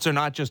sports are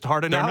not just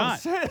hard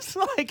analysis. They're not. It's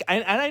like,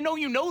 and I know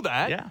you know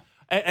that. Yeah.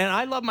 And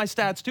I love my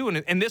stats too.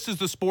 And this is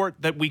the sport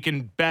that we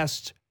can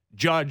best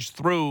judge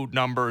through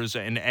numbers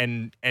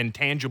and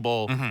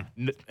tangible,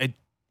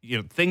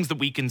 things that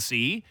we can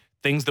see,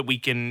 things that we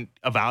can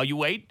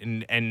evaluate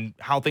and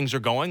how things are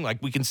going.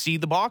 Like we can see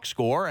the box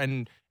score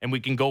and we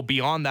can go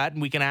beyond that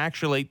and we can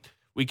actually,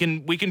 we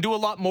can do a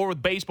lot more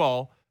with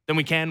baseball than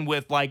we can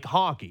with like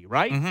hockey,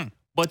 right? Mm-hmm.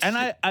 But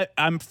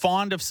I'm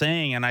fond of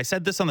saying, and I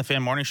said this on the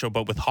Fan Morning Show,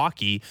 but with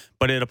hockey,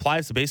 but it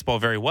applies to baseball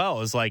very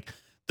well, is like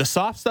the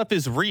soft stuff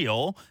is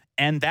real,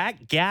 and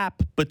that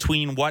gap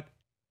between what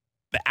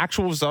the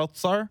actual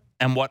results are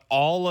and what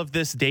all of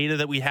this data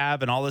that we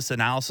have and all this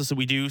analysis that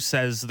we do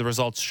says the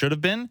results should have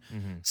been,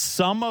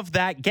 some of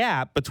that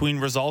gap between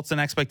results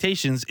and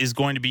expectations is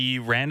going to be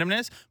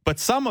randomness, but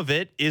some of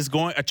it is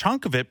a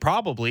chunk of it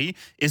probably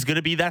is going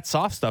to be that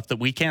soft stuff that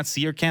we can't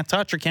see or can't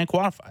touch or can't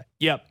quantify.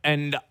 Yep,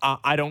 and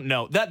I don't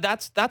know.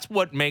 That's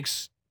what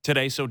makes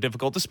today so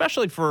difficult,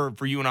 especially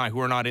for you and I who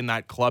are not in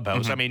that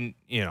clubhouse. I mean,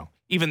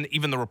 even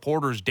the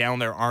reporters down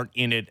there aren't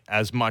in it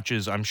as much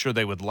as I'm sure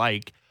they would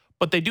like.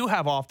 But they do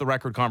have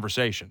off-the-record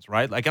conversations,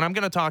 right? Like, and I'm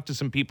going to talk to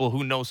some people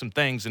who know some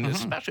things, and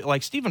especially,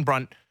 like, Stephen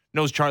Brunt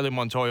knows Charlie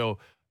Montoyo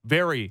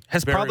very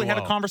probably well.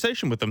 had a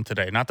conversation with him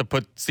today. Not to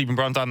put Stephen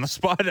Brunt on the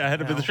spot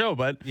ahead of the show,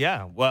 but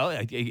yeah, well,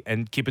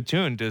 and keep it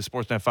tuned to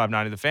Sportsnet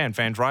 590 The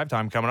Fan Drive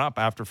Time coming up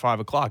after 5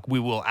 o'clock.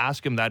 We will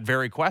ask him that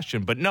very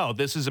question. But no,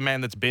 this is a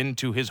man that's been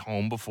to his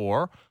home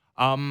before.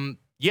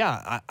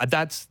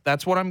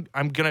 That's what I'm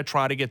going to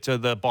try to get to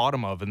the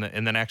bottom of in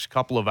the next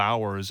couple of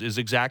hours is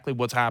exactly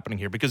what's happening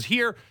here. Because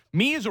here,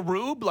 me as a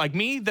rube, like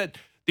me, that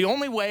the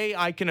only way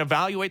I can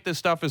evaluate this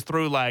stuff is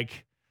through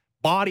like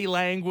body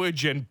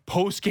language and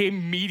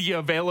post-game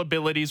media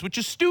availabilities, which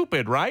is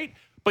stupid, right?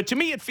 But to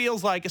me, it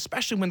feels like,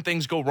 especially when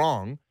things go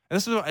wrong, and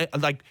this is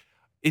like,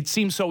 it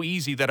seems so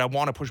easy that I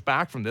want to push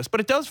back from this, but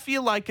it does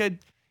feel like a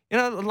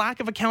lack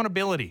of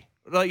accountability.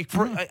 Like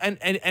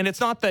and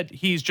it's not that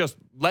he's just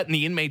letting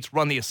the inmates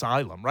run the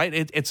asylum, right?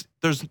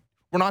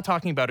 We're not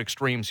talking about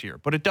extremes here,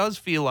 but it does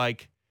feel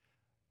like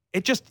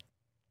it just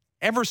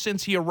ever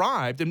since he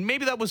arrived, and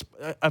maybe that was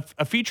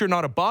a feature,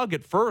 not a bug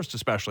at first,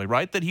 especially,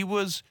 right? That he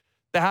was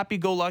the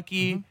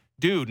happy-go-lucky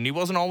dude, and he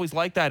wasn't always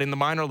like that in the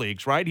minor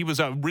leagues, right? He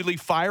was a really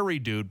fiery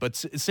dude, but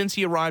since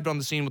he arrived on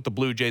the scene with the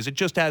Blue Jays, it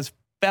just has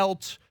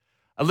felt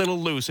a little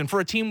loose. And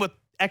for a team with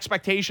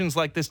expectations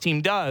like this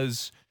team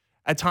does,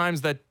 at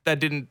times that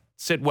didn't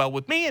sit well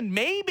with me, and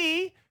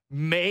maybe,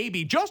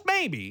 just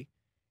maybe,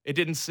 it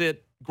didn't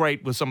sit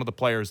great with some of the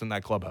players in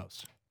that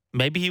clubhouse.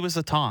 Maybe he was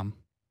a Tom,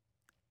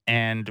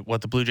 and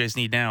what the Blue Jays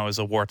need now is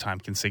a wartime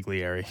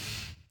consigliere,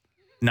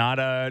 not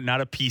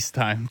a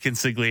peacetime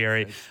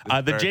consigliere.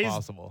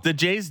 The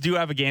Jays do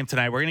have a game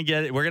tonight.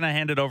 We're gonna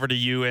hand it over to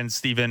you and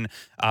Steven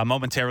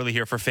momentarily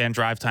here for Fan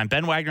Drive Time.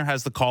 Ben Wagner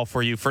has the call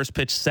for you. First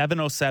pitch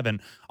 7:07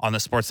 on the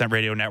Sportsnet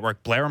Radio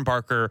Network. Blair and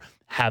Barker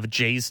have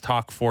Jays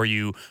talk for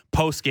you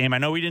post game. I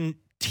know we didn't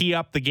tee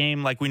up the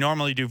game like we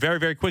normally do. Very,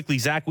 very quickly,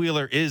 Zach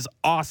Wheeler is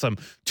awesome.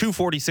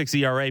 2.46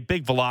 ERA,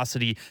 big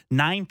velocity,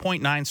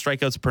 9.9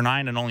 strikeouts per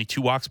 9 and only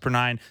 2 walks per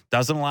 9.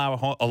 Doesn't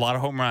allow a lot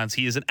of home runs.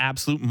 He is an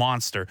absolute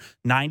monster.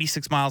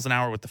 96 miles an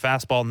hour with the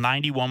fastball,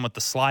 91 with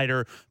the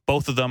slider.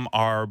 Both of them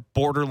are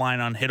borderline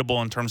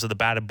unhittable in terms of the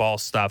batted ball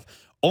stuff.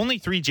 Only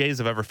 3 Jays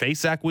have ever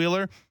faced Zach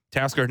Wheeler.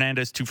 Teoscar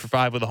Hernandez 2 for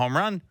 5 with a home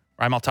run.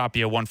 Raimel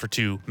Tapia 1 for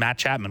 2. Matt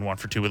Chapman 1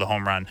 for 2 with a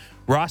home run.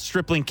 Ross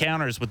Stripling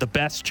counters with the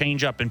best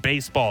changeup in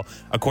baseball,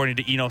 according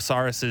to Eno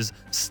Sarris's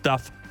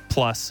Stuff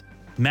Plus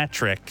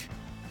metric.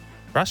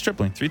 Ross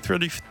Stripling,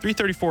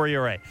 3.34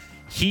 ERA.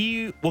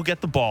 He will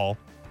get the ball,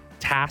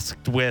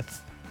 tasked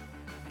with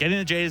getting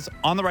the Jays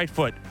on the right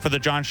foot for the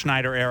John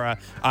Schneider era.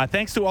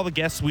 Thanks to all the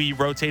guests we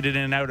rotated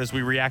in and out as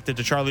we reacted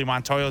to Charlie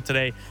Montoyo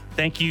today.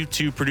 Thank you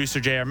to producer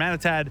J.R.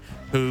 Manatad,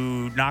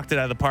 who knocked it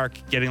out of the park,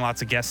 getting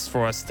lots of guests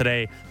for us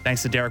today.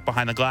 Thanks to Derek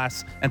behind the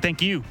glass. And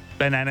thank you,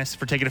 Ben Ennis,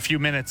 for taking a few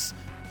minutes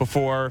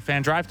before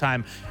Fan Drive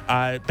Time.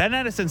 Ben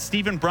Ennis and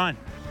Stephen Brunt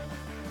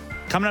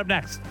coming up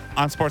next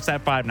on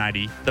Sportsnet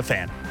 590, The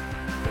Fan.